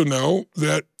 you also know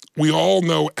that we all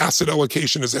know asset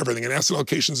allocation is everything. And asset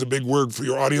allocation is a big word for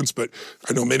your audience, but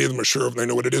I know many of them are sure they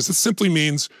know what it is. It simply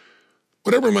means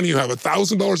whatever money you have,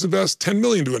 $1,000 invest, $10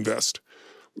 million to invest.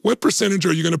 What percentage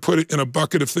are you going to put in a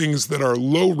bucket of things that are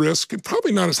low risk and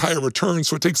probably not as high a return,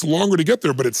 so it takes longer to get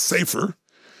there, but it's safer?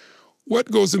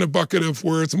 What goes in a bucket of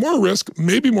where it's more risk,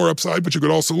 maybe more upside, but you could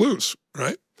also lose,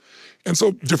 right? And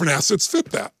so different assets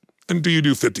fit that. And do you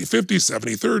do 50-50,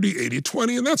 70-30,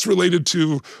 80-20? And that's related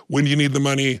to when you need the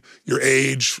money, your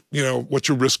age, what's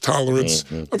your risk tolerance,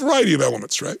 a variety of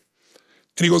elements, right?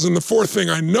 And he goes, and the fourth thing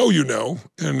I know you know,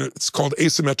 and it's called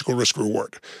asymmetrical risk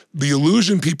reward. The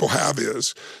illusion people have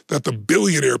is that the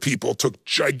billionaire people took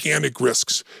gigantic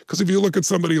risks. Because if you look at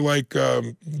somebody like,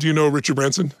 do you know Richard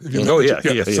Branson?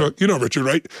 Yeah. So you know Richard,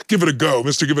 right? Give it a go,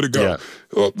 Mr. Give it a go. Yeah.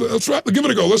 Well, give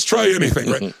it a go. Let's try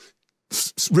anything, right?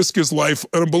 Risk is life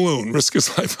on a balloon. Risk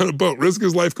is life on a boat. Risk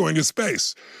is life going to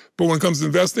space. But when it comes to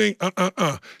investing,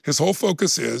 his whole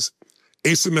focus is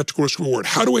asymmetrical risk reward.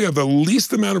 How do we have the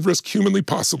least amount of risk humanly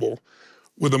possible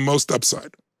with the most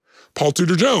upside. Paul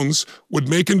Tudor Jones would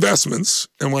make investments,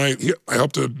 and when I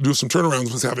helped to do some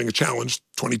turnarounds, was having a challenge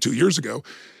 22 years ago,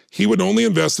 he would only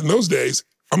invest in those days,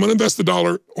 I'm going to invest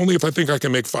 $1 only if I think I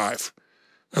can make 5.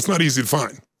 That's not easy to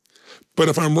find. But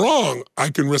if I'm wrong, I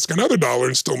can risk another $1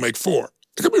 and still make 4.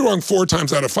 I could be wrong 4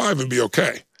 times out of 5 and be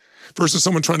okay, versus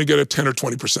someone trying to get a 10 or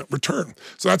 20% return.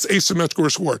 So that's asymmetrical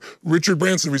risk reward. Richard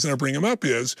Branson, the reason I bring him up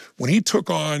is when he took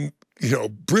on,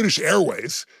 British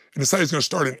Airways and decided he's going to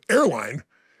start an airline,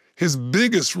 his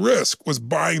biggest risk was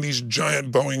buying these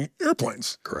giant Boeing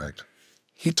airplanes. Correct.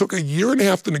 He took 1.5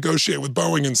 years to negotiate with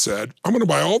Boeing and said, I'm going to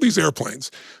buy all these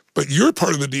airplanes, but your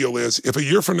part of the deal is if a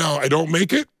year from now I don't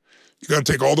make it, you got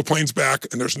to take all the planes back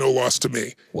and there's no loss to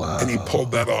me. Wow. And he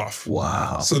pulled that off.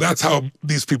 Wow. So that's how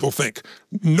these people think.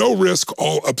 No risk,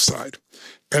 all upside.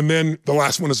 And then the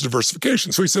last one is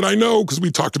diversification. So he said, I know, because we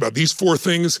talked about these 4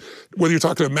 things, whether you're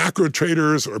talking to macro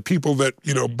traders or people that,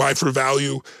 buy for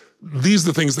value, these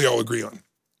are the things they all agree on.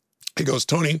 He goes,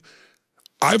 Tony,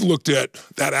 I've looked at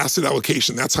that asset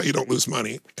allocation, that's how you don't lose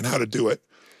money, and how to do it,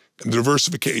 and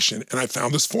diversification, and I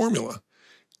found this formula.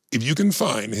 If you can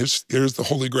find, here's the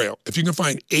holy grail, if you can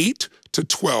find 8 to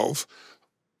 12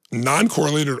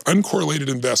 non-correlated or uncorrelated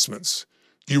investments,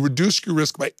 you reduce your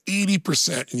risk by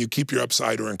 80% and you keep your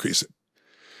upside or increase it.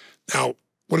 Now,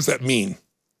 what does that mean?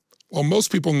 Well,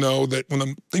 most people know that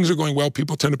when things are going well,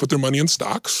 people tend to put their money in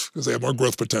stocks because they have more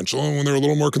growth potential. And when they're a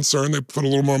little more concerned, they put a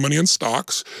little more money in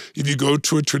stocks. If you go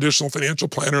to a traditional financial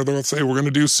planner, they'll say, we're going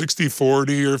to do 60-40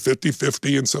 or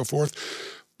 50-50 and so forth.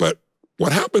 But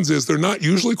what happens is they're not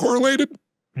usually correlated,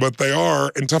 but they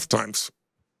are in tough times.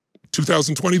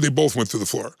 2020, they both went through the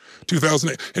floor.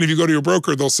 2008, and if you go to your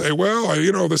broker, they'll say, well,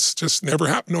 this just never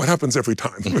happened. No, it happens every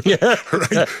time. Yeah.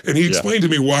 Right? And he explained to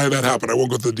me why that happened. I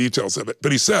won't go through the details of it.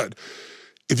 But he said,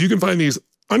 if you can find these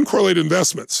uncorrelated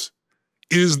investments,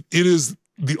 it is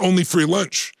the only free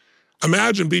lunch.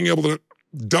 Imagine being able to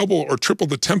double or triple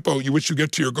the tempo you wish you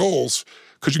get to your goals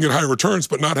because you can get higher returns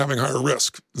but not having higher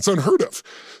risk. It's unheard of.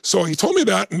 So he told me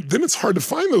that, and then it's hard to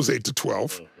find those 8 to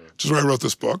 12, which is why I wrote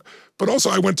this book. But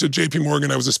also I went to JP Morgan.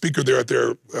 I was a speaker there at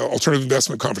their alternative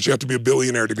investment conference. You have to be a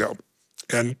billionaire to go.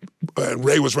 And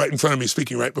Ray was right in front of me,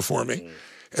 speaking right before me.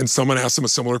 And someone asked him a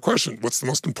similar question. What's the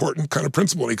most important kind of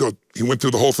principle? And he went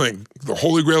through the whole thing, the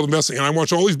holy grail of investing. And I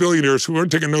watch all these billionaires who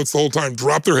aren't taking notes the whole time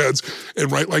drop their heads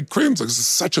and write like crayons. Like, this is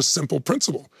such a simple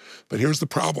principle. But here's the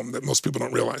problem that most people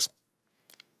don't realize.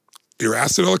 Your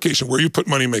asset allocation, where you put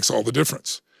money, makes all the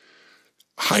difference.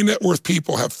 High net worth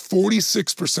people have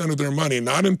 46% of their money,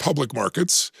 not in public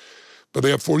markets, but they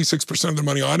have 46% of their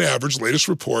money on average, latest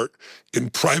report, in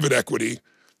private equity,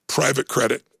 private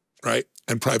credit, right,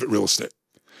 and private real estate.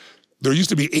 There used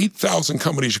to be 8,000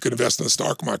 companies you could invest in the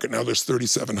stock market. Now there's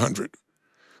 3,700.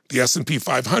 The S&P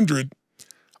 500,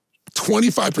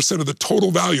 25% of the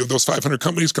total value of those 500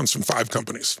 companies comes from 5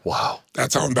 companies. Wow.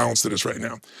 That's how imbalanced it is right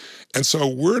now. And so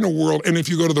we're in a world, and if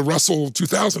you go to the Russell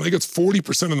 2000, I think it's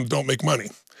 40% of them don't make money.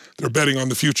 They're betting on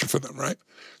the future for them, right?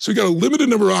 So you got a limited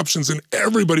number of options and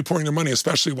everybody pouring their money,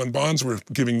 especially when bonds were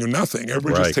giving you nothing.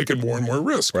 Everybody just taking more and more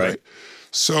risk, right?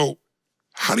 So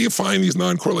how do you find these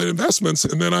non-correlated investments?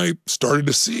 And then I started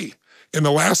to see in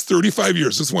the last 35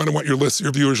 years, this is what I want your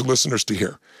viewers, your listeners to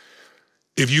hear.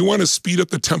 If you want to speed up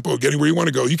the tempo of getting where you want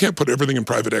to go, you can't put everything in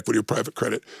private equity or private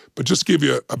credit, but just give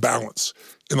you a balance.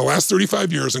 In the last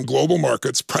 35 years in global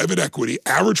markets, private equity,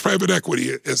 average private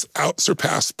equity has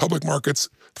surpassed public markets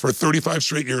for 35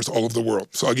 straight years all over the world.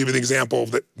 So I'll give you the example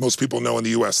that most people know in the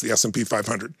US, the S&P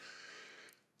 500.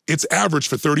 It's averaged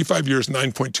for 35 years,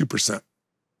 9.2%.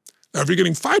 Now, if you're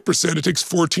getting 5%, it takes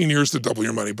 14 years to double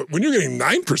your money. But when you're getting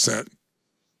 9%,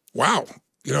 wow.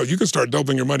 You can start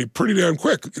doubling your money pretty damn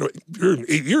quick. You're in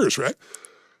 8 years, right?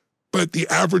 But the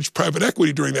average private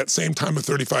equity during that same time of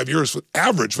 35 years,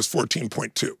 average was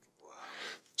 14.2.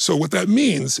 So what that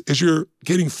means is you're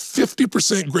getting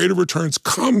 50% greater returns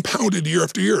compounded year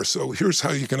after year. So here's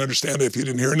how you can understand it if you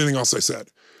didn't hear anything else I said.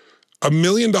 $1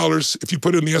 million, if you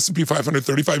put it in the S&P 500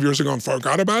 35 years ago and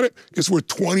forgot about it, is worth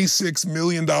 $26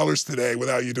 million today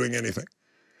without you doing anything.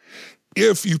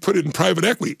 If you put it in private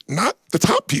equity, not the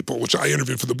top people, which I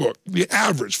interviewed for the book, the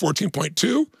average, 14.2,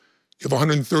 you have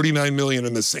 139 million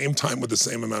in the same time with the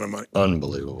same amount of money.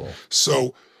 Unbelievable.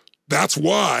 So that's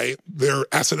why their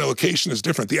asset allocation is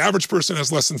different. The average person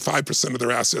has less than 5% of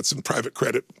their assets in private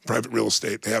credit, private real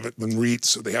estate. They have it in REITs,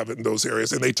 so they have it in those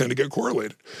areas, and they tend to get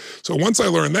correlated. So once I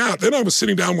learned that, then I was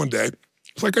sitting down one day.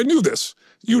 It's like I knew this.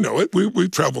 You know it. We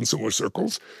travel in similar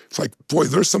circles. It's like, boy,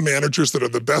 there's some managers that are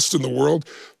the best in the world,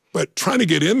 but trying to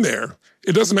get in there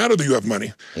It doesn't matter that you have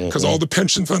money because all the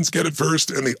pension funds get it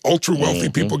first and the ultra wealthy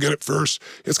people get it first.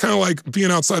 It's kind of like being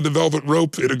outside the velvet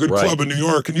rope at a good club in New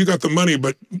York and you got the money,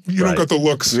 but you don't got the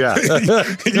looks. Yeah.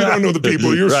 You don't know the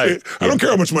people. You're I don't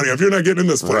care how much money I have. You're not getting in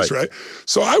this place, right?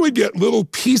 So I would get little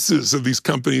pieces of these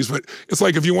companies, but it's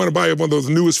like if you want to buy one of those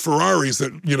newest Ferraris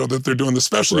that, you know, that they're doing the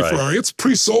specialty Ferrari, it's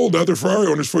pre-sold to other Ferrari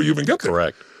owners before you even get there.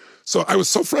 Correct. So I was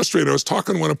so frustrated. I was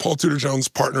talking to one of Paul Tudor Jones'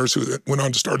 partners who went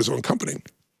on to start his own company.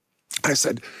 I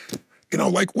said, you know,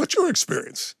 like, what's your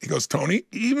experience? He goes, Tony,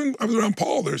 even I was around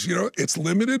Paul, there's, you know, it's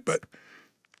limited, but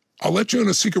I'll let you in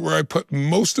a secret where I put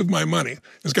most of my money.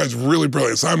 This guy's really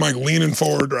brilliant. So I'm like leaning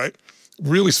forward, right?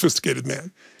 Really sophisticated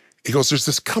man. He goes, there's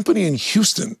this company in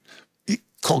Houston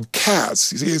called CAS.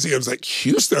 He was like,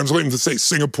 Houston? I was waiting to say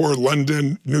Singapore,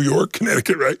 London, New York,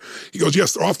 Connecticut, right? He goes,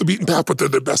 yes, they're off the beaten path, but they're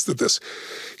the best at this.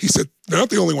 He said, they're not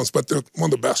the only ones, but they're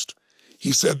one of the best.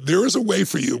 He said, there is a way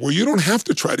for you where you don't have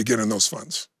to try to get in those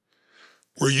funds,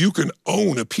 where you can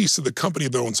own a piece of the company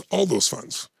that owns all those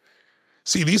funds.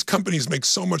 See, these companies make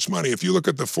so much money. If you look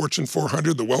at the Fortune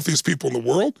 400, the wealthiest people in the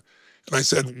world, and I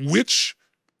said, which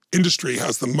industry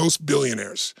has the most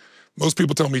billionaires? Most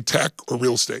people tell me tech or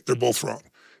real estate. They're both wrong.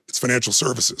 It's financial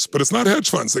services, but it's not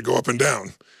hedge funds that go up and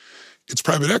down. It's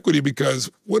private equity because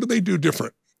what do they do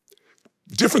different?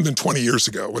 Different than 20 years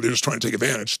ago where they're just trying to take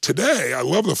advantage. Today, I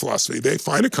love the philosophy. They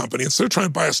find a company, instead of trying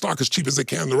to buy a stock as cheap as they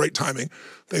can, the right timing,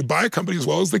 they buy a company as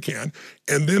well as they can,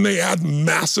 and then they add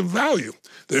massive value.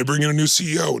 They bring in a new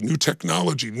CEO, new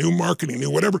technology, new marketing,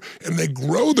 new whatever, and they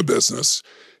grow the business,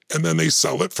 and then they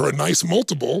sell it for a nice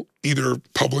multiple, either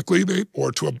publicly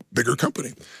or to a bigger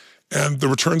company. And the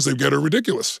returns they get are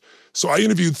ridiculous. So I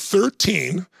interviewed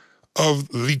 13 of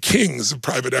the kings of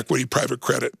private equity, private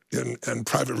credit, and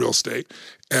private real estate.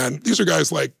 And these are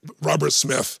guys like Robert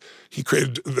Smith. He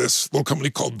created this little company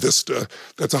called Vista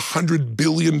that's a $100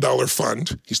 billion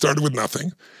fund. He started with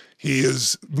nothing. He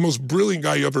is the most brilliant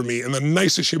guy you ever meet and the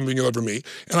nicest human being you'll ever meet.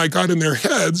 And I got in their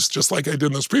heads, just like I did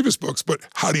in those previous books, but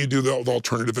how do you do the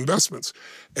alternative investments?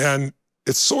 And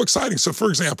it's so exciting. So for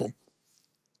example,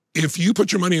 if you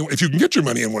put your money in, if you can get your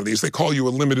money in one of these, they call you a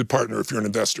limited partner if you're an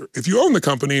investor. If you own the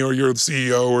company or you're the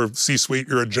CEO or C-suite,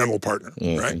 you're a general partner,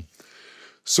 right?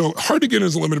 So hard to get in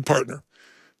as a limited partner.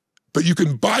 But you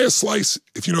can buy a slice,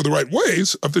 if you know the right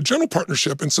ways, of the general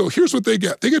partnership. And so here's what they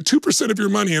get. They get 2% of your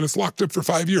money and it's locked up for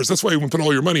 5 years. That's why you wouldn't put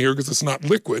all your money here because it's not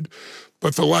liquid.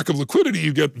 But for lack of liquidity,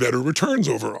 you get better returns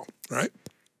overall, right?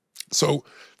 So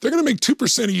they're going to make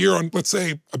 2% a year on, let's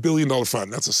say, $1 billion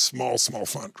fund. That's a small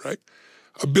fund, right?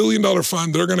 $1 billion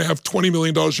fund, they're going to have $20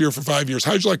 million a year for 5 years.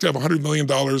 How'd you like to have $100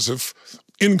 million of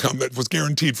income that was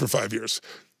guaranteed for 5 years?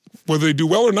 Whether they do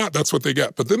well or not, that's what they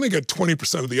get. But then they get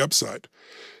 20% of the upside.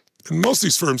 And most of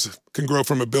these firms can grow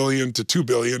from $1 billion to $2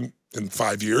 billion in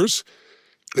 5 years.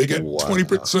 They get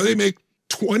 20%. So they make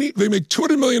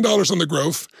 $200 million on the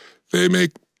growth. They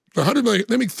make $100 million.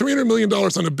 They make $300 million on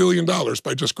 $1 billion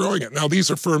by just growing it. Now these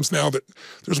are firms now that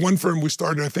there's one firm we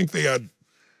started. I think they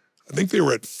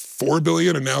were at $4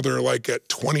 billion and now they're like at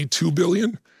 $22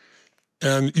 billion.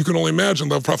 And you can only imagine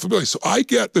the profitability. So I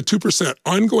get the 2%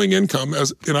 ongoing income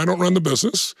and I don't run the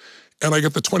business. And I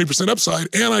get the 20% upside,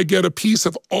 and I get a piece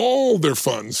of all their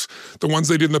funds, the ones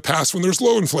they did in the past when there's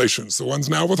low inflations, the ones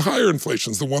now with higher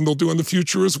inflations, the one they'll do in the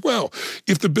future as well.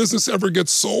 If the business ever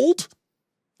gets sold,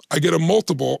 I get a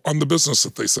multiple on the business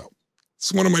that they sell.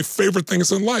 It's one of my favorite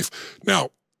things in life.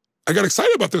 Now, I got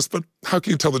excited about this, but how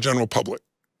can you tell the general public?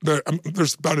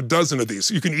 There's about a dozen of these.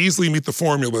 You can easily meet the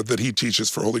formula that he teaches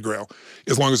for Holy Grail,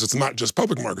 as long as it's not just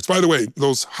public markets. By the way,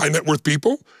 those high net worth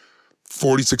people,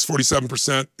 46,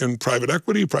 47% in private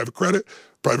equity, private credit,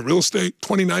 private real estate,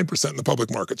 29% in the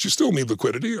public markets. You still need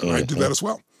liquidity, and I do that as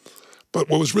well. But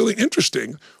what was really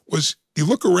interesting was you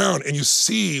look around and you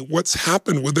see what's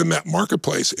happened within that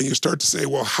marketplace, and you start to say,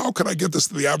 well, how could I get this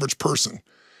to the average person?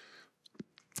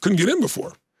 Couldn't get in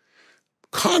before.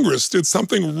 Congress did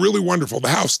something really wonderful. The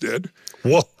House did.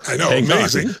 Whoa. I know,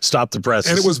 amazing. Stop the press.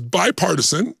 And it was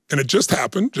bipartisan, and it just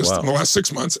happened in the last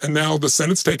 6 months, and now the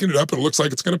Senate's taking it up, and it looks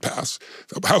like it's going to pass.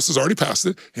 The House has already passed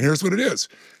it, and here's what it is.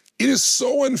 It is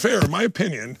so unfair, in my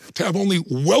opinion, to have only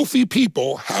wealthy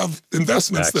people have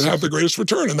investments that have the greatest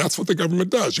return, and that's what the government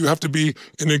does. You have to be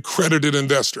an accredited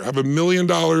investor, have $1 million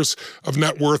of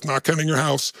net worth, not counting your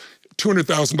house,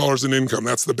 $200,000 in income.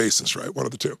 That's the basis, right? One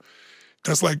of the two.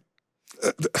 And it's like,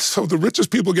 so the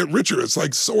richest people get richer. It's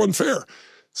like so unfair.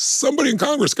 Somebody in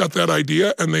Congress got that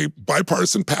idea and they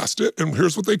bipartisan passed it. And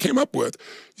here's what they came up with.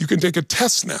 You can take a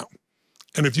test now.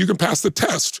 And if you can pass the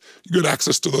test, you get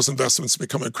access to those investments to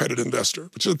become an accredited investor,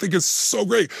 which I think is so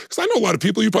great. Because I know a lot of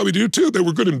people, you probably do too, they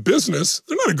were good in business.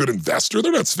 They're not a good investor.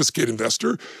 They're not a sophisticated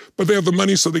investor, but they have the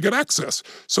money so they get access.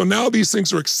 So now these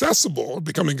things are accessible,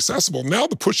 becoming accessible. Now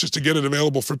the push is to get it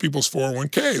available for people's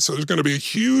 401k. So there's going to be a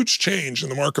huge change in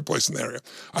the marketplace in that area.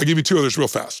 I'll give you two others real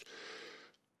fast.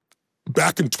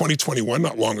 Back in 2021,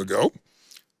 not long ago,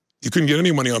 you couldn't get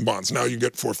any money on bonds. Now you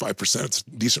get 4 or 5%. It's a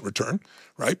decent return,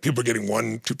 right? People are getting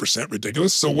 1, 2%,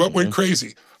 ridiculous. So what went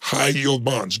crazy? High yield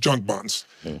bonds, junk bonds.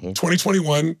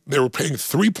 2021, they were paying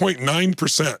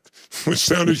 3.9%, which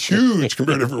sounded huge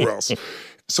compared to everywhere else.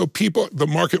 So the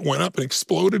market went up and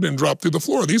exploded and dropped through the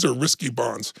floor. These are risky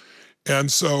bonds.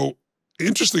 And so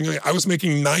interestingly, I was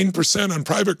making 9% on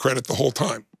private credit the whole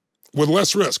time with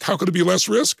less risk. How could it be less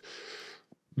risk?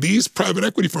 These private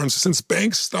equity firms, since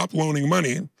banks stopped loaning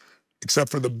money,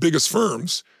 except for the biggest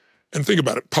firms, and think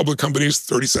about it, public companies,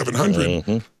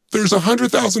 3,700. There's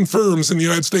 100,000 firms in the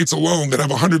United States alone that have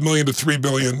 100 million to 3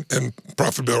 billion in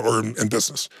profit or in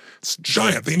business. It's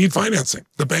giant. They need financing.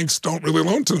 The banks don't really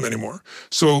loan to them anymore.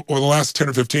 So over the last 10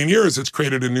 or 15 years, it's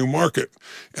created a new market,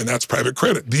 and that's private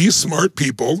credit. These smart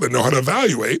people that know how to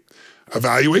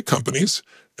evaluate companies,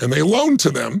 and they loan to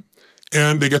them,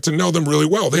 and they get to know them really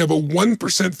well. They have a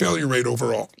 1% failure rate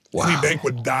overall. Wow. Any bank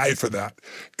would die for that.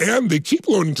 And they keep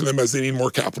loaning to them as they need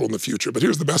more capital in the future. But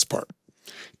here's the best part.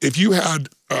 If you had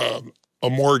a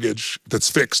mortgage that's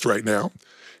fixed right now,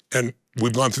 and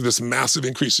we've gone through this massive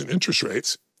increase in interest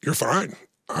rates, you're fine.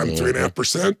 I'm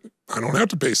 3.5%. I don't have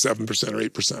to pay 7% or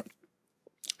 8%.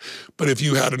 But if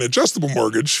you had an adjustable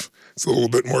mortgage, it's a little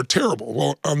bit more terrible.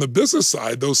 Well, on the business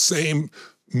side, those same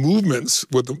movements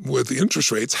with the interest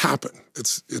rates happen.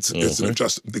 It's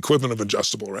the equivalent of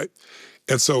adjustable, right?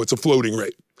 And so it's a floating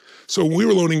rate. So when we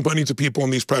were loaning money to people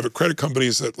in these private credit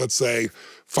companies at, let's say,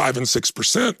 5 and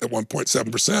 6%, at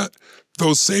 1.7%,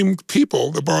 those same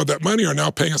people that borrowed that money are now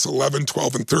paying us 11,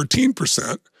 12, and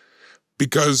 13%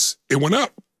 because it went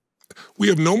up. We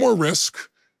have no more risk.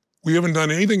 We haven't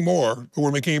done anything more, but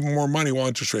we're making even more money while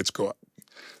interest rates go up.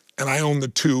 And I own the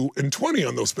 2 and 20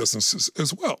 on those businesses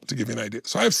as well, to give you an idea.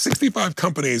 So I have 65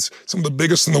 companies, some of the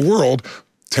biggest in the world,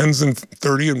 tens and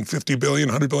 30 and 50 billion,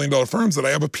 $100 billion firms that I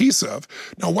have a piece of.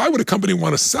 Now, why would a company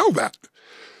want to sell that?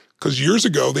 Because years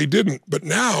ago they didn't, but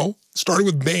now, started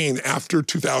with Bain after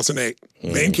 2008.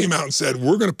 Bain came out and said,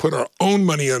 we're going to put our own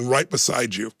money in right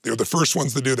beside you. They're the first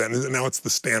ones to do that, and now it's the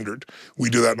standard. We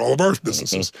do that in all of our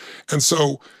businesses. And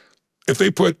so if they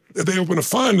open a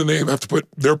fund and they have to put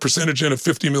their percentage in of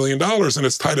 $50 million and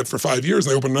it's tied up for 5 years,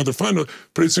 and they open another fund,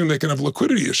 pretty soon they can have a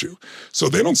liquidity issue. So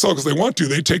they don't sell because they want to.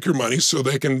 They take your money so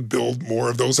they can build more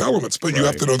of those elements. But you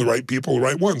have to know the right people, the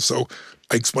right ones. So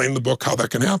I explain in the book how that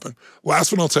can happen.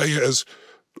 Last one I'll tell you is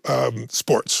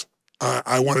sports.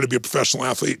 I wanted to be a professional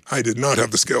athlete. I did not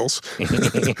have the skills.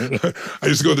 I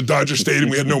used to go to the Dodger Stadium.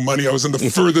 We had no money. I was in the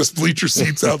furthest bleacher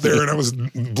seats out there, and I was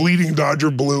bleeding Dodger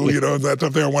blue, you know, that type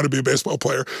of thing. I wanted to be a baseball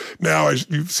player. Now,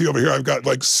 you see over here, I've got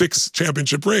like 6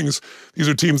 championship rings. These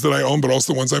are teams that I own, but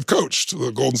also the ones I've coached, the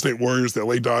Golden State Warriors, the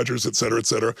LA Dodgers, et cetera, et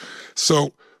cetera.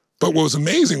 So, but what was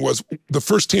amazing was the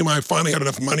first team I finally had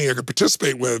enough money I could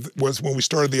participate with was when we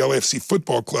started the LAFC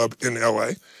football club in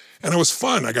LA. And it was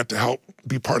fun. I got to help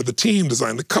be part of the team,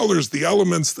 design the colors, the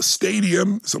elements, the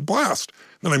stadium. It's a blast.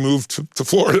 Then I moved to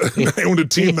Florida, and I owned a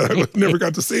team that I never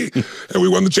got to see. And we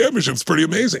won the championship. It's pretty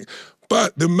amazing.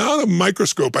 But the amount of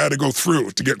microscope I had to go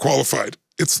through to get qualified,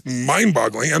 it's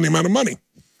mind-boggling, and the amount of money.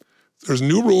 There's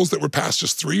new rules that were passed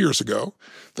just 3 years ago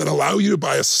that allow you to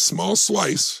buy a small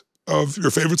slice of your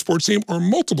favorite sports team or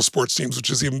multiple sports teams, which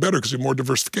is even better because you have more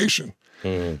diversification.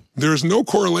 There's no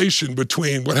correlation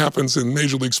between what happens in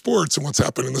Major League Sports and what's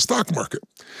happened in the stock market.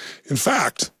 In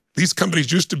fact, these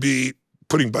companies used to be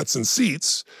putting butts in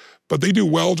seats, but they do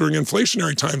well during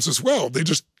inflationary times as well. They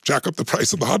just jack up the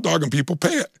price of the hot dog and people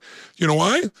pay it. You know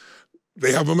why?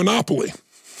 They have a monopoly.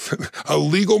 A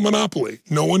legal monopoly.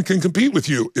 No one can compete with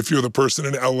you if you're the person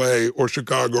in LA or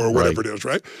Chicago or whatever it is,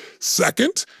 right?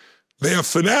 Second, they have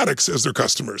fanatics as their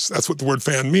customers. That's what the word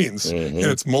fan means. And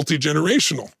it's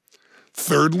multi-generational.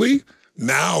 Thirdly,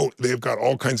 now they've got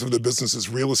all kinds of the businesses,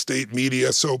 real estate,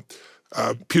 media. So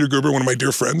Peter Gerber, one of my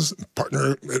dear friends,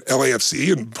 partner at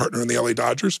LAFC and partner in the LA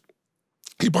Dodgers,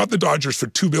 he bought the Dodgers for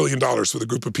 $2 billion with a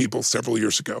group of people several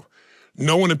years ago.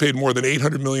 No one had paid more than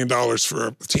 $800 million for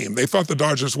a team. They thought the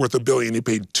Dodgers were worth $1 billion. He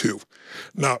paid $2 billion.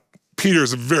 Now,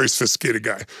 Peter's a very sophisticated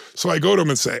guy. So I go to him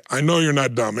and say, I know you're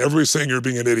not dumb. Everybody's saying you're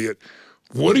being an idiot.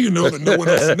 What do you know that no one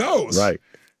else knows? And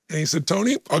he said,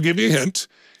 Tony, I'll give you a hint.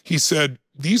 He said,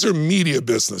 these are media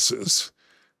businesses.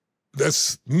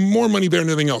 That's more money there than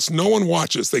anything else. No one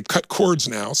watches. They cut cords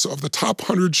now. So of the top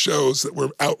 100 shows that were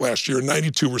out last year,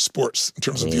 92 were sports in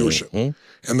terms of viewership.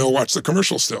 And they'll watch the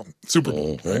commercials still, Super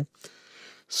Bowl, right?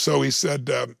 So he said,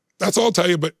 that's all I'll tell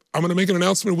you, but I'm going to make an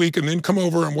announcement a week and then come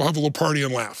over and we'll have a little party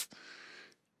and laugh.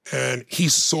 And he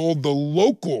sold the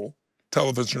local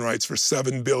television rights for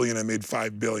 $7 billion and made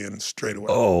 $5 billion straight away.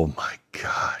 Oh my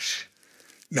gosh.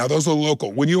 Now those are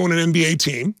local. When you own an NBA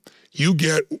team, you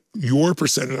get your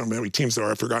percentage, I don't know how many teams there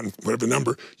are, I've forgotten whatever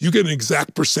number, you get an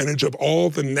exact percentage of all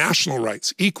the national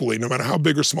rights equally, no matter how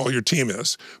big or small your team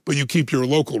is, but you keep your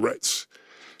local rights.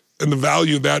 And the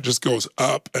value of that just goes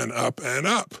up and up and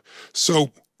up.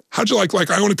 So how'd you like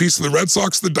I own a piece of the Red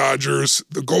Sox, the Dodgers,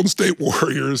 the Golden State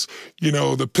Warriors, you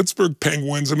know, the Pittsburgh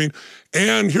Penguins. I mean,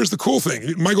 and here's the cool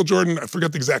thing. Michael Jordan, I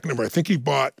forget the exact number. I think he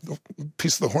bought a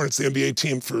piece of the Hornets, the NBA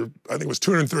team, for, I think it was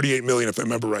 $238 million, if I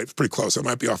remember right. It's pretty close. I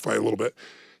might be off by a little bit.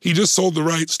 He just sold the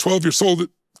rights, 12 years, sold it,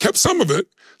 kept some of it,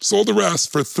 sold the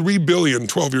rest for $3 billion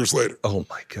 12 years later. Oh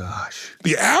my gosh.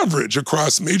 The average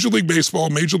across Major League Baseball,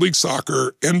 Major League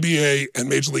Soccer, NBA, and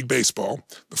Major League Baseball,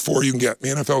 the four you can get, the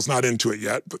NFL's not into it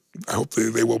yet, but I hope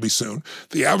they will be soon.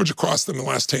 The average across them in the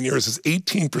last 10 years is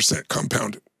 18%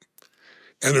 compounded,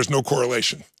 and there's no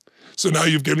correlation. So now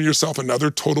you've given yourself another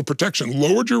total protection,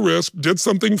 lowered your risk, did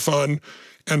something fun,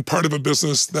 and part of a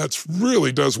business that's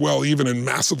really does well even in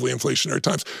massively inflationary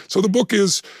times. So the book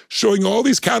is showing all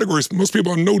these categories most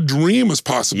people have no dream is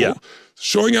possible,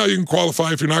 showing how you can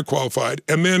qualify if you're not qualified,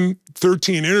 and then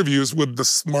 13 interviews with the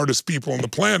smartest people on the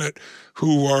planet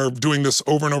who are doing this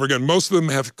over and over again. Most of them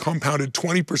have compounded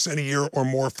 20% a year or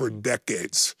more for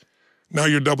decades. Now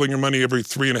you're doubling your money every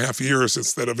 3.5 years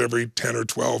instead of every 10 or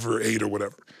 12 or 8 or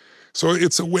whatever. So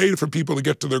it's a way for people to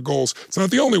get to their goals. It's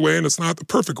not the only way and it's not the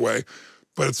perfect way,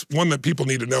 but it's one that people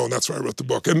need to know, and that's why I wrote the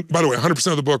book. And by the way,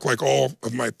 100% of the book, like all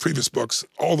of my previous books,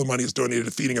 all the money is donated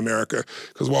to Feeding America,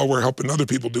 because while we're helping other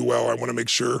people do well, I want to make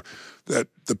sure that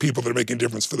the people that are making a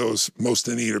difference for those most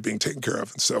in need are being taken care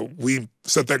of. And so we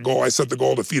set that goal. I set the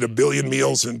goal to feed 1 billion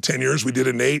meals in 10 years. We did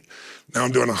it in 8. Now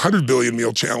I'm doing a 100 billion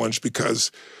meal challenge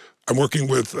because I'm working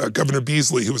with Governor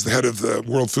Beasley, who was the head of the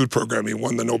World Food Program. He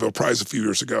won the Nobel Prize a few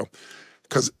years ago,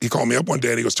 because he called me up one day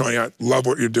and he goes, Tony, I love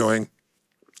what you're doing.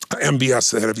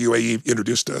 MBS, the head of UAE,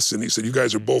 introduced us, and he said, you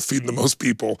guys are both feeding the most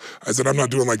people. I said, I'm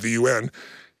not doing like the UN.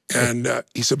 And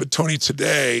he said, but Tony,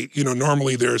 today, you know,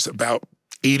 normally there's about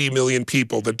 80 million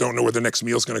people that don't know where the next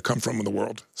meal is going to come from in the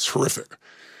world. It's horrific.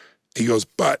 He goes,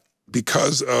 but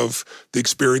because of the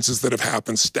experiences that have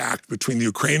happened stacked between the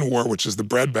Ukraine war, which is the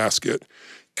breadbasket,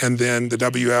 and then the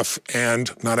WF and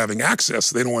not having access,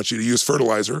 they don't want you to use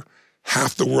fertilizer.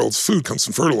 Half the world's food comes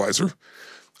from fertilizer.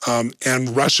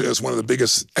 And Russia is one of the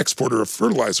biggest exporter of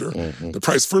fertilizer. The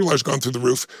price of fertilizer has gone through the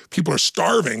roof. People are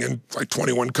starving in like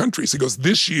 21 countries. He goes,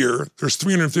 this year, there's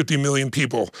 350 million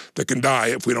people that can die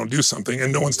if we don't do something,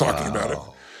 and no one's talking about it.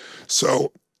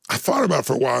 So I thought about it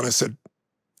for a while, and I said,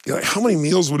 you know, how many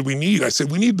meals would we need? I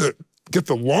said, we need to get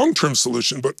the long-term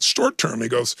solution, but short-term. He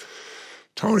goes,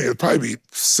 Tony, it'd probably be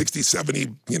 60, 70,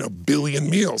 billion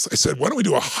meals. I said, why don't we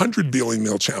do a 100 billion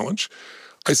meal challenge?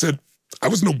 I said, I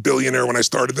was no billionaire when I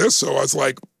started this, so I was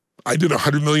like, I did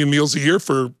 100 million meals a year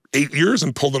for 8 years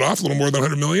and pulled it off, a little more than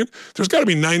 100 million. There's got to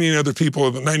be 99 other people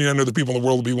in the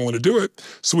world will be willing to do it.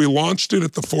 So we launched it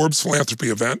at the Forbes philanthropy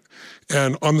event,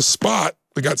 and on the spot,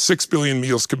 we got 6 billion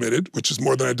meals committed, which is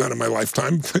more than I've done in my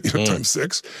lifetime, times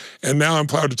 6. And now I'm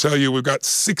proud to tell you we've got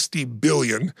 60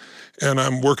 billion, and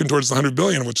I'm working towards the 100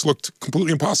 billion, which looked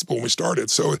completely impossible when we started.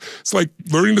 So it's like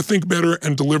learning to think better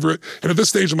and deliver it. And at this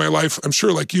stage of my life, I'm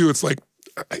sure like you, it's like,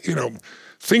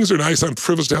 things are nice. I'm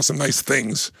privileged to have some nice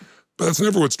things, but that's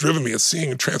never what's driven me. It's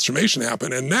seeing a transformation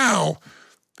happen. And now,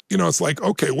 it's like,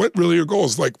 okay, what really are your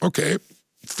goals? Like, okay,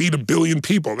 feed 1 billion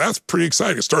people. That's pretty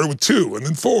exciting. I started with 2 and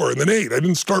then 4 and then 8. I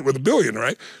didn't start with 1 billion,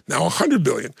 right? Now 100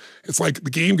 billion. It's like the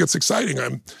game gets exciting.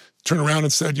 I'm turned around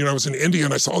and said, I was in India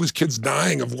and I saw all these kids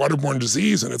dying of waterborne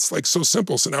disease, and it's like so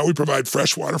simple. So now we provide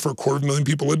fresh water for 250,000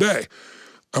 people a day.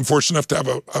 I'm fortunate enough to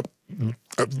have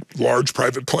a large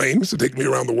private plane to take me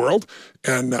around the world,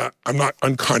 and I'm not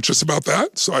unconscious about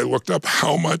that. So I looked up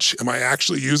how much am I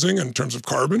actually using in terms of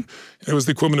carbon, and it was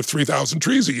the equivalent of 3,000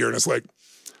 trees a year. And it's like,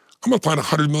 I'm going to plant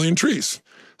 100 million trees.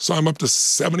 So I'm up to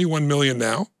 71 million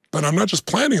now, but I'm not just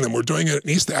planting them. We're doing it in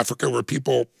East Africa where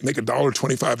people make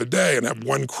 $1.25 a day and have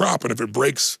one crop, and if it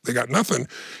breaks, they got nothing.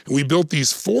 And we built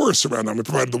these forests around them. We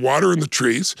provided the water and the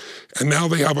trees, and now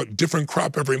they have a different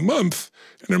crop every month,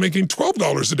 and they're making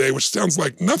 $12 a day, which sounds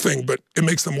like nothing, but it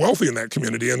makes them wealthy in that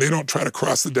community, and they don't try to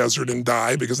cross the desert and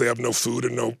die because they have no food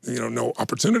and no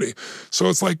opportunity. So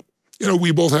it's like, you know,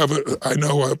 we both have, I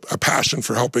know, a passion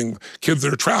for helping kids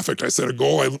that are trafficked. I set a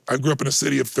goal. I grew up in a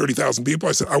city of 30,000 people.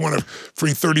 I said, I want to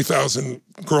free 30,000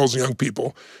 girls and young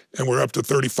people. And we're up to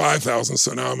 35,000.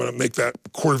 So now I'm going to make that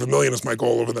 250,000 as my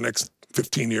goal over the next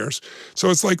 15 years. So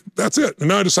it's like, that's it. And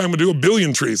now I decide I'm going to do 1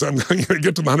 billion trees. I'm going to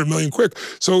get to the 100 million quick.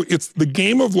 So it's the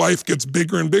game of life gets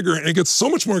bigger and bigger, and it gets so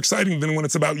much more exciting than when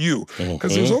it's about you.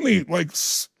 Because there's only like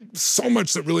so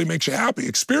much that really makes you happy.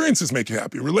 Experiences make you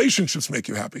happy. Relationships make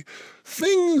you happy.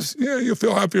 Things, yeah, you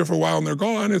feel happier for a while and they're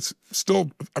gone. It's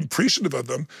still, I'm appreciative of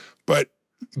them. But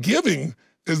giving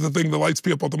is the thing that lights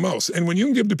people up the most. And when you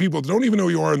can give to people that don't even know who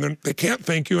you are and they can't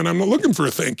thank you, and I'm not looking for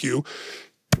a thank you,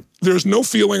 there's no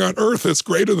feeling on earth that's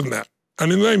greater than that.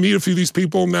 And then I meet a few of these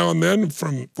people now and then,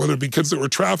 from whether it be kids that were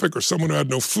trafficked or someone who had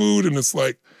no food, and it's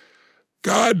like,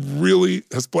 God really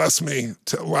has blessed me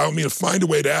to allow me to find a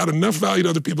way to add enough value to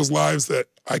other people's lives that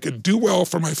I could do well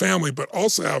for my family, but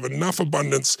also have enough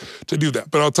abundance to do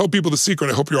that. But I'll tell people the secret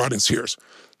I hope your audience hears.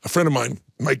 A friend of mine,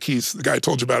 Mike Keith, the guy I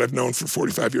told you about, I've known for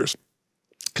 45 years.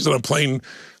 He's on a plane,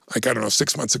 like, I don't know,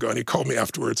 6 months ago, and he called me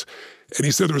afterwards. And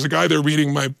he said there was a guy there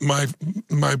reading my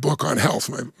book on health,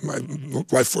 my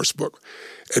Life Force book.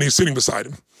 And he's sitting beside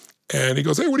him. And he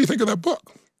goes, hey, what do you think of that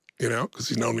book? You know, because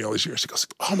he's known me all these years. He goes,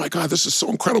 oh my God, this is so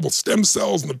incredible. Stem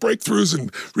cells and the breakthroughs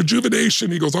and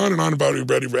rejuvenation. He goes on and on about it.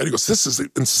 He read. He goes, this is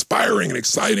inspiring and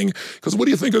exciting. He goes, what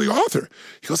do you think of the author?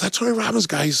 He goes, that Tony Robbins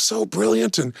guy, he's so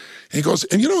brilliant. And he goes,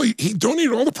 and you know, he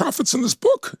donated all the profits in this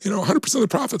book, you know, 100% of the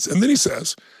profits. And then he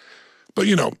says, but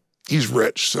you know, he's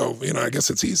rich, so, you know, I guess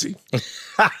it's easy.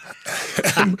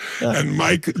 and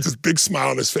Mike, this big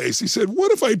smile on his face, he said,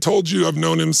 what if I told you I've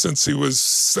known him since he was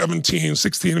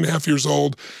 16 and a half years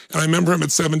old, and I remember him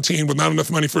at 17 with not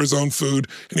enough money for his own food,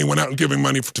 and he went out and giving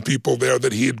money to people there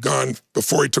that he had gone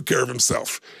before he took care of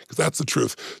himself, because that's the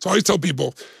truth. So I always tell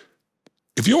people,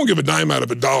 if you don't give a dime out of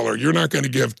 $1, you're not going to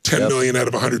give 10 million out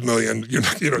of 100 million. You're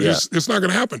not, you know, it's not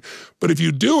going to happen. But if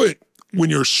you do it when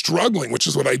you're struggling, which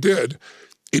is what I did,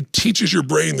 it teaches your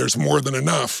brain there's more than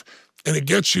enough, and it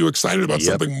gets you excited about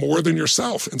something more than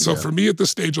yourself. And so for me at this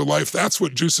stage of life, that's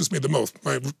what juices me the most.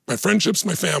 My friendships,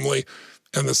 my family,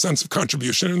 and the sense of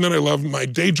contribution. And then I love my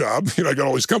day job. You know, I got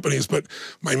all these companies, but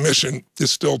my mission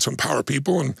is still to empower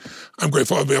people. And I'm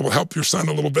grateful I'll be able to help your son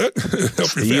a little bit,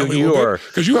 help your family a little bit,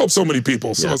 because you help so many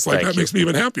people. So it's like, that makes me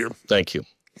even happier. Thank you.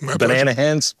 My Banana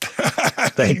hands.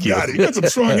 Thank you. You got some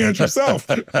strong hands yourself.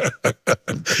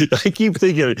 I keep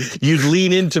thinking you'd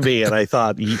lean into me, and I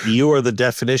thought you are the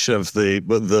definition of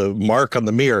the mark on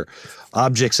the mirror.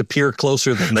 Objects appear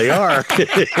closer than they are.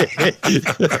 It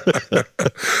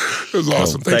was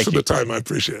awesome. Thanks for the time. I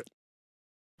appreciate it.